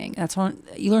everything. That's when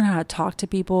you learn how to talk to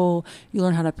people, you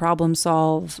learn how to problem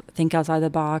solve, think outside the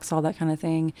box, all that kind of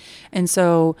thing. And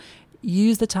so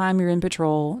use the time you're in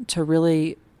patrol to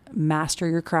really master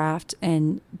your craft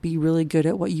and be really good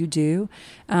at what you do.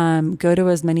 Go to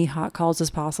as many hot calls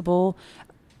as possible.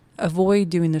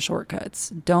 Avoid doing the shortcuts.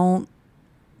 Don't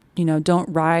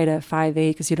ride a 5.8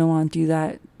 because you don't want to do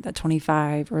that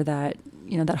 25 or that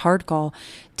hard call.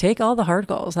 Take all the hard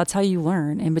calls. That's how you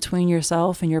learn. And between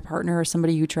yourself and your partner or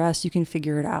somebody you trust, you can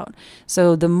figure it out.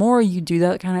 So the more you do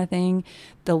that kind of thing,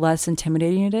 the less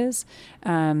intimidating it is.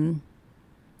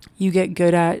 You get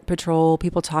good at patrol.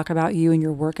 People talk about you and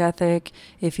your work ethic.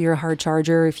 If you're a hard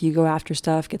charger, if you go after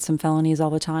stuff, get some felonies all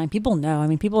the time. People know. I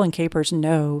mean, people in capers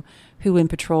know who in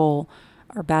patrol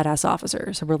are badass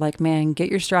officers. So we're like, man, get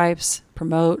your stripes,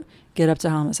 promote, get up to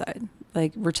homicide.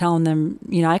 Like, we're telling them,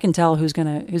 I can tell who's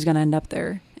gonna end up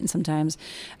there. And sometimes,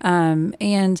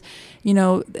 it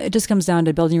just comes down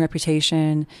to building your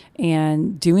reputation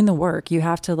and doing the work. You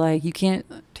have to you can't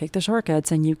take the shortcuts,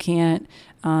 and you can't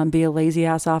be a lazy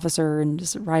ass officer and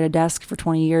just ride a desk for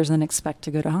 20 years and then expect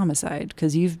to go to homicide,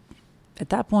 because at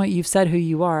that point you've said who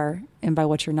you are and by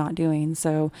what you're not doing.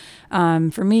 So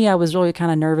for me, I was really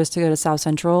kind of nervous to go to South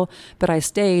Central, but I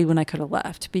stayed when I could have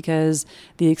left, because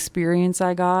the experience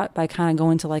I got by kind of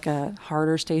going to like a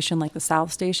harder station, like the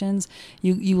South stations,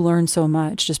 you learn so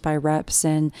much just by reps.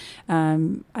 And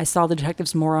I saw the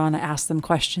detectives more on, I asked them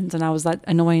questions, and I was that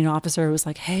annoying officer who was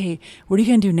like, hey, what are you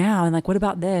going to do now? And like, what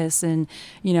about this? And,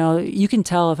 you can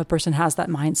tell if a person has that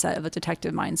mindset of a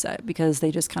detective mindset, because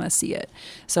they just kind of see it.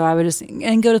 So I would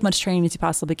and go to as much training as you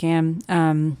possibly can.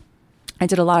 I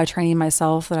did a lot of training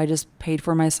myself that I just paid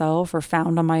for myself or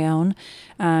found on my own.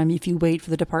 If you wait for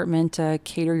the department to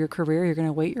cater your career, you're going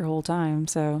to wait your whole time.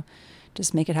 So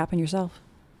just make it happen yourself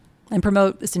and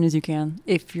promote as soon as you can,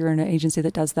 if you're in an agency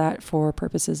that does that for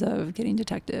purposes of getting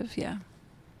detective. Yeah.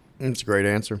 That's a great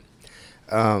answer.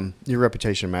 Your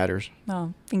reputation matters.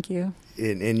 Oh, thank you.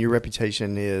 And your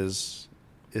reputation is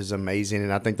amazing.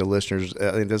 And I think the listeners,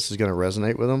 I think this is going to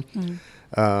resonate with them. Mm-hmm.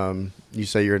 You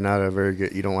say you're not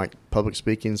you don't like public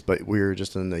speakings, but we're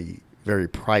just in the very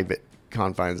private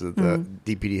confines of the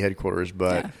DPD headquarters,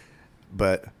 but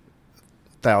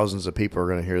thousands of people are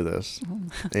going to hear this.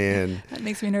 And that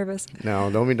makes me nervous.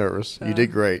 No, don't be nervous. You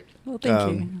did great. Well,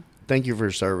 thank you. thank you for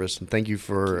your service, and thank you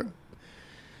for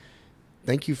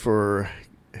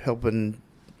helping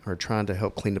or trying to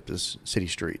help clean up this city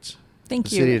streets. Thank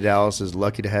the you. city of Dallas is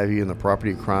lucky to have you in the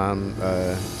property crime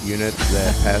unit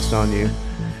that passed on you.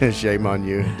 Shame on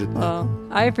you. Well,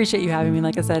 I appreciate you having me.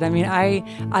 Like I said, I mean, I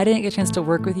didn't get a chance to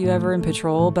work with you ever in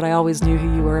patrol, but I always knew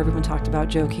who you were. Everyone talked about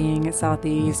Joe King at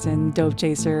Southeast and Dope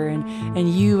Chaser,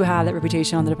 and you have that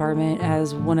reputation on the department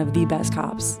as one of the best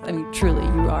cops. I mean, truly,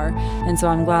 you are. And so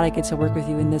I'm glad I get to work with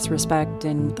you in this respect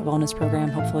and the wellness program,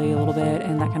 hopefully a little bit,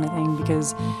 and that kind of thing,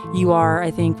 because you are,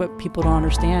 I think, what people don't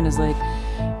understand is like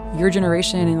your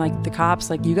generation and like the cops,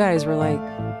 like you guys were like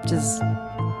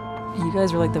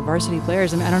the varsity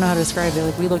players. I mean, I don't know how to describe it.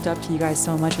 Like, we looked up to you guys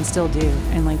so much and still do.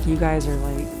 And like, you guys are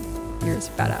like, you're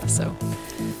just badass. So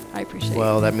I appreciate it.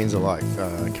 Well, that means a lot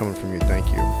coming from you. Thank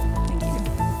you. Thank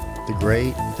you. The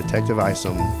great Detective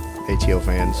Isom, ATO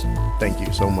fans, thank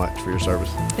you so much for your service.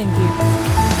 Thank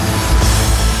you.